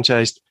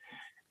disenfranchised,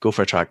 go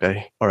for a track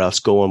day, or else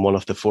go on one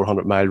of the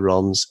 400-mile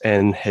runs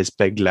in his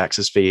big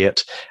Lexus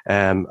V8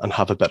 and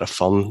have a bit of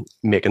fun,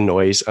 making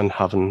noise and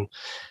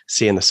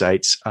seeing the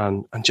sights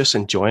and just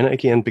enjoying it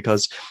again,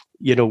 because,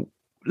 you know,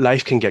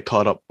 life can get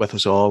caught up with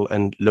us all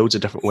in loads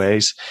of different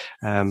ways.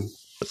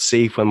 But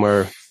see, when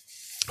we're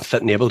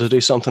fit and able to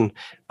do something,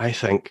 I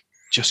think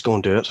just go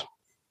and do it.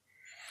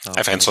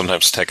 I find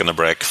sometimes taking a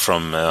break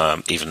from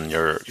even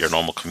your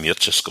normal commute,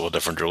 just go a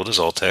different road is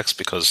all it takes,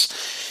 because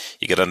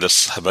you get in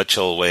this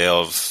habitual way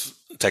of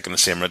taking the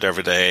same route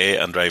every day,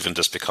 and driving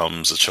just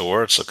becomes a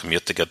chore. It's a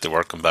commute to get to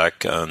work and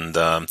back. And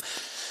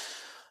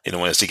you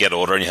know, as you get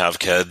older and you have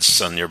kids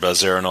and you're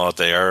busier and all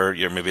there,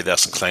 you're maybe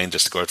less inclined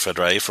just to go out for a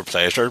drive for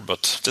pleasure,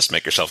 but just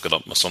make yourself get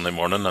up on a Sunday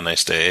morning, a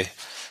nice day,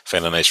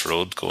 find a nice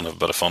road, go and have a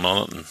bit of fun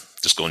on it, and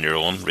just go on your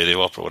own,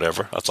 radio up or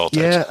whatever. That's all.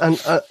 Yeah,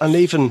 and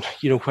even,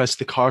 you know, whilst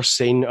the car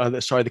scene,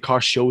 the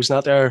car shows and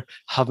that there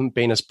haven't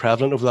been as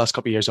prevalent over the last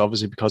couple of years,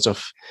 obviously because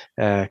of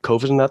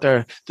COVID and that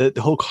there,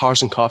 the whole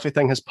cars and coffee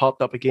thing has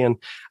popped up again.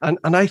 And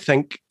I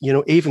think, you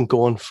know, even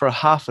going for a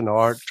half an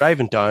hour,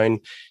 driving down,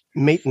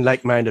 meeting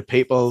like-minded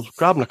people,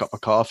 grabbing a cup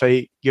of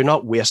coffee, you're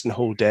not wasting the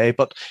whole day.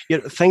 But you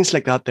know, things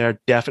like that there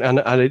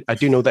definitely, and I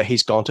do know that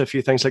he's gone to a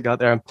few things like that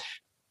there.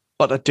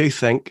 But I do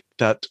think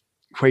that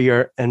where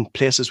you're in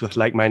places with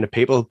like-minded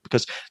people,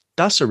 because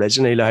that's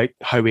originally like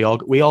how we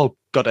all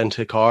got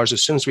into cars.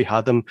 As soon as we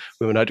had them,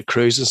 we went out to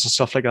cruises and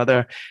stuff like that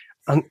there.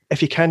 And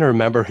if you kind of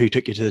remember who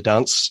took you to the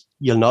dance,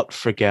 you'll not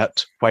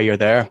forget why you're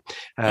there.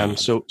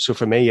 So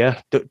for me, yeah,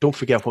 don't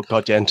forget what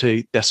got you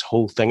into this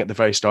whole thing at the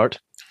very start.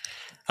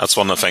 That's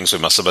one of the things we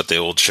miss about the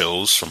old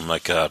shows from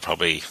like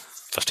probably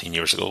 15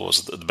 years ago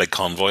was the big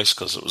convoys,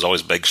 because it was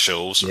always big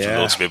shows. There were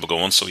loads of people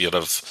going, so you'd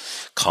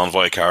have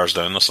convoy cars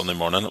down on a Sunday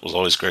morning. It was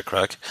always great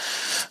crack.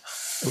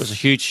 It was a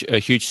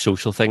huge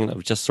social thing that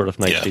was just sort of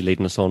nicely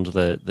leading us on to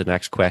the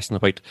next question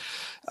about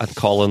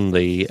Colin,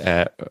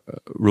 the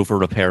Rover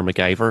Repair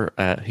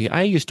MacGyver, who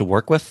I used to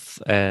work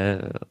with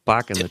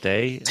back in the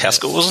day.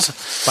 Tesco, was it?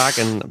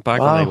 Back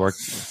when I worked,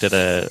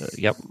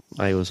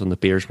 I was on the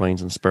beers,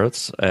 wines and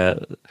spirits.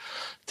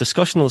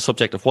 Discussion on the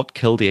subject of what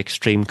killed the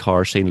extreme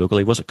car scene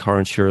locally. Was it car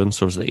insurance,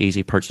 or was it the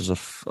easy purchase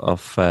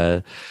of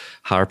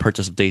hire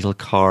purchase of diesel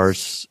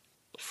cars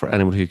for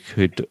anyone who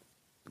could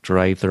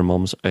drive their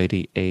mum's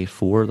Audi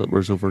A4 that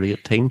was over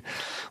 18?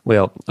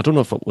 Well, I don't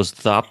know if it was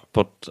that,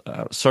 but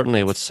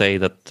certainly I would say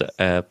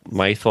that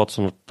my thoughts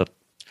on it, that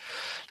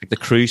like the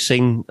cruise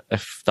scene,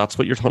 if that's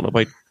what you're talking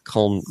about,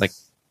 Colin, like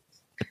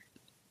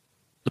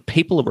the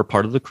people that were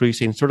part of the cruise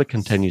scene sort of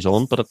continues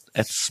on, but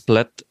it's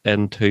split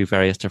into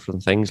various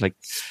different things, like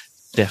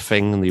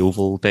diffing and the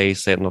oval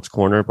days, setting up's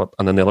corner,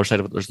 and then the other side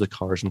of it, there's the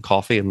cars and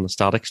coffee and the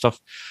static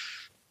stuff.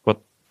 But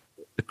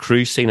the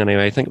cruise scene,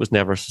 anyway, I think it was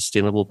never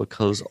sustainable,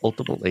 because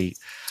ultimately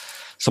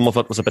some of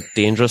it was a bit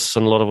dangerous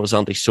and a lot of it was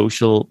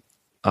antisocial,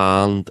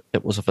 and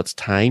it was of its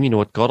time. You know,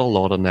 it got a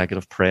lot of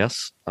negative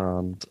press,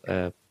 and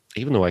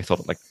even though I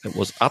thought it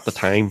was at the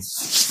time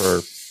for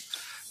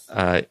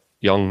a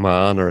young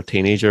man or a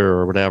teenager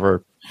or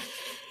whatever,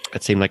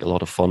 it seemed like a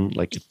lot of fun.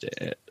 Like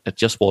it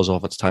just was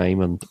of its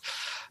time,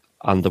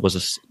 and there was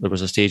a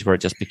stage where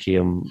it just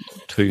became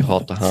too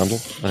hot to handle,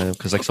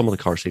 because like some of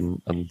the car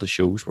scene and the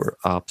shows were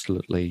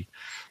absolutely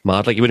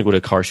mad. Like you wouldn't go to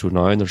a car show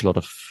now and there's a lot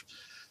of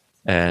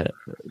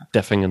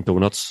diffing and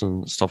donuts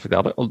and stuff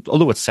like that.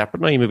 Although it's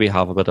separate now, you maybe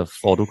have a bit of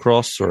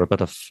autocross or a bit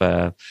of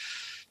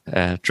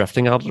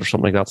drifting at it or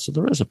something like that. So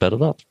there is a bit of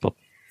that, but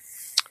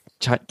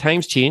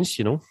times changed,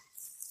 you know.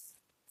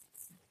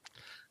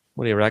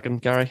 What do you reckon,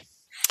 Gary?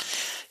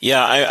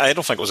 Yeah, I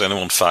don't think it was any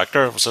one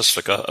factor. It was just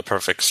like a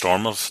perfect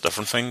storm of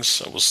different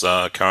things. It was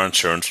car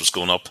insurance was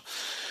going up.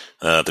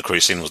 The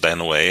cruise scene was dying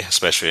away,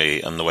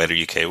 especially in the wider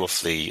UK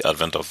with the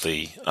advent of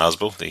the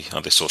ASBO, the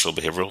Antisocial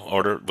Behavioural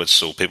Order, which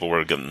so people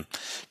were getting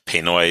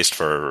penalised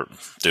for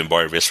doing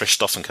boy race race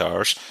stuff in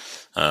cars.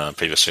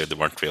 Previously they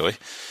weren't really.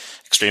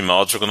 Extreme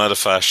mods were going out of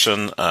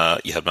fashion.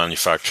 You had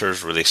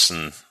manufacturers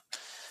releasing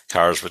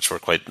cars which were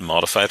quite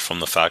modified from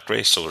the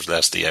factory, so there's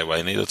less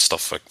DIY needed.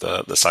 Stuff like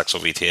the Saxo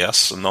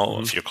VTS and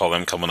all, if you recall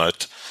them coming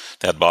out,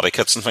 they had body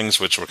kits and things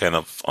which were kind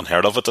of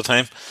unheard of at the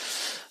time.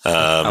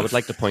 I would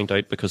like to point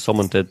out, because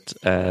someone did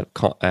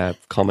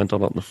comment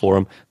on it in the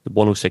forum, the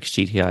 106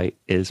 GTI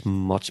is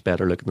much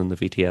better looking than the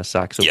VTS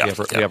Saxo.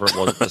 Whoever it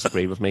was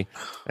disagreed with me.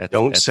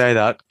 Don't say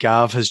that.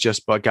 Gav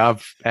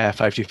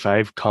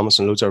 525 comments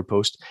and loads of our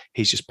posts.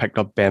 He's just picked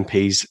up Ben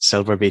P's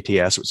silver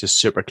VTS, which is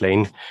super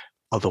clean.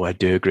 Although I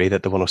do agree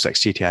that the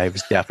 106 GTI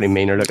was definitely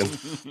meaner looking.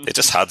 They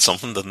just had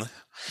something, didn't they?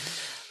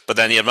 But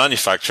then you had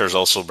manufacturers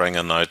also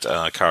bringing out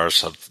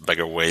cars have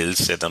bigger wheels,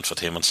 they had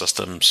infotainment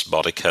systems,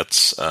 body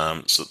kits.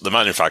 So the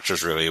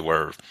manufacturers really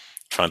were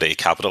trying to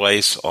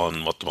capitalise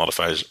on what the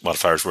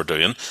modifiers were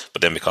doing.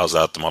 But then because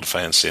of that, the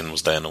modifying scene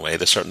was dying away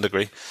to a certain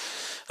degree.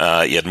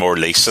 You had more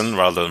leasing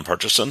rather than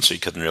purchasing, so you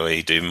couldn't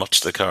really do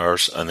much to the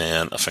cars. And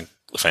then I think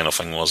the final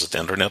thing was that the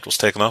internet was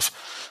taken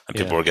off, and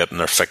people were getting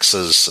their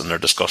fixes and their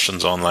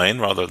discussions online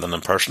rather than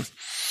in person.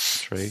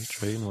 True.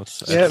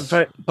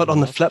 But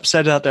on the flip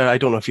side of that, there, I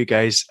don't know if you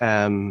guys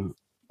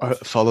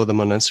follow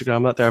them on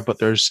Instagram out there, but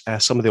there's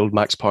some of the old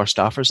Max Power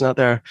staffers out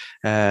there,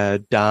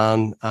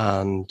 Dan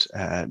and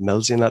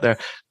Millsy out there.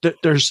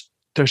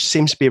 There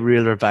seems to be a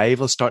real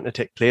revival starting to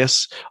take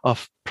place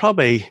of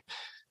probably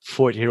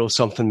 40-year-old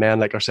something men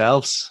like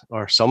ourselves,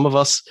 or some of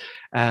us,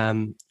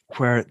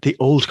 where the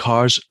old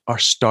cars are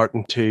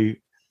starting to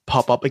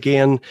pop up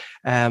again.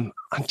 And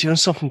you know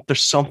something,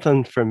 there's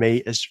something for me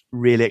is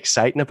really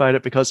exciting about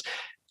it, because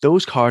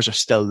those cars are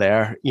still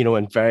there, you know,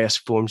 in various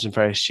forms and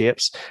various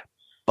shapes.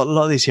 But a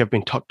lot of these have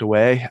been tucked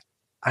away.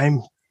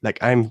 I'm like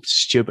I'm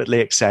stupidly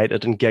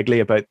excited and giggly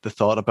about the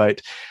thought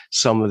about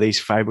some of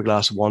these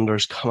fiberglass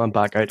wonders coming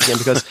back out again,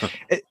 because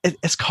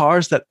it's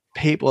cars that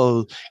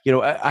people, you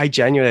know, I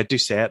genuinely do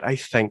say it. I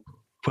think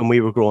when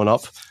we were growing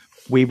up,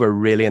 we were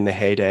really in the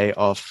heyday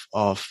of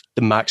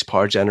the max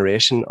power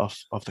generation of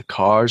the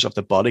cars, of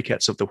the body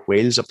kits, of the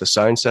wheels, of the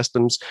sound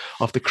systems,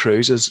 of the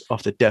cruises,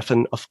 of the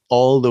diffing, of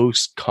all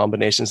those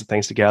combinations of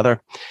things together.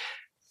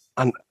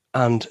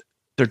 And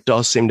there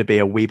does seem to be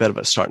a wee bit of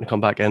it starting to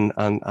come back in,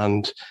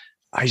 and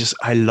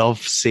I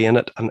love seeing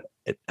it, and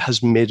it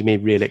has made me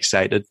really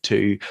excited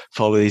to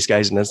follow these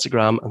guys on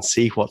Instagram and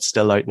see what's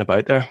still out and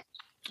about there.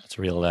 It's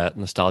a real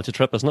nostalgia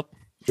trip, isn't it?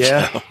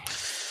 Yeah.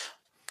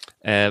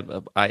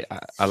 I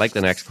like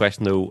the next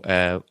question though,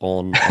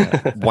 on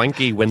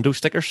wanky window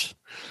stickers,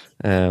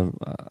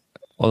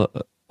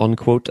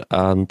 unquote,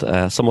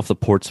 and some of the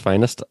port's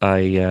finest.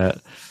 I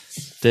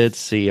did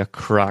see a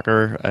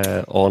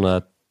cracker on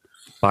a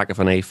back of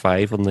an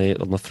A5 on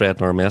the thread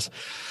in RMS.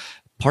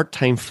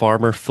 Part-time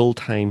farmer,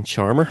 full-time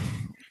charmer.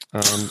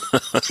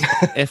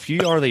 If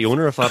you are the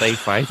owner of that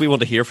A5, we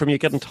want to hear from you.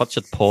 Get in touch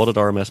at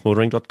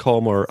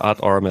pod@rmsmotoring.com or at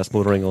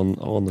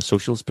rmsmotoring on the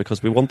socials,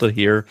 because we want to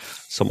hear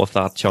some of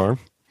that charm.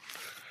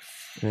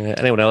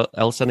 Anyone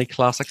else, any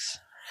classics?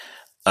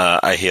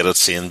 I hated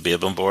seeing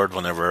Babe on board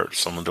whenever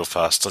someone drove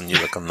fast on you,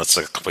 and that's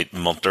a complete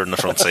munter in the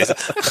front seat.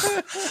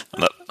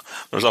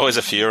 There's always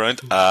a few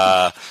around.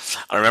 I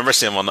remember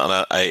seeing one,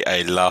 and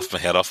I laughed my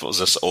head off. It was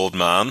this old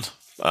man,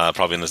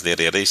 probably in his late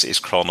 80s. He's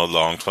crawling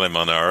along 20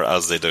 miles an hour,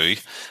 as they do,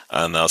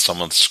 and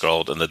someone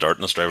scrawled in the dirt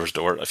in his driver's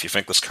door, "If you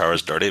think this car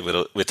is dirty,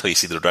 wait till you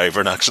see the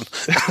driver in action."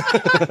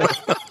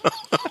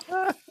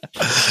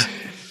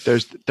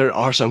 There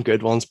are some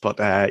good ones, but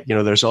you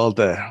know, there's all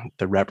the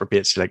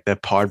reprobates, like the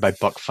powered by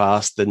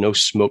Buckfast, the no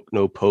smoke,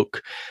 no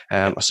poke.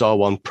 I saw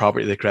one,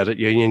 property of the credit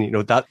union. You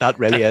know, that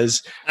really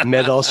is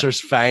Mid Ulster's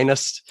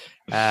finest.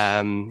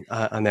 And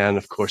then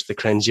of course the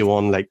cringy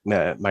one, like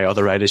my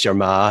other ride is your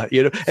ma.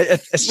 You know,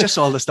 it's just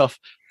all the stuff,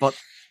 but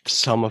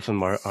some of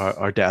them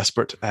are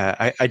desperate.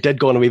 I did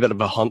go on a wee bit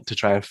of a hunt to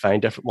try and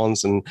find different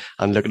ones and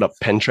looking up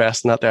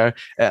Pinterest and that there,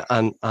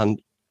 and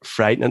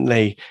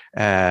frighteningly,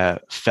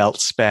 felt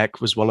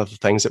spec was one of the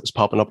things that was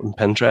popping up on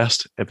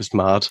Pinterest. It was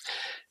mad,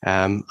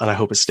 and I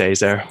hope it stays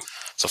there.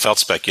 So felt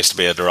spec used to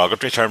be a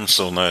derogatory term,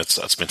 so now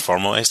it's been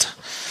formalised.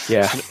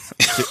 Yeah.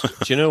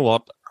 Do you know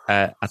what?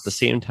 At the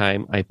same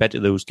time, I bet you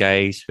those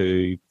guys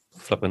who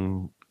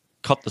flipping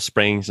cut the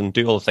springs and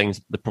do all the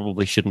things they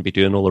probably shouldn't be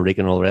doing, all the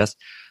rigging and all the rest,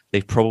 they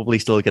probably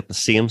still get the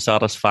same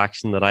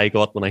satisfaction that I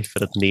got when I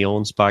fitted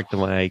neons back to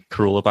my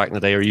Corolla back in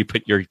the day, or you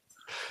put your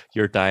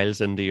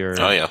dials into your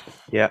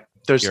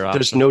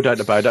there's no doubt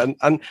about it,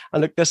 and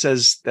look, this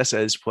is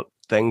what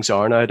things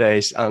are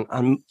nowadays,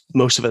 and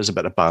most of it is a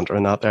bit of banter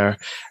in that there.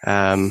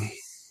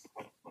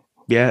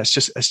 It's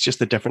just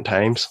the different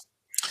times.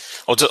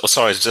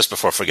 Sorry, just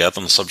before I forget,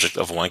 on the subject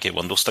of wanky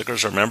window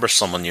stickers, I remember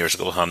someone years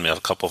ago handed me a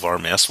couple of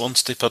RMS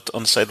ones to put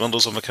on the side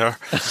windows of my car.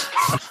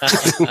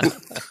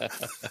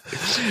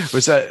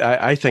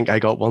 I think I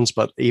got ones,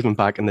 but even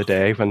back in the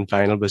day when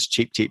vinyl was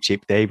cheap,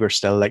 they were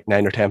still like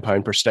 £9 or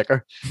 £10 per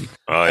sticker.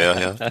 Oh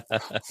yeah.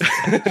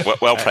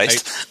 well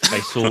priced.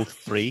 I sold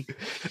 3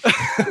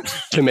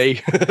 to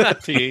me.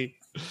 To you.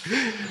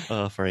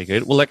 Very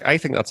good. Well, I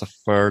think that's a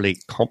fairly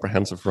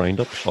comprehensive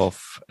roundup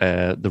of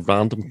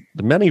the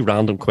many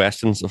random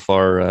questions of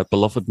our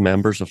beloved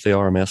members of the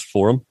RMS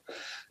forum,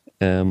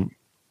 and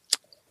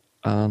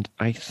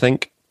I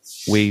think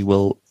we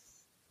will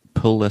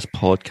pull this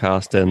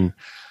podcast in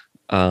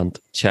and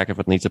check if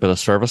it needs a bit of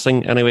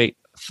servicing. Anyway,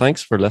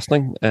 thanks for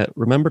listening.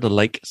 Remember to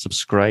like,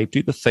 subscribe,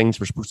 do the things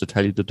we're supposed to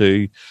tell you to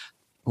do.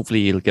 Hopefully,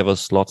 you'll give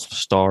us lots of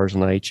stars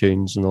on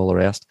iTunes and all the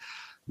rest.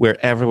 We're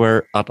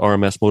everywhere at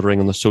RMS Motoring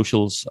on the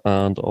socials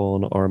and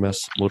on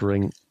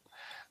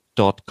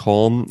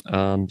rmsmotoring.com.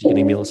 And you can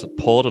email us at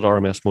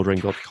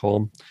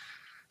pod@rmsmotoring.com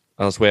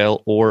as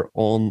well, or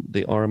on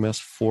the RMS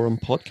Forum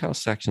podcast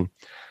section.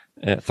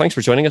 Thanks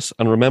for joining us.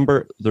 And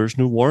remember, there's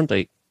no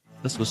warranty.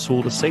 This was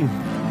sold as seen.